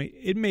standpoint.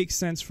 It makes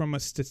sense from a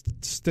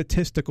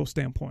statistical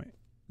standpoint.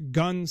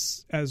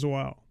 Guns as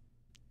well,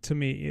 to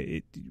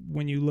me,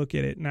 when you look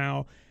at it.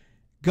 Now,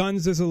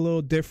 guns is a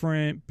little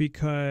different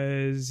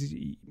because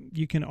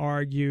you can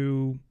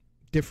argue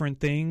different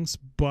things,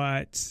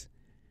 but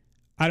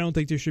I don't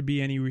think there should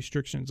be any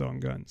restrictions on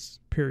guns,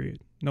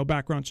 period. No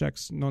background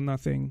checks, no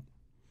nothing.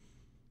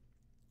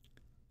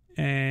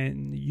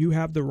 And you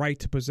have the right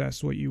to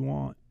possess what you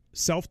want.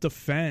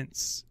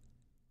 Self-defense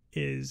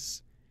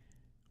is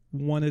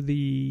one of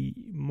the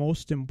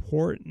most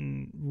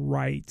important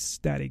rights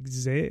that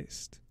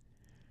exist.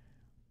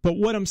 But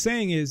what I'm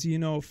saying is, you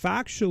know,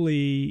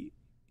 factually,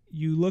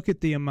 you look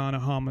at the amount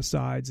of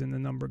homicides and the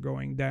number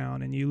going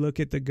down, and you look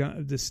at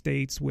the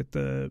states with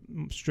the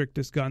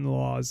strictest gun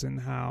laws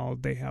and how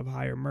they have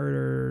higher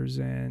murders,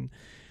 and,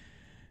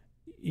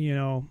 you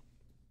know,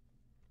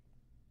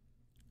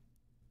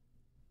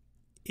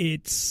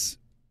 it's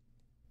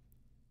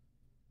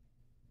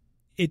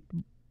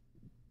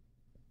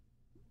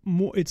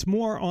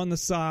more on the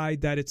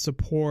side that it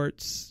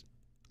supports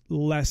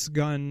less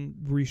gun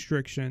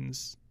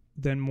restrictions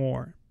than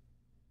more.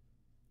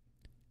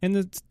 And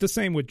it's the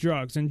same with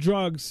drugs. And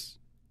drugs,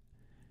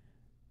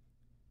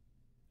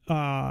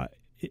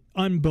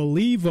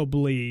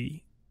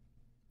 unbelievably,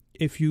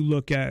 if you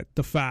look at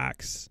the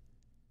facts,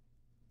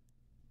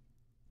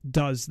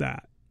 does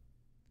that.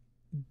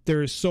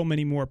 There's so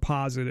many more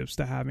positives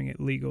to having it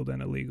legal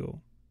than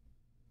illegal.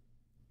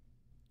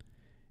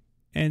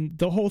 And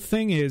the whole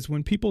thing is,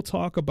 when people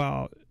talk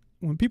about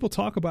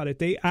it,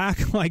 they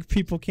act like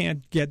people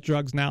can't get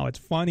drugs now. It's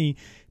funny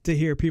to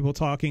hear people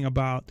talking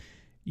about,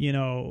 you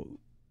know,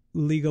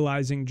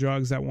 legalizing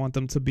drugs that want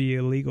them to be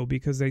illegal,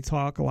 because they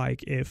talk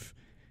like if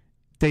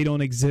they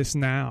don't exist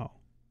now.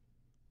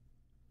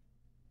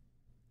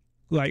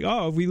 Like,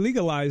 oh, if we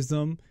legalize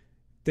them,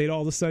 they'd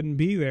all of a sudden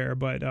be there,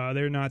 but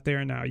they're not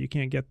there now. You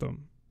can't get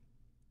them.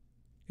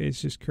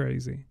 It's just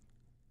crazy.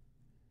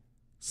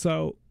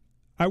 So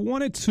I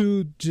wanted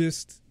to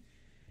just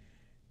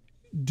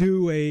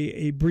do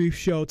a brief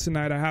show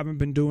tonight. I haven't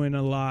been doing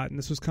a lot, and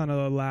this was kind of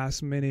a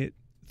last minute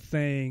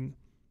thing,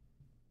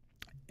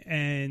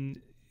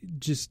 and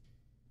just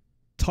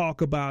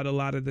talk about a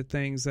lot of the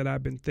things that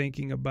I've been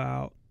thinking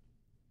about,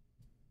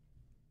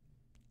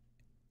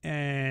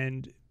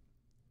 and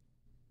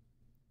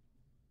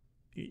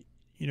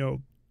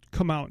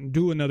come out and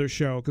do another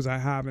show, because I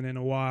haven't in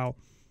a while,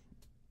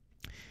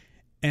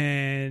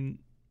 and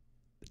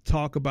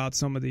talk about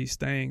some of these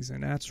things.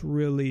 And that's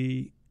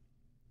really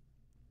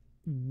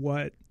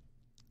what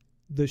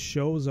the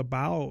show's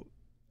about.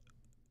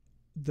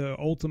 The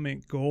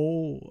ultimate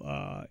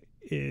goal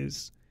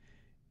is,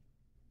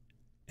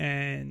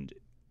 and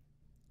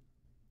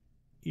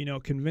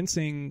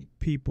convincing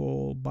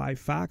people by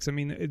facts. I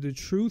mean, the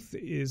truth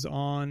is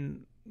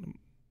on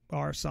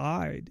our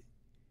side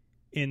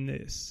in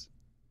this,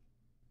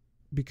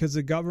 because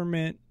the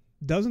government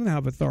doesn't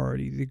have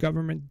authority. The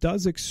government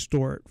does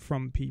extort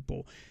from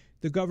people.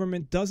 The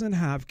government doesn't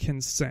have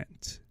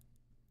consent.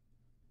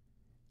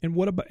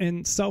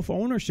 And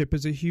self-ownership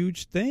is a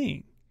huge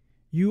thing.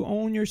 You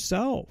own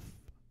yourself.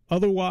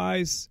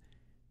 Otherwise,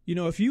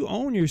 if you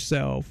own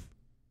yourself,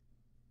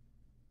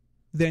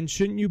 then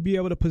shouldn't you be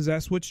able to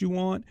possess what you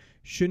want?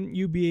 Shouldn't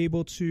you be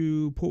able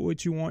to put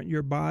what you want in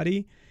your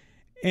body?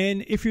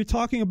 And if you're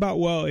talking about,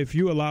 well, if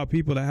you allow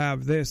people to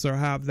have this or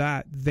have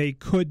that, they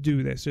could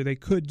do this or they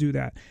could do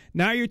that.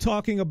 Now you're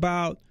talking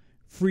about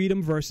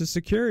freedom versus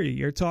security.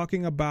 You're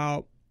talking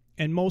about,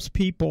 and most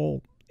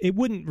people, it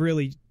wouldn't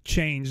really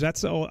change.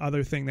 That's the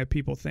other thing that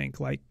people think,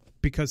 like,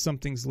 because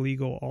something's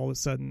legal, all of a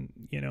sudden,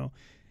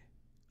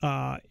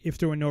 if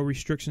there were no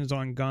restrictions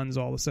on guns,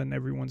 all of a sudden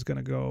everyone's going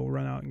to go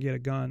run out and get a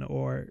gun.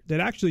 Or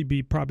there'd actually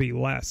be probably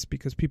less,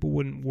 because people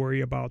wouldn't worry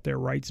about their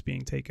rights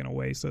being taken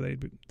away, so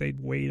they'd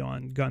wait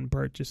on gun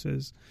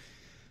purchases,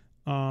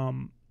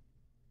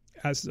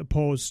 as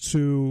opposed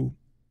to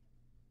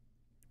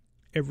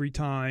every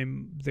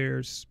time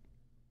there's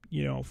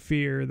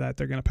fear that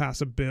they're going to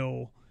pass a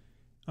bill,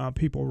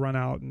 people run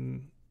out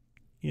and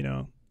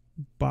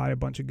buy a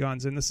bunch of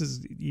guns. And this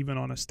is even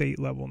on a state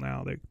level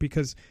now,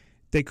 because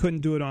they couldn't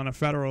do it on a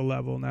federal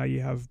level. Now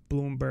you have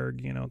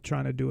Bloomberg,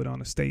 trying to do it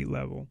on a state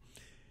level.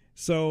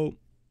 So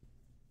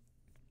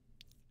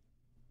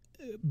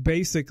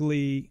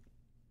basically,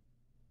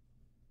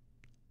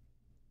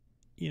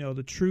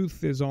 the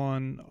truth is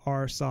on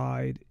our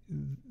side.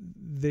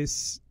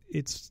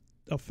 It's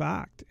a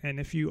fact. And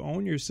if you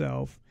own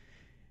yourself,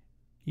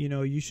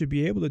 you should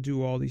be able to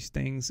do all these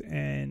things,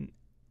 and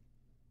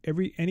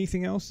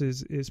anything else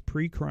is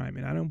pre-crime.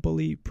 And I don't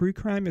believe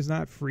pre-crime is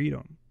not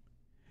freedom.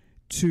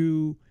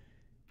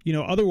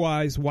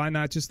 Otherwise, why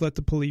not just let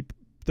the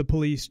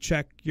police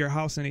check your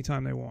house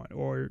anytime they want,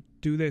 or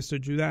do this or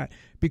do that?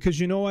 Because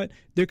you know what?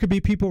 There could be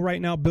people right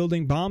now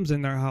building bombs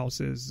in their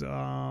houses.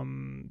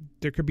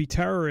 There could be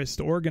terrorists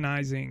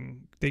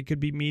organizing. They could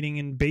be meeting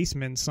in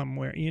basements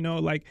somewhere.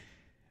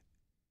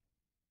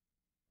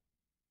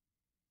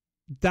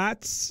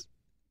 That's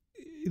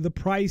the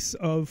price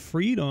of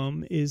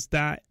freedom, is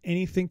that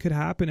anything could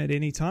happen at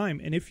any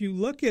time. And if you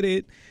look at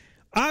it,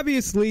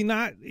 obviously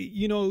not,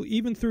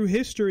 even through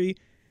history,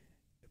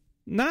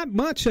 not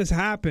much has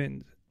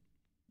happened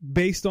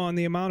based on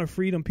the amount of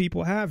freedom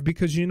people have,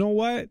 because you know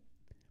what?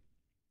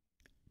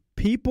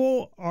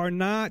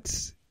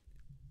 The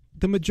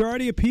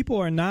majority of people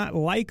are not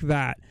like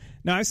that.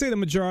 Now, I say the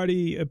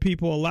majority of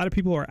people, a lot of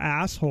people are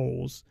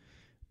assholes,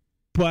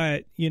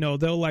 but,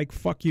 they'll like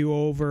fuck you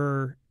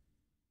over,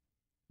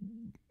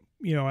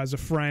 as a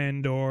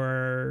friend,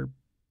 or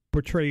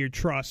betray your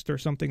trust or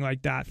something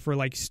like that for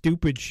like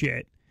stupid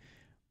shit.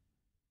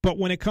 But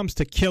when it comes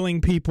to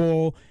killing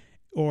people,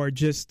 or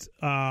just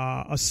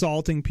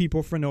assaulting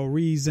people for no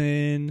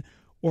reason,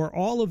 or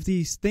all of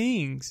these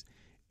things,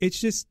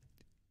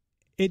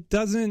 it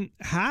doesn't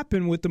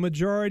happen with the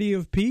majority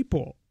of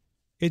people.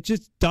 It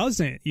just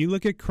doesn't. You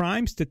look at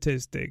crime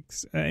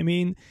statistics. I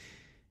mean,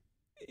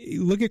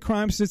 look at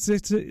crime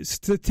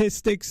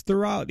statistics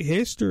throughout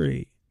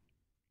history.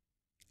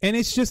 And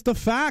it's just the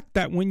fact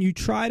that when you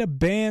try to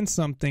ban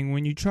something,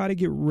 when you try to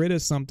get rid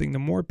of something, the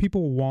more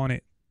people want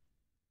it.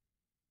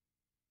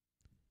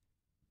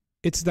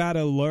 It's that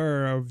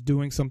allure of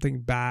doing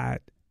something bad.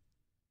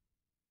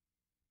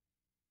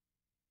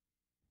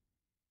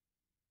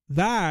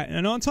 That,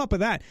 and on top of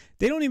that,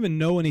 they don't even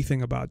know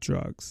anything about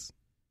drugs.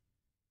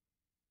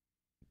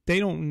 They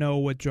don't know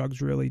what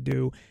drugs really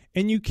do.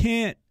 And you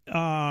can't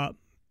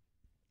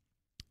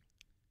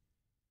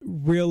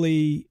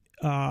really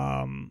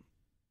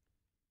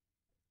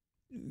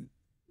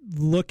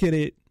look at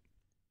it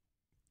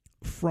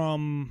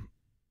from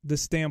the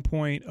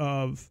standpoint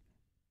of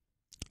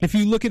if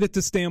you look at it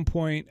the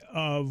standpoint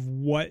of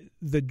what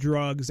the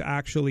drugs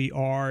actually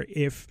are,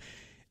 if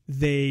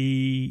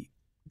they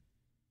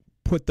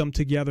put them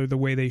together the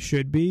way they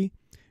should be,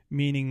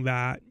 meaning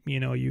that,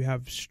 you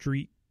have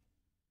street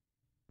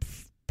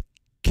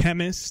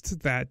chemists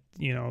that,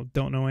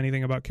 don't know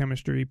anything about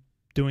chemistry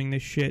doing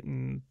this shit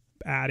and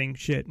adding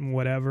shit and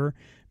whatever,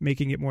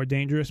 making it more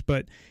dangerous.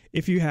 But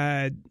if you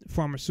had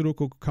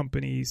pharmaceutical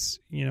companies,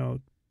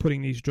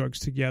 putting these drugs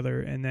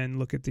together and then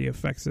look at the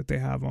effects that they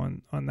have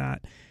on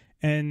that.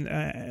 And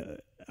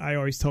I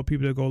always tell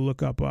people to go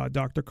look up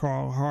Dr.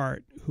 Carl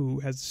Hart,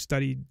 who has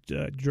studied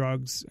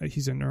drugs.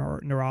 He's a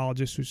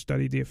neurologist who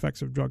studied the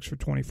effects of drugs for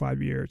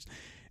 25 years.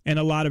 And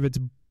a lot of it's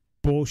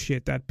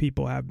bullshit that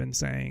people have been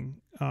saying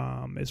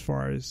as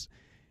far as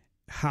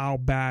how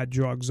bad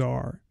drugs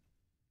are.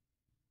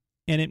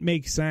 And it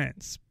makes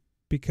sense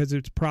because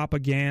it's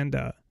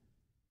propaganda.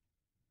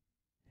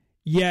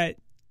 Yet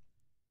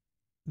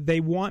they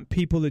want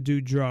people to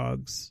do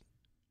drugs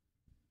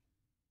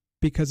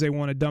because they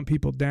want to dumb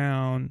people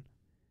down,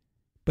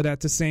 but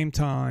at the same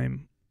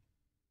time,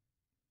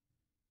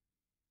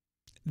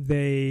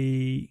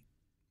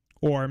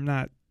 or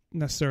not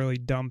necessarily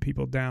dumb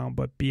people down,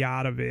 but be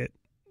out of it.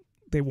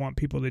 They want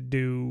people to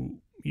do,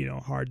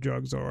 hard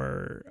drugs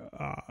or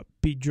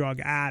be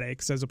drug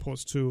addicts, as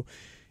opposed to,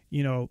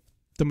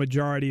 the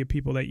majority of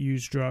people that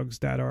use drugs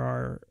that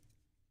are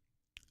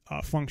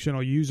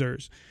functional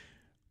users.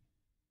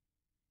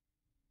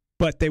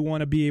 But they want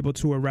to be able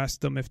to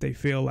arrest them if they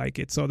feel like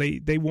it. So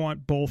they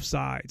want both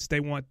sides. They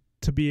want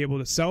to be able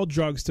to sell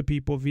drugs to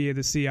people via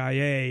the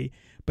CIA,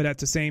 but at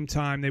the same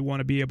time, they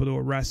want to be able to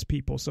arrest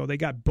people. So they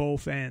got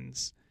both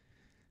ends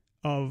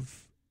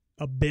of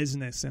a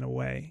business in a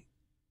way.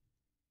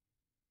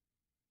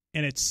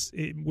 And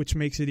which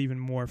makes it even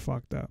more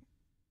fucked up.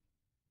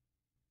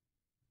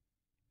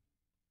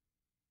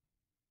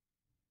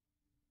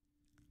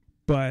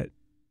 But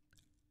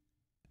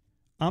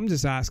I'm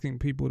just asking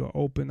people to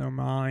open their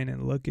mind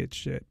and look at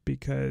shit,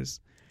 because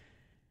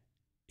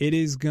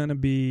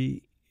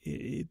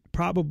it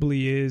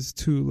probably is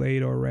too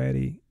late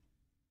already.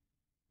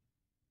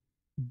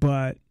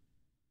 But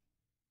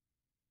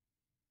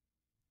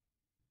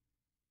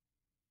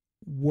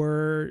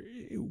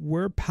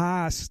we're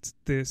past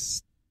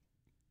this,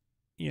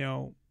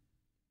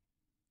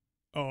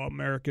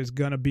 America's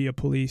going to be a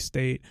police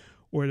state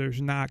or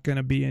there's not going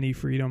to be any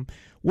freedom.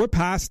 We're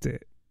past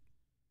it.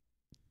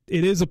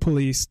 It is a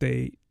police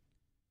state.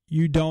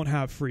 You don't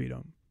have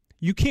freedom.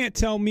 You can't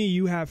tell me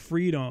you have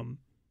freedom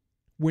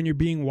when you're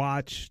being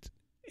watched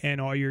and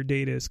all your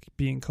data is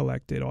being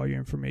collected, all your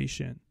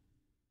information,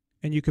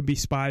 and you can be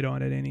spied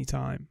on at any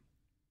time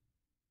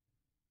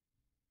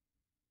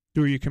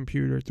through your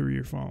computer, through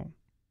your phone.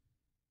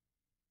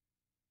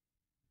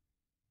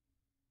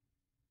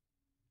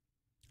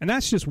 And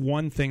that's just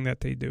one thing that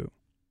they do.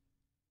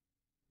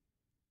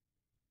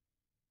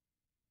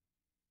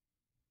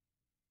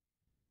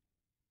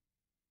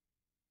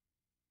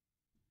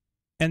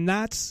 And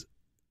that's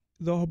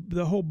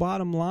the whole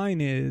bottom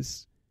line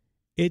is,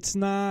 it's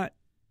not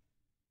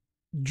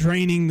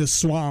draining the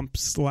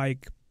swamps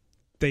like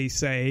they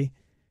say,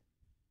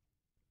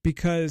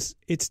 because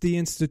it's the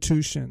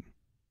institution.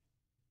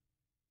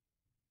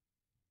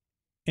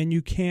 And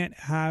you can't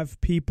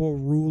have people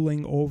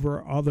ruling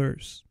over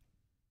others.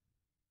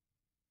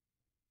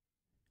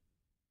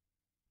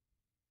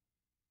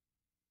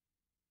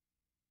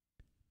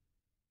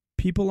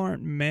 People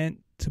aren't meant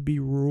to be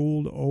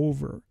ruled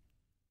over.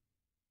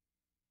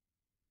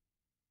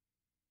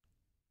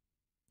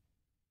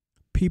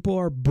 People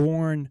are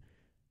born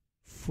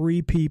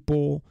free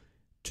people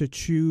to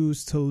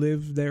choose to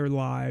live their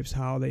lives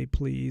how they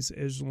please,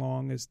 as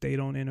long as they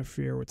don't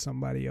interfere with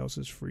somebody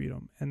else's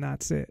freedom. And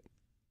that's it.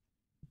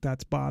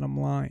 That's bottom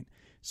line.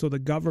 So the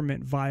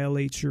government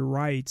violates your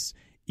rights.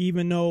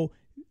 Even though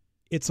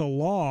it's a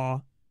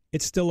law,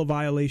 it's still a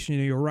violation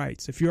of your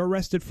rights. If you're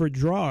arrested for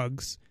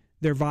drugs,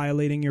 they're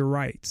violating your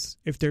rights.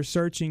 If they're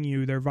searching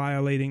you, they're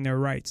violating their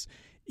rights.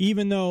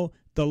 Even though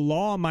the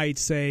law might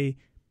say,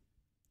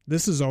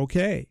 this is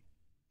okay.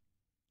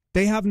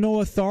 They have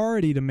no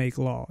authority to make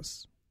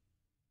laws.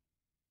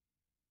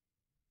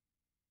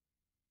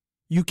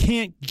 You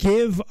can't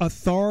give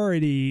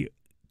authority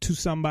to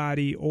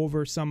somebody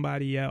over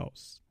somebody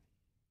else.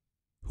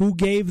 Who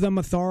gave them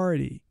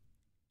authority?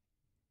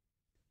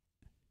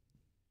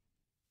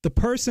 The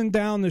person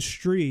down the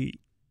street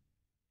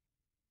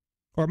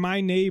or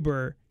my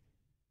neighbor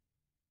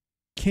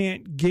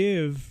can't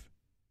give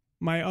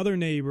my other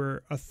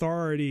neighbor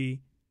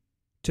authority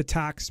to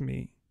tax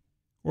me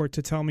or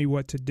to tell me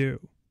what to do.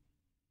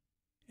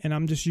 And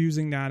I'm just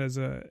using that as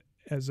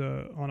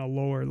on a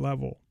lower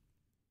level.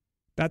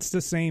 That's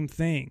the same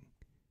thing.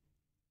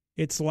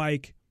 It's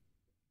like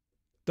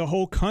the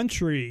whole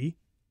country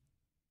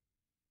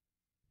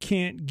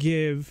can't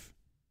give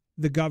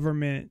the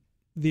government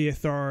the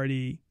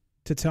authority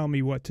to tell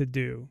me what to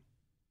do.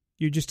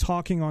 You're just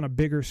talking on a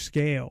bigger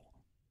scale.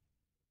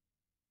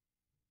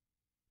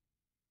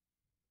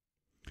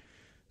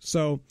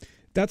 So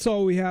that's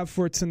all we have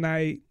for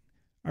tonight.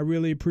 I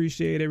really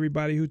appreciate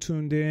everybody who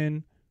tuned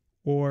in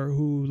or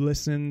who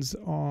listens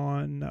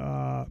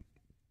on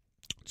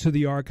to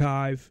the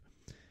archive.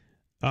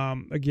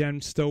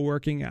 Again, still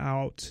working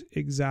out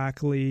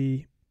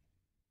exactly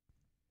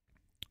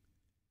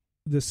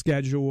the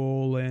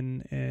schedule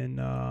and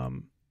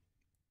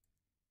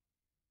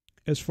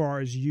as far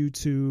as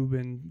YouTube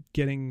and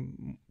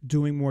doing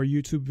more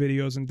YouTube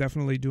videos and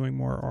definitely doing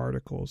more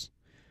articles,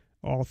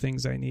 all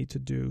things I need to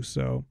do.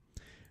 So,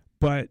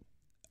 but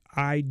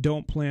I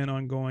don't plan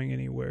on going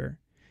anywhere.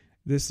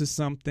 This is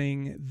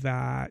something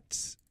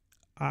that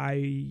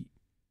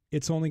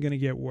it's only going to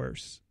get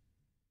worse.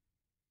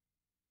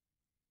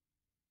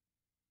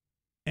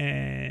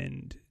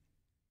 And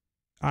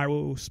I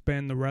will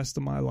spend the rest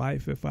of my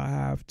life, if I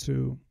have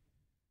to,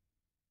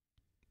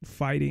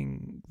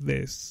 fighting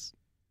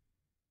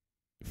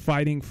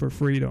for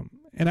freedom.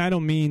 And I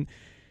don't mean,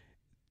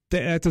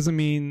 that doesn't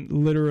mean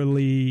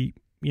literally,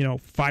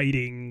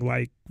 fighting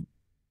like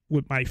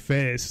with my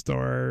fist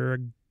or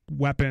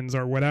weapons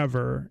or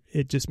whatever.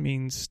 It just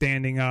means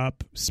standing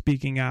up,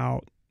 speaking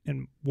out,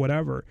 and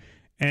whatever.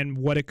 And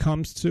what it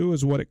comes to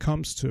is what it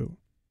comes to.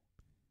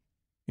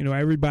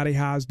 Everybody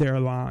has their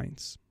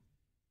lines.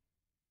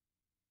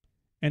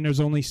 And there's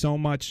only so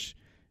much,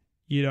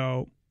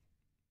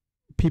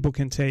 people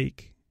can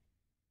take.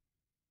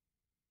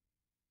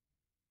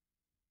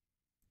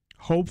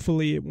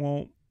 Hopefully it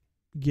won't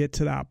get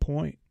to that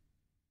point.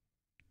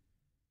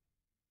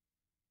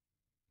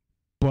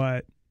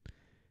 But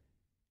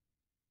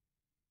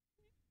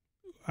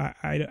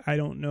I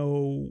don't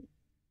know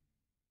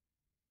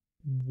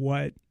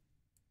what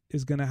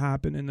is going to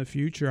happen in the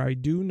future. I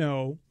do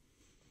know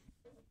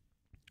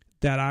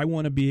that I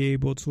want to be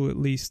able to at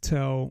least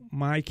tell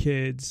my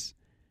kids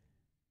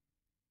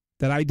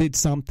that I did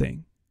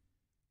something.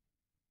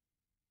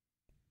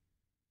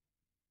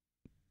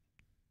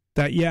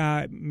 That,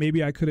 yeah,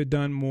 maybe I could have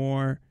done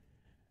more.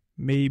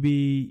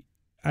 Maybe,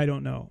 I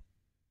don't know.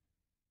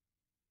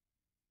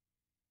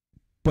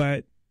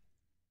 But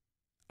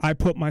I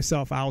put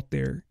myself out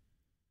there.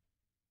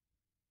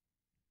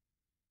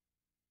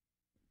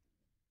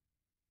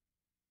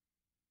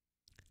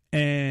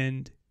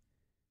 And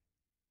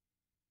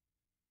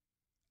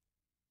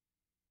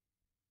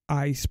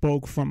I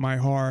spoke from my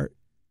heart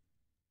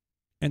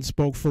and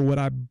spoke for what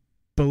I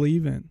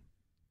believe in.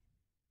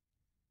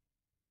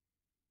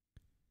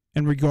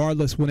 And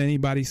regardless what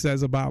anybody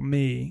says about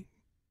me,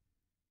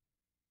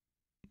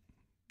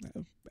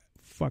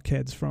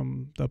 fuckheads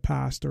from the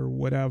past or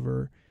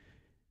whatever,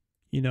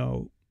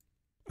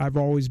 I've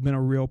always been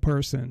a real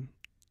person,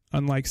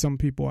 unlike some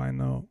people I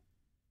know.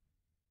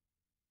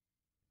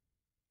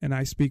 And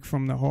I speak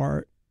from the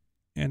heart,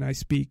 and I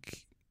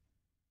speak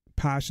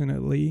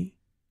passionately,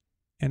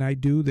 and I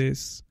do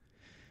this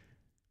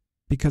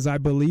because I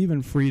believe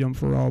in freedom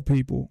for all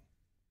people.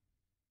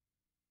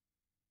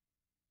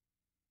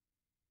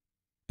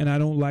 And I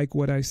don't like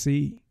what I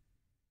see.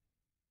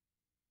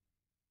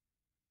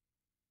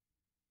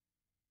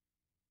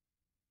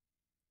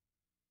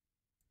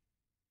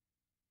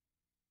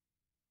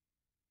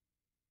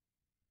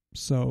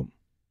 So,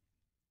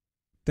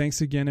 thanks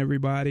again,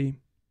 everybody.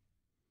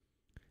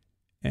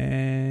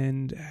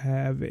 And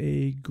have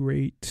a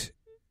great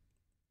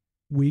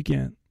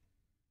weekend.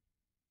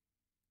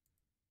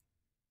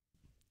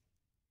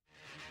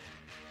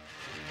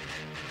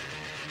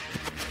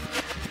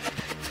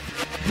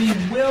 We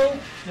will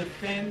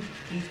defend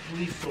these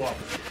police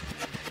officers.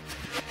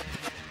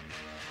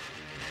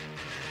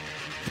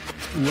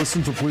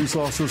 Listen to police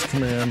officers'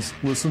 commands,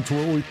 listen to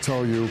what we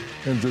tell you,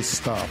 and just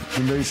stop.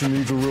 The nation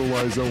needs to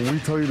realize that when we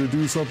tell you to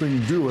do something,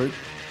 do it.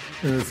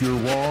 And if you're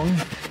wrong,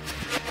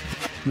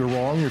 you're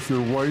wrong. If you're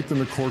right, then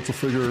the courts will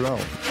figure it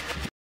out.